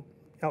with the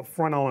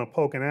front element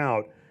poking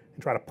out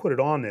and try to put it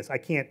on this, I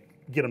can't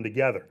get them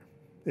together.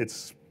 It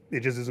just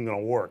isn't going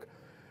to work.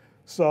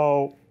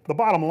 So the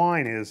bottom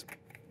line is,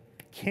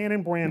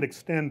 Canon brand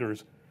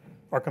extenders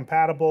are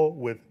compatible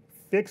with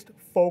fixed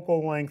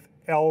focal length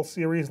L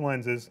series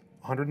lenses,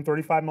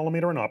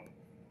 135mm and up.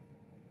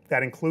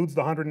 That includes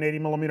the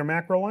 180mm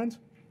macro lens.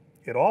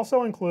 It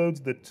also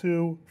includes the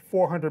two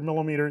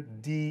 400mm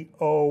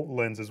DO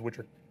lenses, which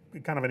are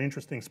kind of an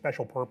interesting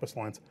special purpose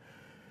lens.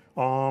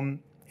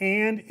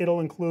 And it'll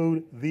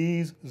include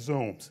these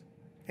zooms,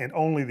 and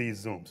only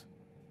these zooms.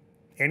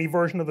 Any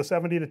version of the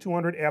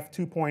 70-200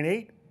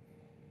 f2.8,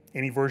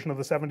 any version of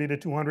the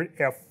 70-200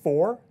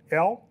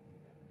 f4L,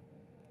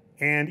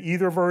 and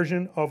either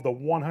version of the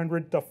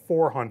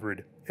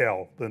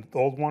 100-400L, the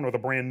old one or the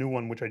brand new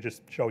one, which I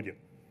just showed you.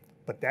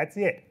 But that's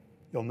it.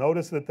 You'll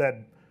notice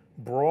that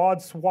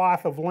broad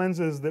swath of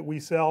lenses that we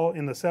sell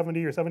in the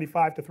 70 or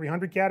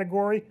 75-300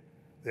 category,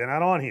 they're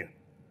not on here.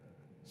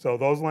 So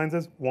those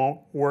lenses won't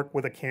work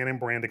with a Canon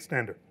brand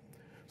extender.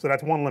 So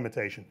that's one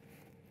limitation.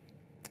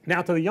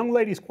 Now to the young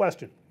lady's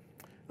question,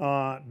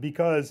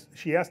 because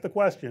she asked the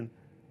question,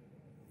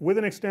 with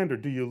an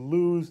extender, do you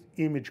lose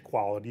image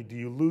quality? Do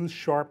you lose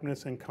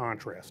sharpness and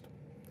contrast?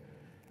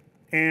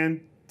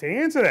 And to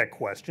answer that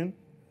question,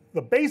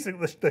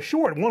 the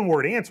short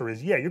one-word answer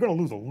is, yeah, you're going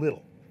to lose a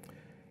little.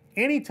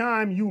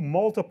 Anytime you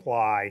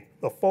multiply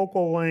the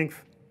focal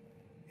length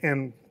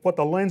and what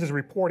the lens is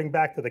reporting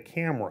back to the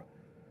camera,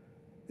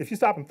 if you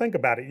stop and think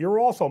about it, you're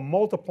also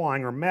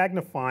multiplying or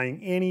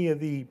magnifying any of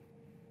the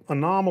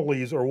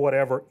anomalies or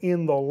whatever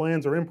in the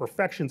lens or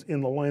imperfections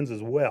in the lens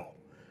as well.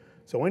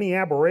 So any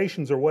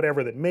aberrations or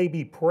whatever that may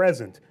be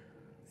present,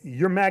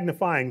 you're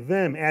magnifying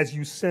them as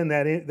you send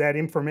that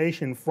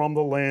information from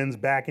the lens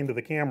back into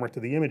the camera to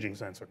the imaging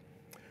sensor.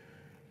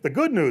 The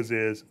good news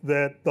is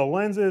that the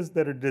lenses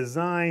that are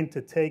designed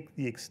to take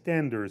the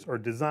extenders are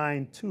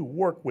designed to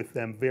work with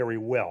them very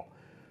well.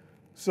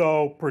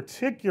 So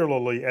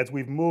particularly as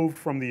we've moved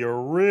from the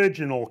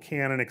original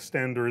Canon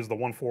extenders, the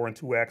 1.4 and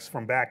 2X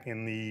from back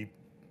in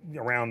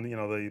around the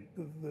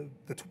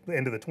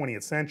end of the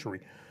 20th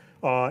century,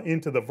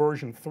 into the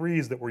version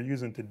 3s that we're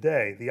using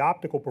today, the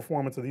optical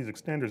performance of these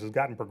extenders has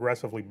gotten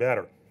progressively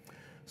better.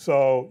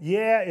 So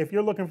yeah, if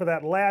you're looking for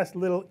that last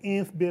little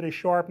nth bit of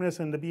sharpness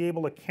and to be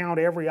able to count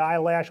every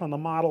eyelash on the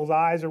model's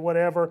eyes or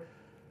whatever,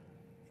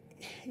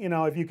 you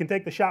know, if you can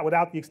take the shot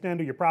without the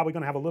extender, you're probably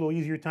going to have a little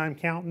easier time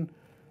counting.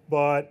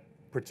 But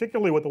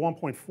particularly with the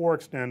 1.4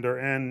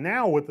 extender and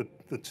now with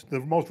the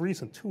most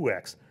recent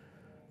 2X,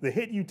 the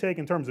hit you take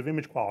in terms of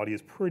image quality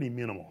is pretty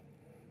minimal.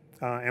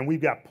 And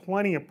we've got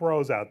plenty of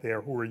pros out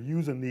there who are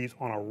using these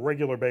on a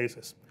regular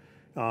basis.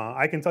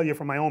 I can tell you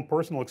from my own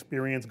personal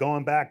experience,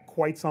 going back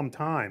quite some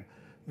time,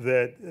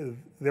 that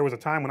there was a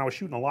time when I was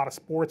shooting a lot of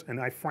sports and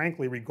I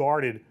frankly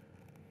regarded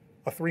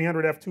a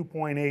 300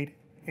 f2.8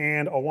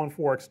 and a 1.4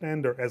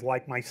 extender as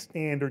like my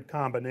standard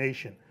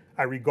combination.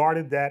 I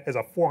regarded that as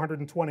a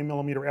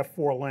 420mm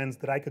f4 lens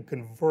that I could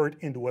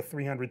convert into a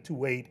 300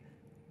 2.8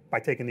 by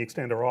taking the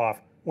extender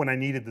off when I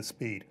needed the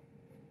speed,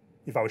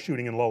 if I was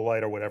shooting in low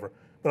light or whatever.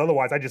 But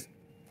otherwise, the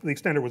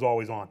extender was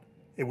always on.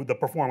 The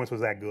performance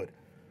was that good.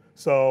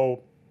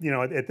 So, you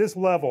know, at this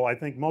level, I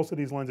think most of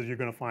these lenses you're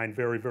going to find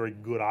very, very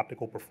good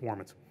optical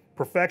performance.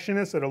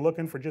 Perfectionists that are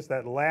looking for just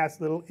that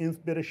last little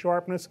nth bit of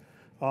sharpness,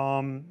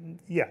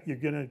 yeah, you're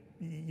going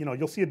to, you know,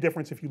 you'll see a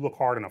difference if you look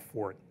hard enough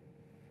for it.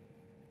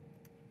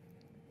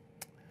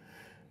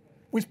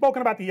 We've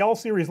spoken about the L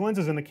series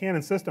lenses in the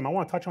Canon system. I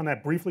want to touch on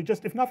that briefly,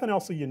 just if nothing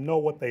else so you know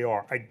what they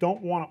are. I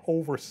don't want to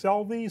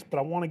oversell these, but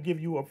I want to give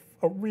you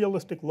a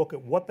realistic look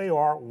at what they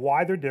are,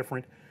 why they're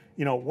different,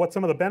 you know, what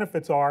some of the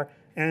benefits are,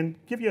 and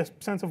give you a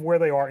sense of where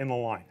they are in the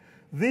line.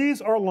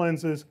 These are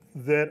lenses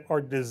that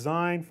are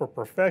designed for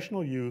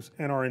professional use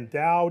and are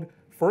endowed,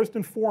 first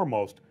and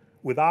foremost,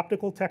 with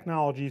optical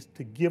technologies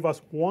to give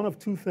us one of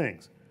two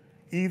things: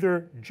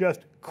 either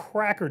just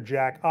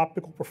crackerjack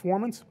optical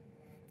performance,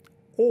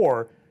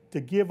 or to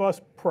give us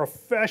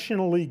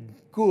professionally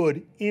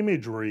good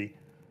imagery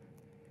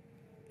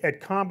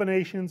at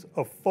combinations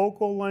of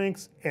focal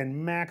lengths and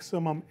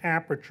maximum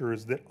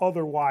apertures that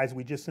otherwise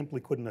we just simply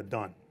couldn't have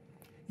done.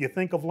 You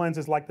think of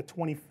lenses like the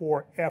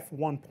 24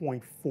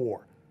 f1.4,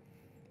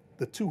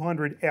 the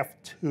 200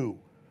 f2,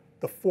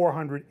 the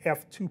 400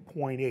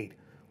 f2.8,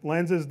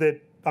 lenses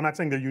that, I'm not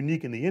saying they're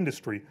unique in the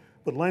industry,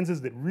 but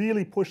lenses that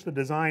really push the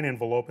design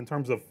envelope in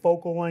terms of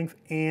focal length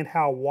and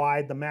how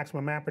wide the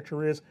maximum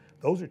aperture is.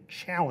 Those are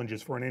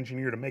challenges for an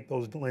engineer to make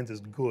those lenses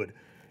good.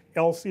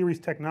 L-series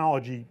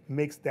technology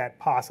makes that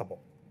possible.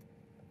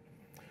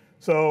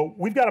 So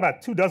we've got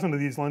about 24 of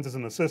these lenses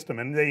in the system,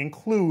 and they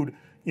include,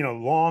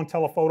 long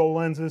telephoto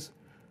lenses,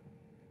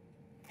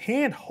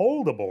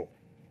 hand-holdable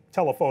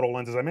telephoto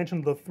lenses. I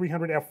mentioned the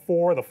 300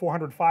 f4, the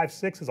 400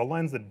 5.6 is a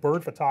lens that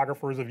bird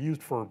photographers have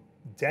used for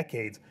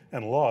decades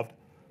and loved.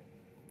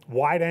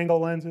 Wide-angle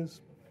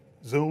lenses,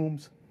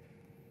 zooms.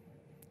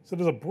 So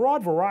there's a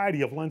broad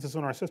variety of lenses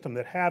in our system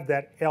that have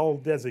that L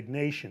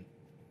designation,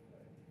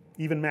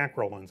 even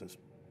macro lenses.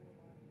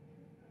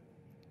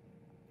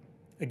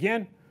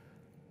 Again,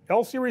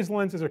 L-series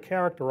lenses are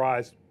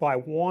characterized by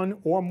one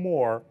or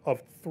more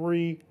of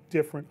three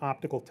different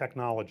optical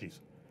technologies.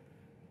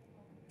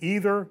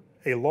 Either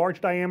a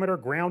large diameter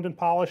ground and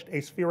polished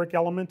aspheric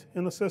element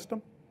in the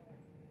system,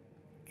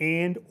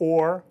 and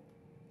or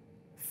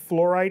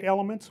fluorite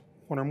elements,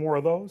 one or more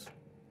of those,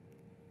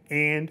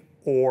 and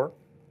or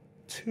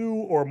two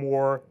or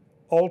more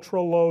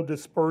ultra low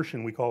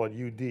dispersion, we call it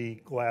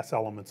UD, glass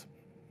elements.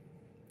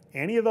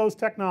 Any of those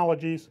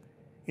technologies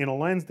in a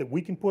lens that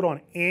we can put on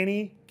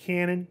any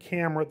Canon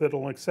camera that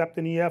will accept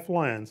an EF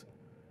lens,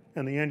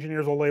 and the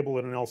engineers will label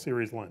it an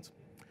L-series lens.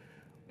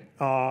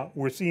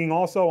 We're seeing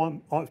also,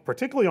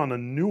 particularly on the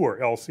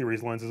newer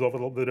L-series lenses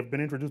that have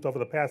been introduced over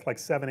the past like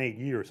 7-8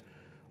 years,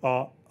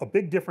 a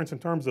big difference in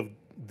terms of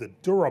the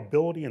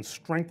durability and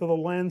strength of the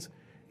lens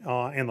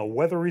and the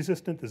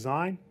weather-resistant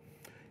design.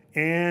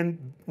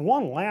 And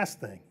one last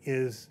thing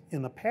is,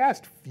 in the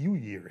past few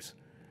years,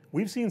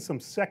 we've seen some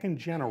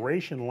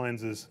second-generation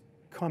lenses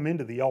come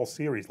into the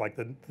L-series, like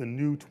the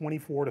new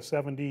 24 to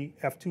 70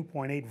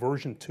 f2.8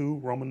 version 2,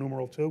 Roman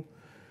numeral 2,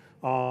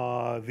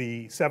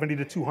 the 70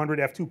 to 200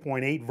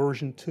 f2.8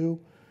 version 2.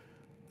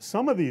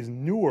 Some of these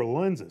newer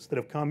lenses that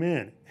have come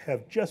in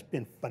have just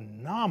been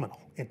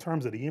phenomenal in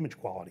terms of the image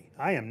quality.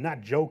 I am not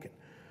joking.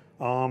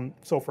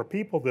 So for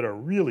people that are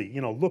really,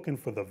 looking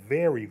for the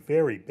very,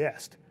 very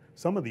best,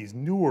 some of these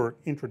newer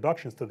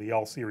introductions to the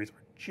L-series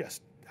are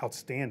just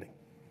outstanding.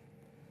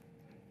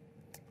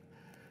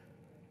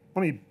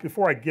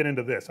 Before I get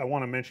into this, I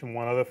want to mention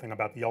one other thing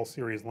about the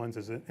L-series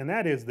lenses, and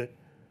that is that,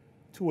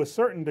 to a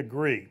certain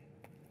degree,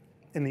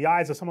 in the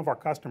eyes of some of our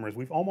customers,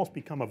 we've almost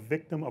become a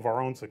victim of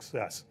our own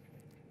success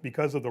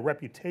because of the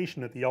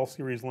reputation that the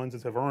L-series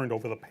lenses have earned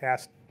over the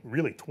past,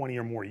 really, 20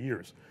 or more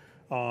years.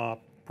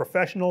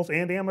 Professionals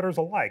and amateurs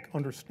alike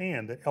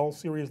understand that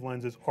L-series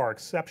lenses are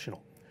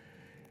exceptional.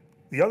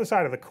 The other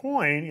side of the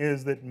coin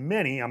is that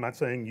many, I'm not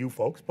saying you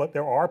folks, but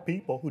there are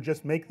people who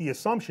just make the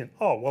assumption,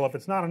 oh, well, if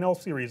it's not an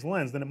L-series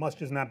lens, then it must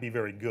just not be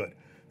very good.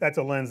 That's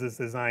a lens that's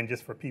designed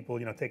just for people,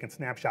 taking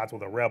snapshots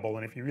with a Rebel,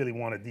 and if you really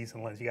want a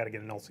decent lens, you got to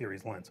get an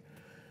L-series lens.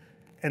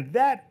 And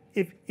that,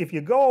 if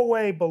you go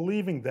away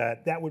believing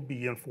that, that would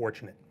be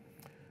unfortunate,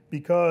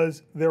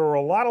 because there are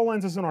a lot of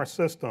lenses in our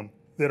system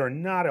that are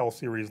not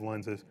L-series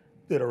lenses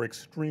that are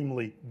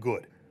extremely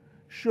good.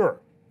 Sure,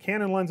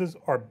 Canon lenses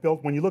are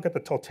built, when you look at the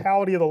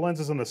totality of the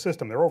lenses in the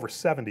system, there are over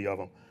 70 of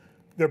them,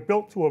 they're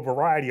built to a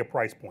variety of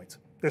price points.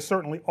 There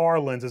certainly are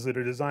lenses that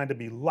are designed to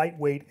be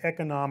lightweight,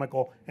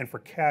 economical, and for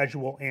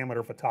casual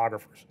amateur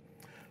photographers.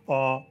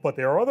 But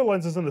there are other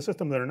lenses in the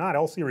system that are not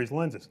L-series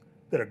lenses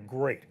that are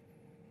great.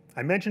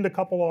 I mentioned a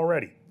couple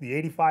already. The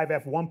 85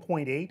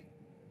 f1.8,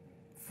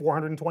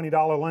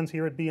 $420 lens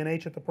here at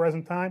B&H at the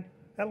present time.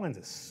 That lens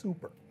is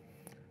super.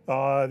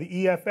 The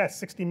EFS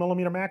 60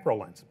 millimeter macro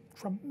lens,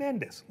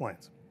 tremendous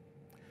lens.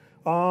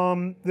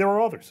 There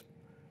are others.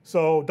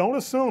 So don't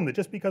assume that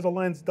just because a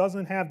lens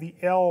doesn't have the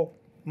L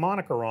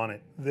moniker on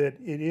it, that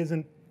it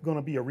isn't going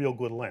to be a real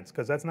good lens,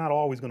 because that's not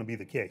always going to be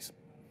the case.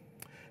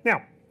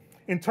 Now,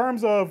 in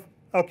terms of,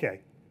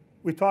 okay,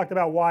 we've talked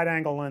about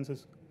wide-angle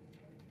lenses,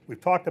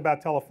 we've talked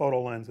about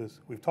telephoto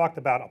lenses, we've talked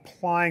about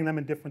applying them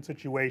in different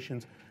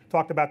situations,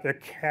 talked about their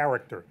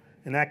character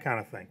and that kind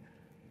of thing.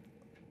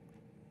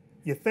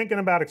 You're thinking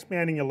about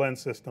expanding your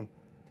lens system.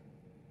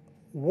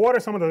 What are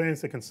some of the things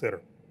to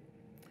consider?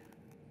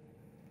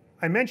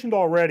 I mentioned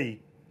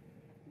already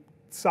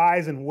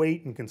size and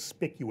weight and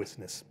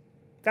conspicuousness.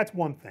 That's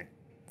one thing.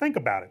 Think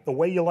about it, the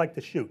way you like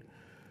to shoot.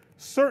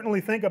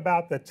 Certainly think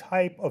about the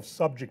type of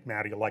subject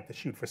matter you like to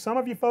shoot. For some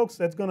of you folks,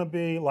 that's going to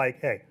be like,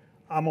 hey,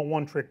 I'm a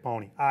one-trick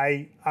pony.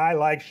 I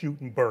like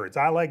shooting birds.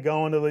 I like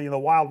going to the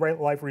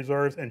wildlife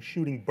reserves and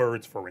shooting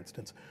birds, for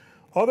instance.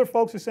 Other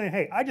folks are saying,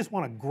 hey, I just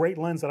want a great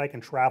lens that I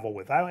can travel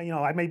with.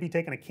 I may be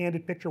taking a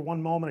candid picture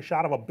one moment, a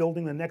shot of a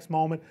building the next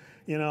moment,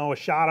 a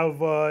shot of,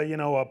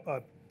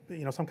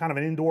 some kind of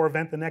an indoor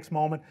event the next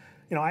moment.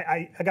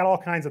 I got all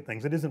kinds of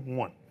things. It isn't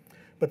one.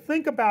 But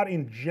think about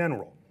in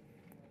general,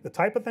 the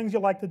type of things you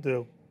like to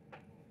do,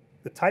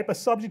 the type of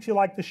subjects you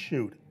like to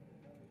shoot,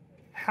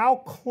 how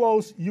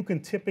close you can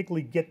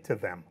typically get to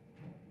them,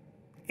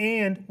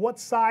 and what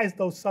size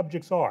those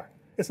subjects are.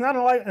 It's not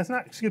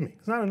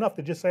enough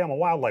to just say I'm a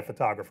wildlife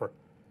photographer.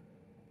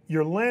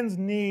 Your lens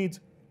needs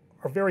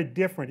are very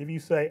different if you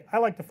say, I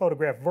like to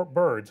photograph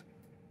birds,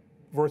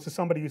 versus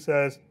somebody who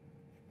says,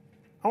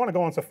 I want to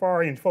go on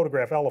safari and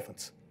photograph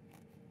elephants.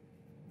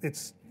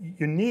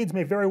 Your needs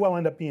may very well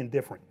end up being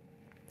different.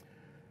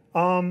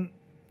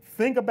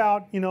 Think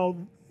about,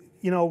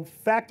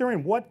 factor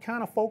in what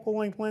kind of focal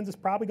length lens is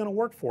probably going to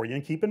work for you.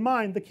 And keep in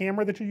mind the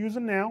camera that you're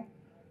using now,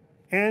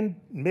 and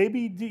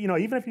maybe,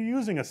 even if you're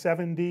using a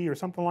 7D or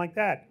something like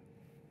that,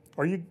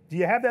 do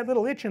you have that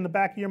little itch in the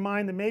back of your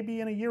mind that maybe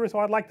in a year or so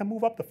I'd like to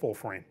move up to full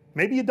frame?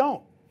 Maybe you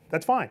don't.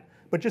 That's fine.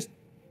 But just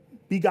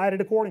be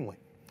guided accordingly.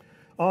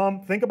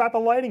 Think about the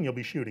lighting you'll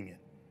be shooting in.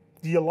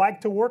 Do you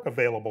like to work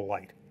available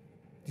light?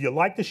 Do you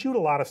like to shoot a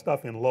lot of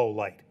stuff in low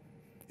light?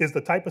 Is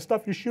the type of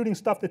stuff you're shooting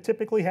stuff that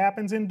typically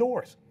happens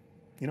indoors?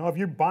 If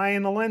you're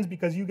buying the lens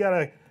because you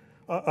got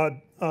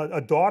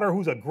a daughter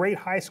who's a great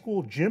high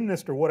school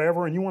gymnast or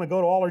whatever, and you want to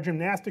go to all her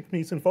gymnastics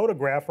meets and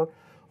photograph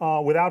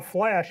her without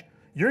flash,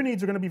 your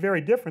needs are going to be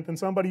very different than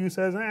somebody who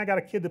says, I got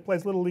a kid that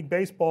plays Little League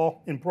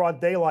Baseball in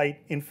broad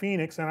daylight in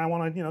Phoenix, and I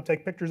want to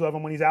take pictures of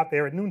him when he's out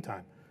there at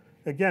noontime.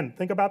 Again,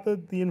 think about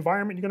the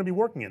environment you're going to be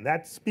working in.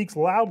 That speaks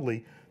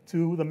loudly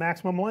to the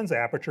maximum lens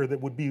aperture that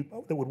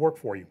would work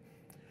for you.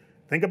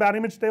 Think about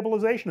image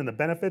stabilization and the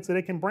benefits that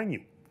it can bring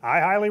you. I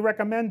highly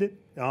recommend it.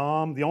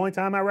 The only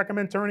time I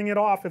recommend turning it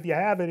off, if you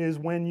have it, is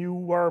when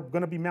you are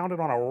going to be mounted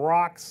on a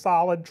rock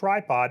solid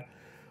tripod.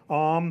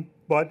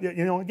 But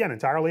again,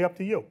 entirely up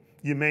to you.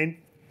 You may,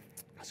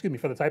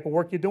 for the type of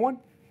work you're doing,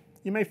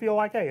 you may feel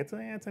like, hey, it's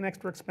an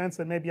extra expense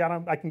that maybe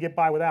I can get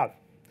by without.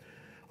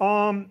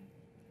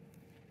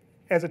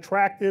 As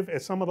attractive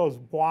as some of those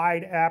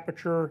wide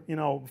aperture,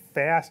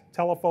 fast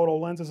telephoto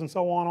lenses and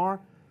so on are,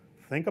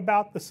 think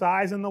about the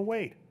size and the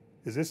weight.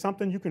 Is this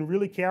something you can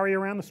really carry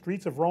around the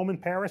streets of Rome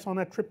and Paris on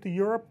that trip to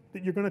Europe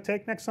that you're going to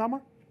take next summer?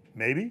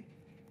 Maybe,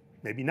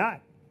 maybe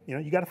not.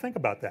 You got to think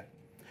about that.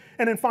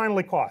 And then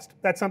finally, cost.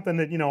 That's something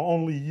that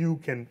only you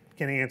can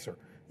answer.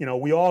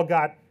 We all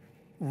got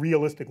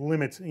realistic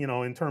limits,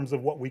 in terms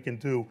of what we can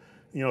do.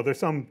 There's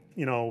some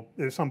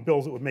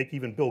bills that would make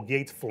even Bill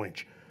Gates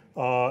flinch.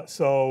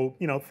 So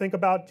think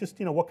about just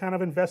what kind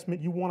of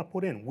investment you want to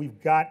put in. We've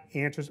got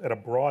answers at a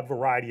broad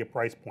variety of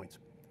price points.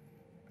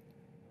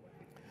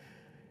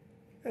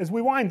 As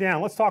we wind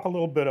down, let's talk a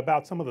little bit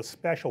about some of the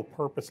special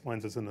purpose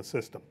lenses in the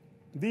system.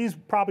 These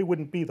probably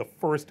wouldn't be the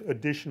first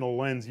additional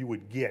lens you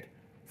would get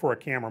for a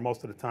camera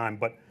most of the time,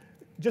 but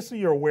just so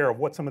you're aware of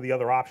what some of the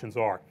other options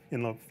are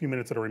in the few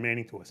minutes that are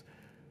remaining to us.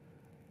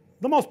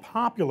 The most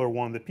popular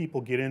one that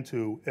people get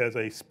into as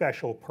a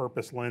special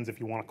purpose lens, if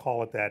you want to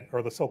call it that,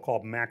 are the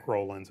so-called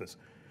macro lenses.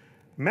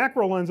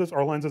 Macro lenses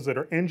are lenses that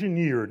are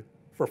engineered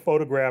for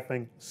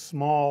photographing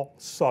small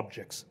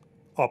subjects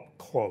up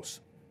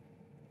close.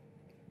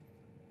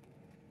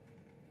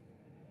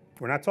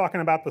 We're not talking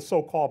about the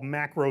so-called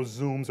macro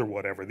zooms or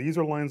whatever. These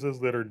are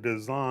lenses that are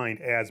designed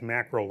as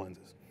macro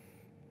lenses.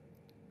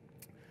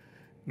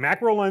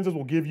 Macro lenses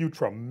will give you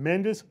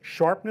tremendous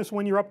sharpness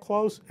when you're up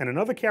close, and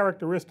another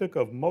characteristic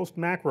of most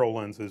macro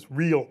lenses,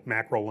 real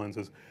macro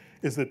lenses,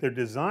 is that they're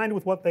designed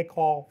with what they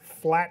call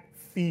flat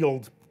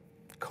field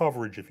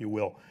coverage, if you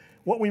will.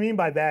 What we mean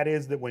by that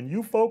is that when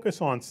you focus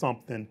on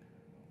something,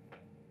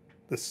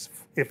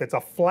 if it's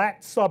a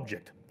flat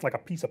subject, like a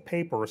piece of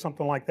paper or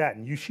something like that,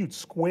 and you shoot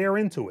square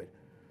into it,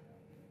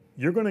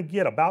 you're going to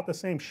get about the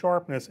same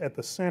sharpness at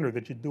the center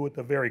that you do at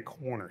the very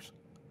corners.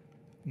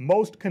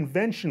 Most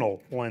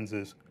conventional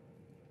lenses,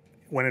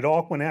 when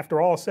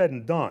after all is said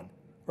and done,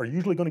 are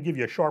usually going to give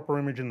you a sharper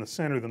image in the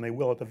center than they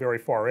will at the very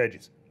far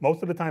edges.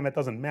 Most of the time that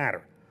doesn't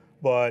matter.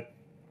 But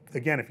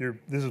again,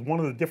 this is one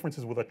of the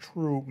differences with a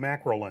true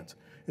macro lens,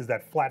 is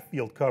that flat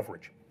field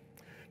coverage.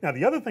 Now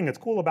the other thing that's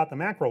cool about the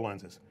macro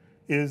lenses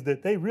is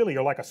that they really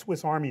are like a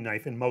Swiss Army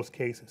knife in most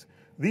cases.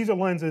 These are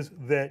lenses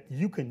that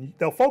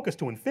they'll focus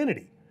to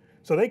infinity,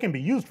 so they can be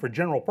used for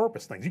general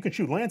purpose things. You can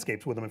shoot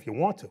landscapes with them if you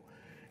want to.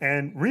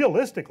 And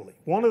realistically,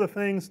 one of the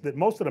things that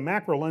most of the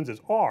macro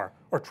lenses are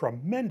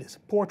tremendous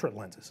portrait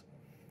lenses.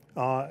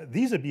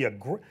 These would be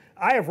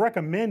I have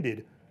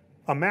recommended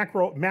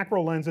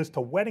macro lenses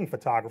to wedding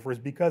photographers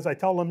because I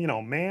tell them,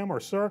 ma'am or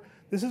sir,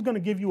 this is going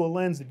to give you a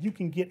lens that you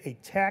can get a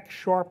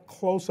tack-sharp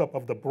close-up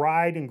of the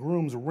bride and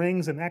groom's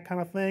rings and that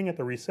kind of thing at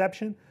the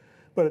reception.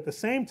 But at the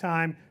same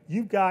time,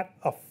 you've got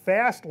a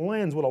fast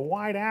lens with a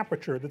wide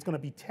aperture that's going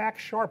to be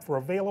tack-sharp for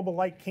available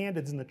light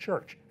candids in the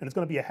church. And it's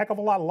going to be a heck of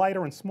a lot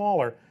lighter and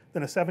smaller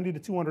than a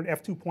 70-200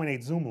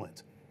 f2.8 zoom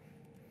lens.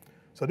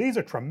 So these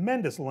are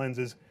tremendous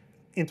lenses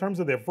in terms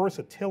of their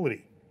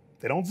versatility.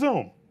 They don't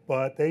zoom,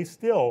 but they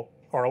still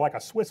are like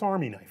a Swiss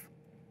Army knife.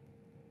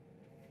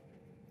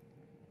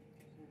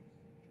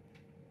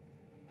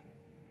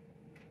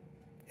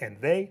 And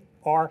they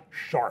are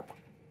sharp.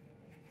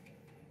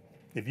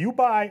 If you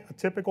buy a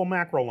typical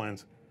macro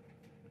lens,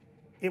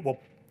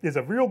 there's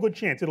a real good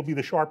chance it'll be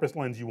the sharpest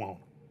lens you own.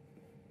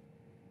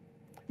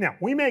 Now,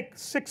 we make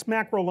 6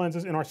 macro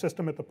lenses in our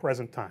system at the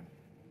present time.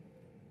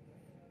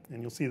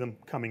 And you'll see them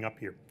coming up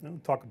here. I'll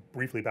talk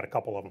briefly about a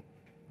couple of them.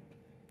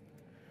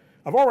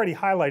 I've already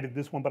highlighted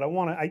this one, but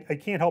I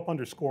can't help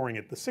underscoring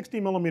it. The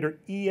 60mm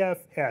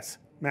EOS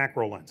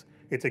macro lens.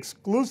 It's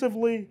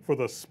exclusively for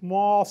the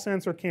small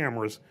sensor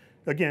cameras.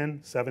 Again,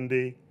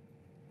 7D,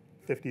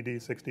 50D,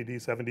 60D,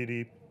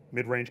 70D,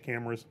 mid-range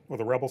cameras, or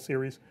the Rebel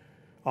series.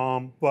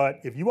 But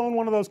if you own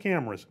one of those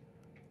cameras,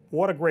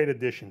 what a great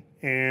addition.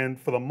 And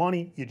for the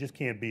money, you just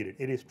can't beat it.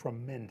 It is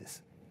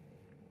tremendous.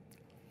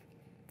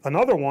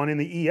 Another one in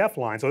the EF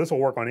line, so this will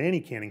work on any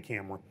Canon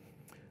camera,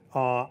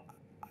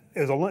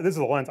 this is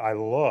a lens I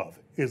love,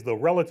 is the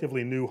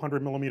relatively new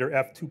 100mm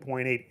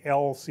f2.8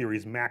 L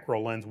series macro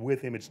lens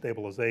with image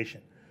stabilization.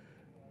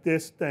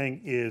 This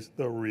thing is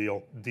the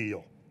real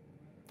deal.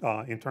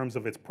 In terms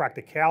of its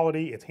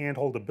practicality, its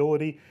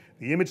hand-holdability.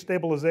 The image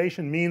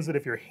stabilization means that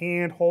if you're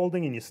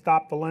hand-holding and you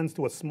stop the lens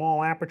to a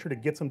small aperture to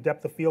get some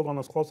depth of field on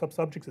those close-up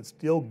subjects, it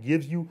still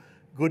gives you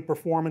good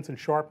performance and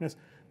sharpness.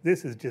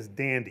 This is just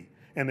dandy.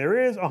 And there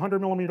is a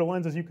 100mm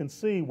lens, as you can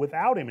see,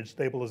 without image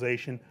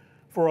stabilization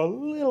for a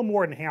little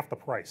more than half the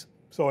price.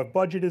 So if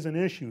budget is an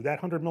issue,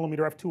 that 100mm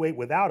f2.8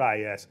 without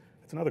IS,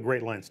 that's another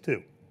great lens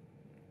too.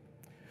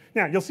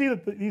 Now, you'll see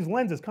that these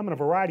lenses come in a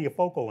variety of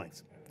focal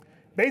lengths.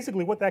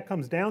 Basically, what that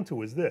comes down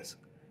to is this.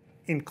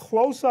 In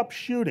close-up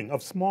shooting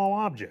of small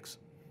objects,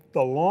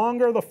 the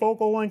longer the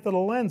focal length of the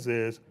lens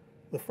is,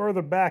 the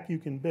further back you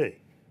can be.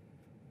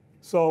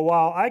 So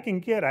while I can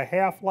get a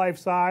half-life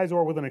size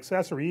or with an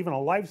accessory, even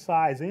a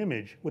life-size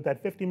image with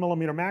that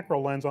 50mm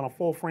macro lens on a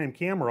full-frame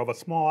camera of a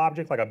small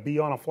object like a bee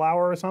on a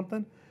flower or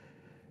something,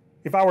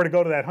 if I were to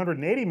go to that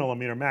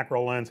 180mm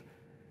macro lens,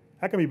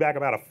 I can be back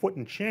about a foot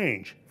and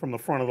change from the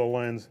front of the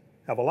lens,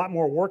 have a lot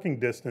more working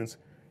distance,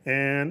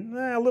 and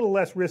a little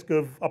less risk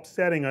of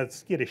upsetting a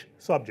skittish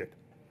subject.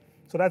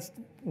 So that's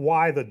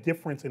why the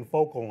difference in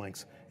focal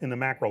lengths in the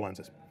macro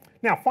lenses.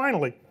 Now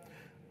finally,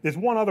 there's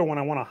one other one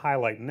I want to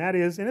highlight, and that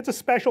is, and it's a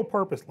special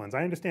purpose lens.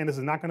 I understand this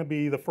is not going to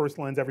be the first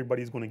lens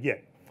everybody's going to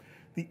get.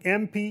 The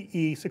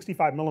MPE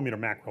 65mm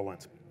macro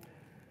lens.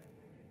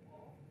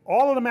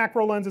 All of the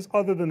macro lenses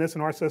other than this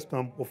in our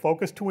system will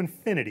focus to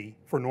infinity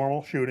for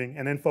normal shooting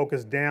and then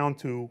focus down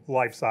to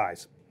life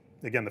size.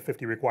 Again, the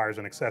 50 requires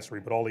an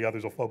accessory, but all the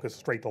others will focus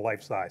straight to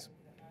life size.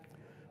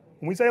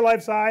 When we say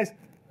life size,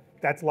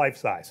 that's life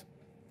size.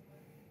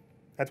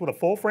 That's with a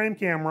full frame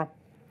camera,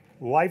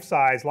 life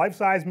size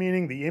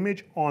meaning the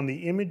image on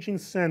the imaging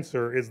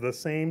sensor is the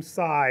same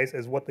size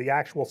as what the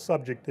actual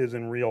subject is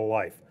in real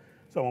life.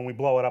 So when we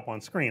blow it up on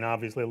screen,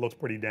 obviously it looks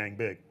pretty dang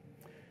big.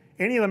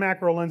 Any of the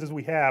macro lenses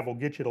we have will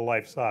get you to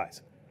life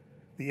size.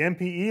 The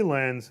MPE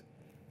lens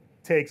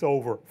takes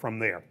over from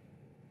there.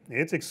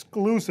 It's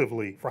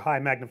exclusively for high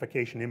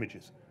magnification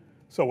images.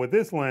 So with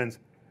this lens,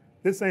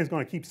 this thing's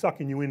going to keep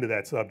sucking you into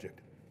that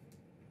subject.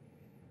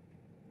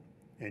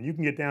 And you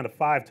can get down to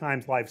 5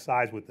 times life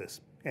size with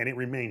this, and it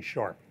remains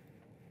sharp.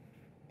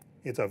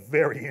 It's a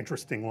very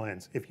interesting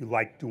lens if you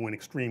like doing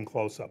extreme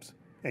close-ups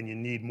and you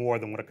need more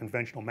than what a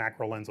conventional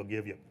macro lens will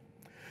give you.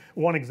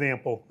 One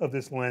example of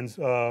this lens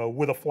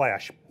with a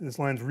flash. This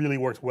lens really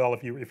works well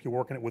if you're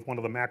working it with one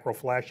of the macro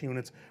flash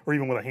units or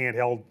even with a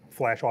handheld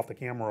flash off the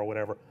camera or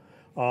whatever.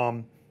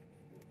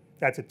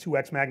 That's at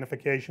 2x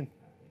magnification.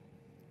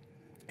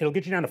 It'll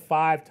get you down to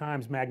 5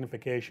 times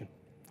magnification.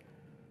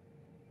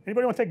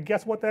 Anybody want to take a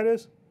guess what that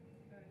is?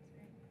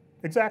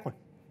 Exactly.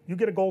 You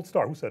get a gold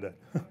star. Who said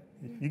that?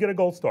 You get a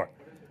gold star.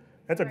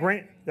 That's a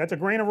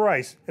grain of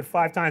rice at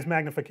 5 times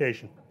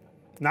magnification.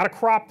 Not a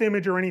cropped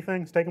image or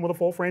anything. It's taken with a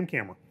full frame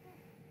camera.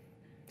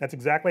 That's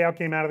exactly how it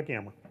came out of the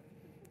camera.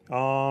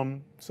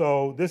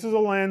 So this is a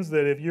lens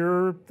that if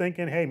you're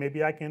thinking, hey,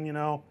 maybe I can,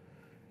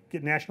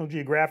 get National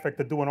Geographic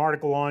to do an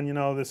article on,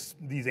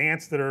 these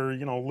ants that are,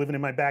 living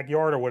in my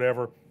backyard or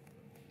whatever,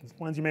 it's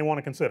a lens you may want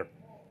to consider.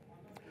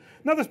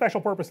 Another special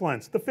purpose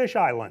lens, the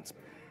fisheye lens.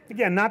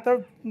 Again, not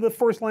the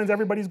first lens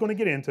everybody's going to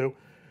get into.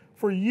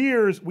 For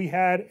years, we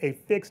had a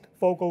fixed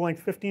focal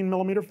length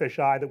 15mm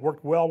fisheye that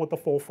worked well with the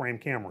full frame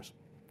cameras.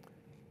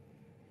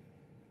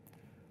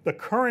 The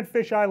current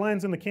fisheye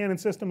lens in the Canon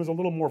system is a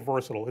little more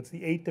versatile. It's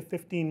the 8 to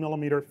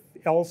 15mm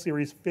L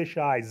series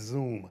fisheye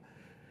zoom.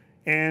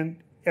 And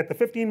at the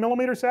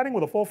 15mm setting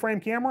with a full frame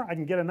camera, I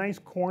can get a nice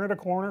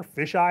corner-to-corner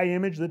fisheye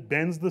image that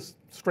bends the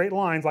straight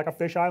lines like a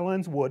fisheye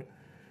lens would.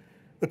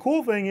 The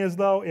cool thing is,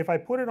 though, if I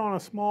put it on a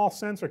small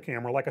sensor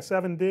camera like a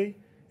 7D,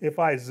 if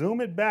I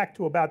zoom it back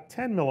to about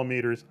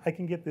 10mm, I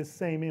can get this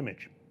same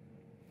image.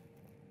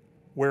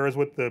 Whereas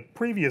with the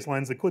previous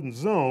lens that couldn't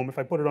zoom, if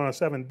I put it on a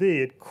 7D,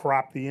 it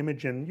cropped the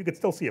image and you could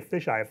still see a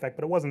fisheye effect,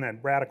 but it wasn't that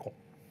radical.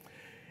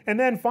 And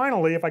then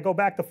finally, if I go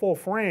back to full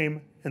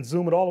frame and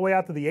zoom it all the way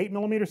out to the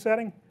 8mm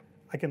setting,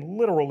 I can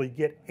literally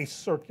get a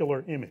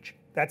circular image.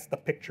 That's the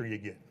picture you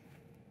get.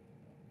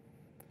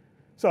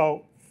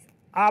 So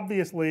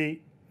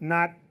obviously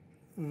not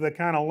the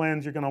kind of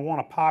lens you're going to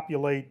want to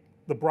populate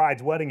the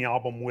bride's wedding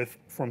album with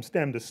from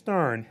stem to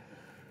stern,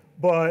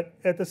 but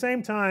at the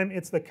same time,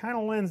 it's the kind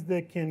of lens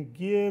that can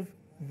give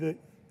the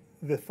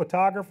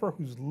photographer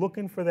who's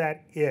looking for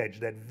that edge,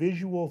 that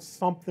visual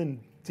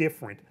something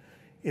different.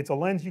 It's a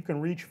lens you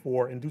can reach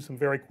for and do some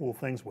very cool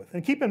things with.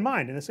 And keep in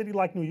mind, in a city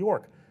like New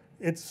York,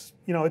 it's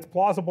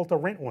plausible to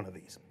rent one of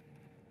these.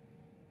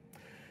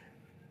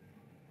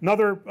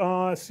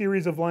 Another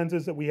series of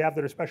lenses that we have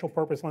that are special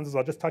purpose lenses,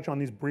 I'll just touch on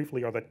these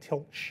briefly, are the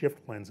tilt shift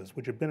lenses,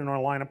 which have been in our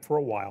lineup for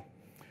a while.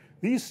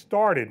 These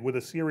started with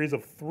a series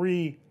of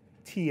 3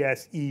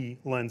 TSE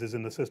lenses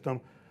in the system,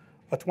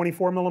 a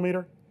 24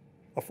 millimeter,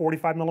 a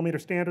 45 millimeter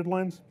standard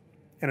lens,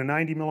 and a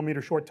 90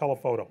 millimeter short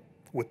telephoto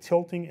with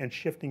tilting and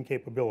shifting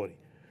capability.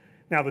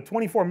 Now the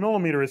 24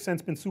 millimeter has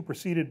since been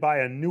superseded by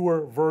a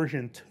newer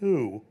version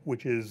 2,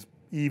 which is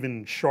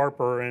even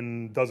sharper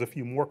and does a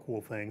few more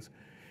cool things.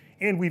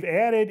 And we've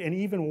added an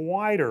even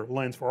wider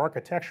lens for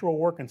architectural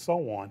work and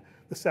so on,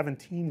 the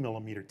 17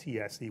 millimeter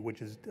TSE,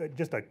 which is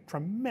just a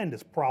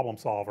tremendous problem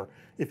solver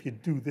if you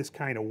do this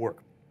kind of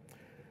work.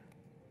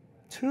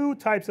 2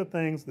 types of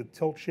things that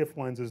tilt shift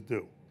lenses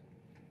do.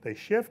 They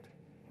shift,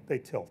 they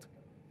tilt.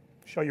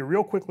 Show you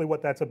real quickly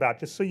what that's about,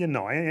 just so you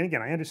know. And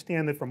again, I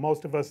understand that for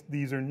most of us,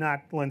 these are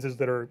not lenses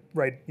that are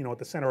right, at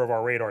the center of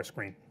our radar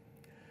screen.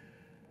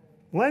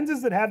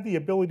 Lenses that have the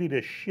ability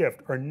to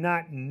shift are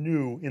not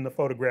new in the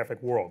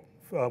photographic world.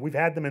 We've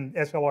had them in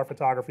SLR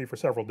photography for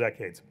several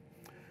decades.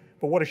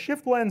 But what a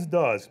shift lens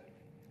does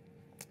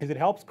is it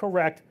helps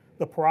correct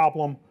the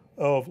problem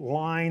of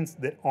lines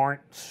that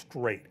aren't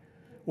straight.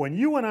 When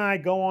you and I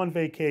go on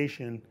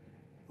vacation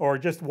or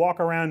just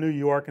walk around New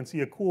York and see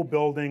a cool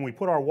building, we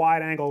put our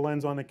wide angle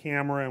lens on the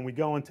camera and we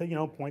go and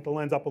point the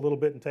lens up a little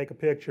bit and take a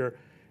picture,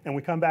 and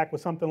we come back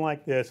with something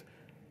like this,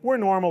 we're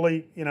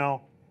normally,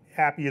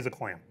 happy as a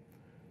clam.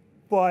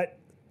 But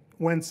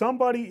when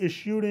somebody is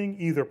shooting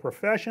either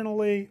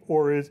professionally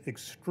or is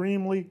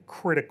extremely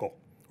critical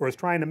or is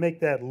trying to make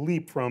that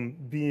leap from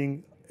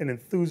being an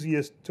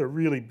enthusiast to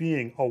really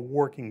being a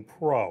working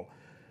pro,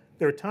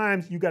 there are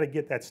times you got to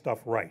get that stuff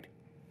right.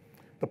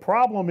 The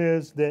problem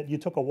is that you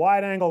took a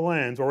wide angle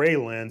lens or a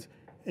lens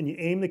and you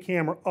aim the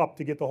camera up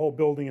to get the whole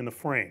building in the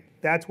frame.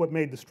 That's what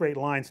made the straight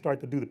line start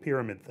to do the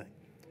pyramid thing.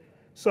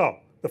 So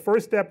the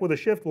first step with a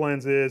shift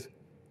lens is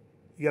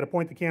you got to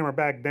point the camera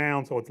back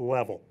down so it's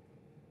level.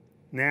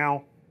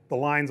 Now the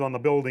lines on the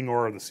building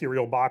or the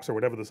cereal box or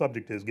whatever the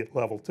subject is get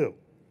level too.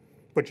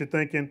 But you're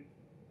thinking,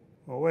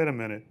 well, wait a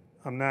minute,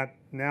 I'm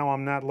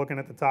not looking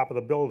at the top of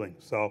the building.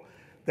 So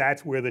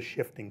that's where the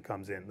shifting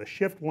comes in. The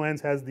shift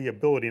lens has the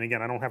ability, and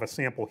again, I don't have a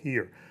sample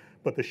here,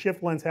 but the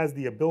shift lens has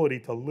the ability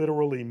to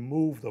literally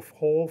move the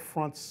whole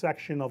front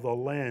section of the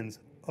lens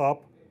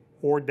up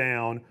or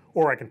down,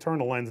 or I can turn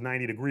the lens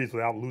 90 degrees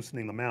without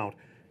loosening the mount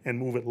and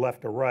move it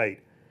left or right.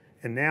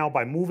 And now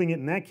by moving it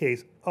in that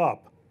case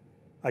up,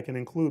 I can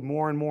include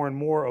more and more and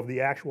more of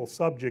the actual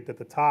subject at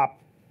the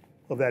top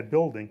of that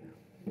building.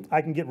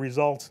 I can get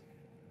results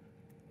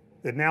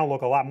that now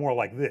look a lot more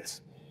like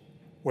this,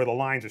 where the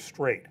lines are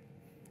straight.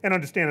 And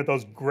understand that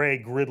those gray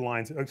grid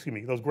lines,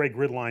 those gray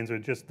grid lines are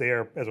just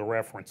there as a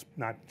reference,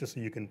 not just so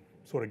you can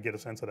sort of get a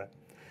sense of that.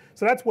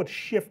 So that's what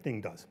shifting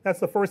does. That's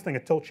the first thing a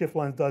tilt shift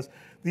lens does.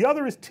 The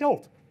other is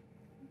tilt.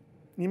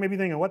 You may be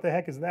thinking, what the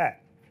heck is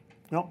that?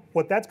 No,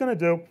 what that's going to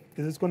do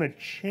is it's going to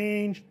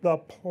change the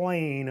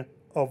plane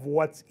of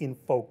what's in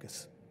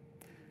focus.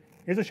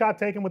 Here's a shot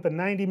taken with the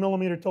 90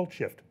 millimeter tilt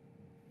shift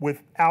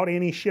without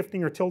any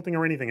shifting or tilting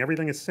or anything.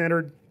 Everything is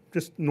centered,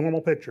 just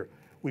normal picture.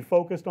 We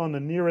focused on the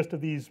nearest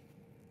of these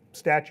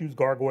statues,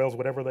 gargoyles,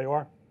 whatever they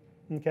are,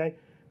 okay?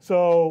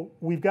 So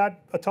we've got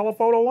a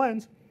telephoto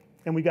lens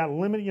and we got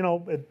limited,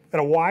 at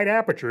a wide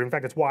aperture, in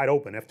fact it's wide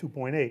open,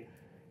 f2.8,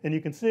 and you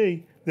can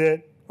see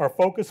that our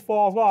focus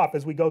falls off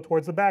as we go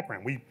towards the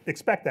background. We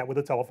expect that with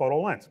a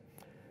telephoto lens.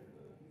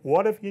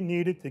 What if you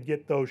needed to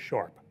get those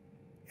sharp?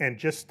 And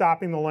just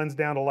stopping the lens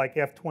down to like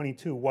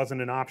f22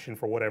 wasn't an option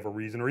for whatever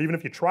reason, or even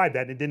if you tried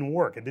that and it didn't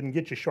work, it didn't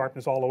get you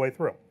sharpness all the way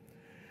through.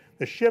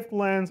 The shift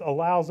lens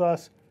allows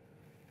us,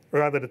 or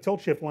rather the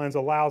tilt shift lens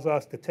allows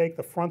us to take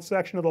the front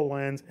section of the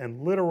lens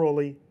and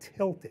literally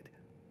tilt it.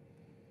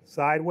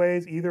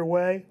 Sideways, either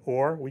way,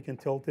 or we can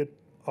tilt it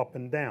up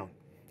and down.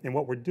 And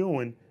what we're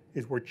doing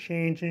is we're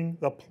changing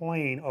the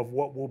plane of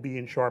what will be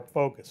in sharp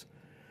focus.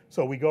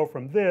 So we go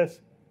from this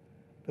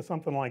to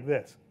something like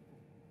this.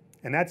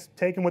 And that's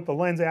taken with the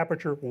lens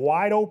aperture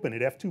wide open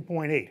at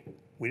f2.8.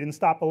 We didn't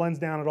stop the lens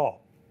down at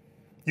all.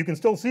 You can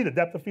still see the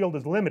depth of field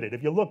is limited.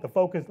 If you look, the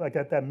focus, like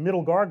at that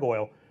middle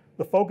gargoyle,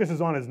 the focus is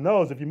on his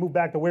nose. If you move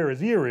back to where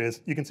his ear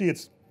is, you can see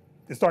it's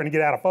starting to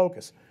get out of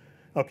focus.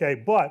 Okay,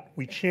 but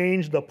we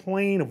changed the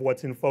plane of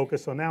what's in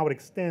focus, so now it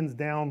extends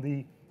down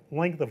the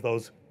length of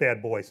those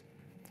bad boys.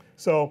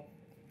 So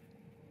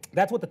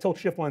that's what the tilt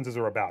shift lenses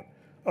are about.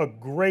 A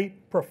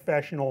great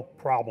professional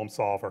problem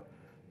solver.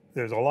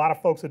 There's a lot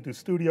of folks that do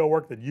studio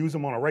work that use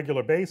them on a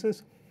regular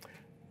basis.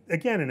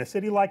 Again, in a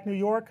city like New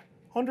York,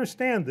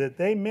 understand that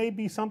they may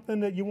be something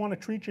that you want to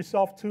treat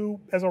yourself to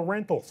as a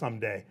rental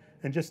someday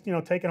and just,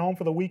 take it home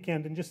for the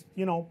weekend and just,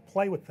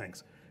 play with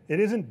things. It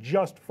isn't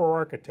just for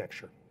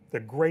architecture.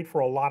 They're great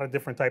for a lot of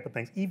different type of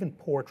things, even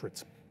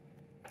portraits.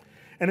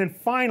 And then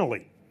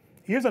finally,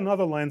 here's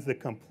another lens that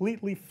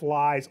completely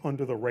flies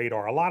under the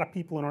radar. A lot of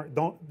people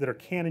that are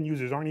Canon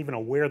users aren't even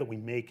aware that we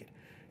make it.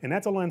 And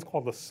that's a lens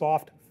called the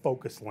soft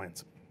focus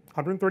lens.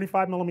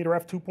 135mm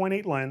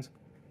f2.8 lens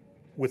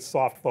with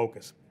soft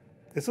focus.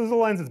 This is a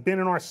lens that's been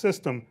in our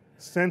system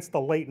since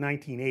the late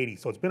 1980s,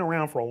 so it's been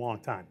around for a long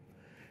time.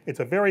 It's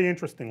a very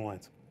interesting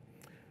lens.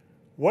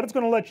 What it's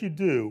going to let you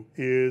do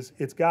is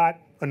it's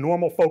got a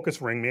normal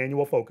focus ring,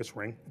 manual focus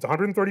ring. It's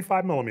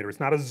 135mm. It's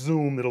not a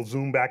zoom that'll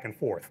zoom back and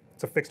forth.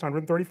 It's a fixed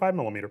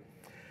 135mm.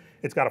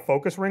 It's got a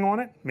focus ring on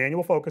it,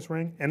 manual focus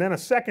ring, and then a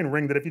second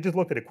ring that if you just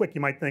looked at it quick,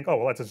 you might think, oh,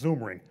 well, that's a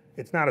zoom ring.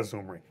 It's not a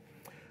zoom ring.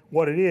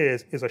 What it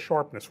is a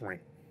sharpness ring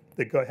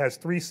that has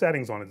 3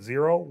 settings on it,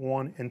 0,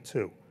 1, and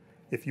 2.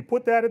 If you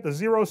put that at the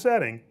 0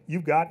 setting,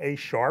 you've got a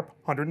sharp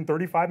 135mm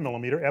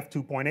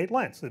f2.8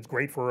 lens. It's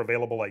great for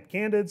available light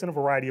candids and a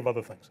variety of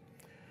other things.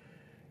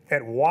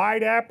 At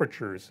wide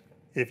apertures,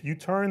 if you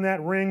turn that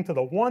ring to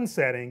the 1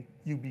 setting,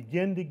 you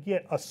begin to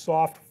get a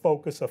soft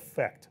focus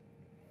effect.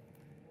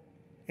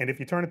 And if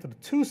you turn it to the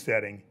 2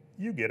 setting,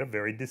 you get a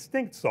very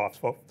distinct soft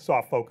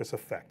focus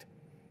effect.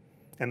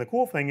 And the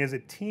cool thing is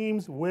it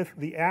teams with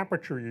the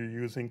aperture you're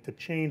using to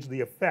change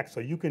the effect, so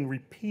you can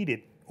repeat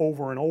it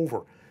over and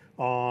over.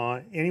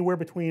 Anywhere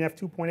between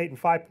f2.8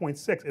 and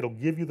 5.6, it'll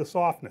give you the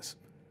softness.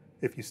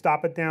 If you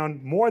stop it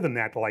down more than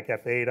that to like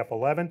f8,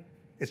 f11,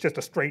 it's just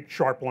a straight,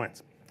 sharp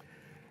lens.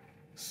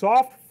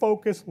 Soft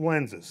focus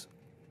lenses,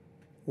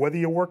 whether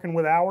you're working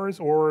with ours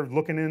or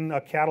looking in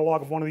a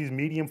catalog of one of these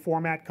medium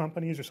format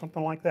companies or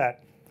something like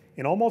that,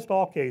 in almost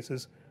all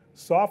cases,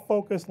 soft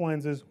focus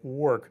lenses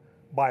work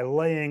by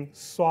laying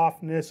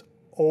softness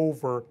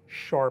over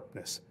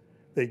sharpness.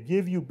 They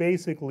give you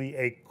basically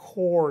a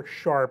core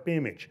sharp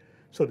image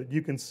so that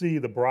you can see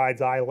the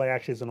bride's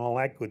eyelashes and all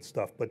that good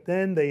stuff. But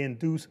then they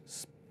induce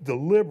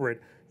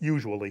deliberate,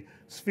 usually,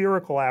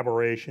 spherical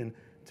aberration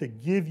to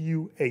give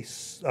you a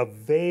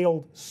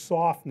veiled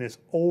softness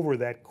over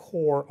that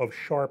core of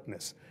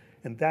sharpness.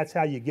 And that's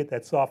how you get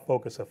that soft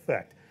focus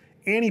effect.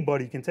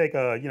 Anybody can take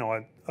a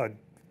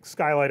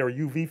skylight or a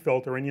UV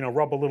filter and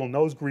rub a little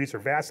nose grease or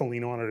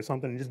Vaseline on it or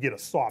something and just get a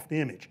soft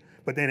image.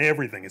 But then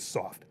everything is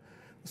soft.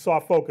 The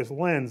soft focus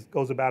lens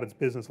goes about its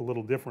business a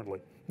little differently.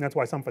 And that's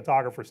why some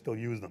photographers still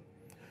use them.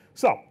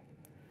 So,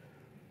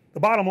 the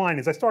bottom line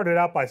is I started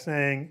out by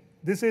saying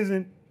this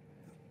isn't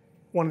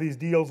one of these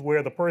deals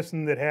where the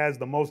person that has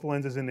the most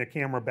lenses in their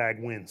camera bag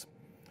wins.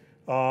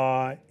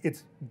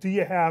 It's do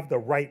you have the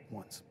right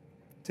ones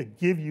to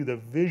give you the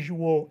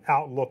visual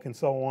outlook and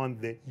so on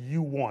that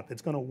you want,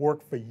 that's going to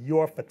work for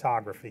your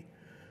photography.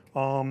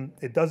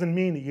 It doesn't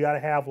mean that you got to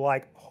have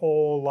like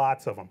whole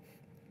lots of them.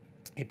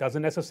 It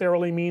doesn't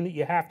necessarily mean that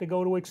you have to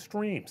go to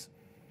extremes.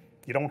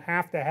 You don't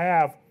have to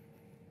have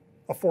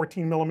a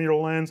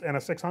 14mm lens and a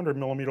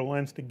 600mm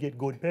lens to get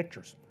good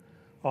pictures.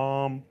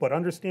 But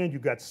understand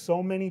you've got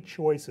so many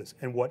choices,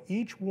 and what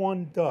each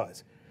one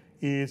does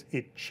is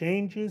it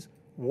changes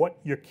what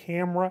your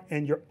camera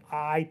and your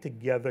eye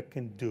together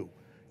can do.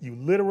 You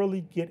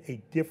literally get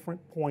a different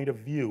point of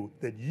view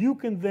that you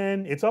can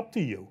then, it's up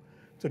to you,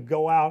 to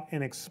go out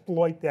and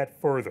exploit that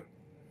further.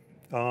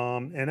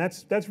 And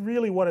that's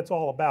really what it's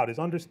all about, is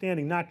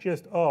understanding not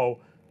just, oh,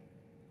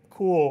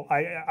 cool,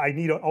 I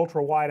need an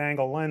ultra wide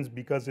angle lens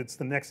because it's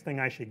the next thing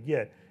I should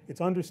get. It's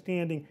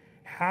understanding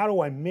how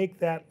do I make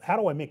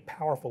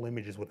powerful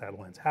images with that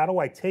lens? How do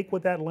I take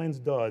what that lens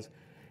does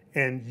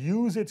and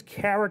use its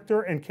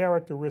character and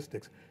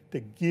characteristics to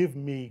give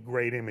me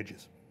great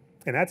images?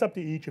 And that's up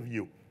to each of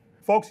you.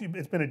 Folks,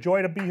 it's been a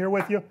joy to be here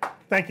with you.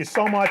 Thank you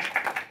so much.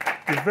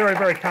 You're very,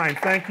 very kind.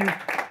 Thank you.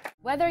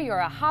 Whether you're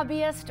a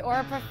hobbyist or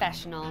a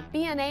professional,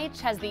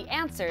 B&H has the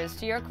answers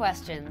to your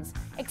questions.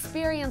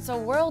 Experience a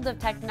world of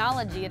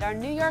technology at our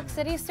New York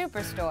City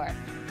Superstore.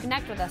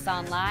 Connect with us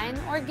online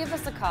or give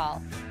us a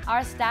call.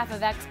 Our staff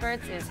of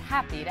experts is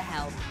happy to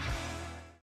help.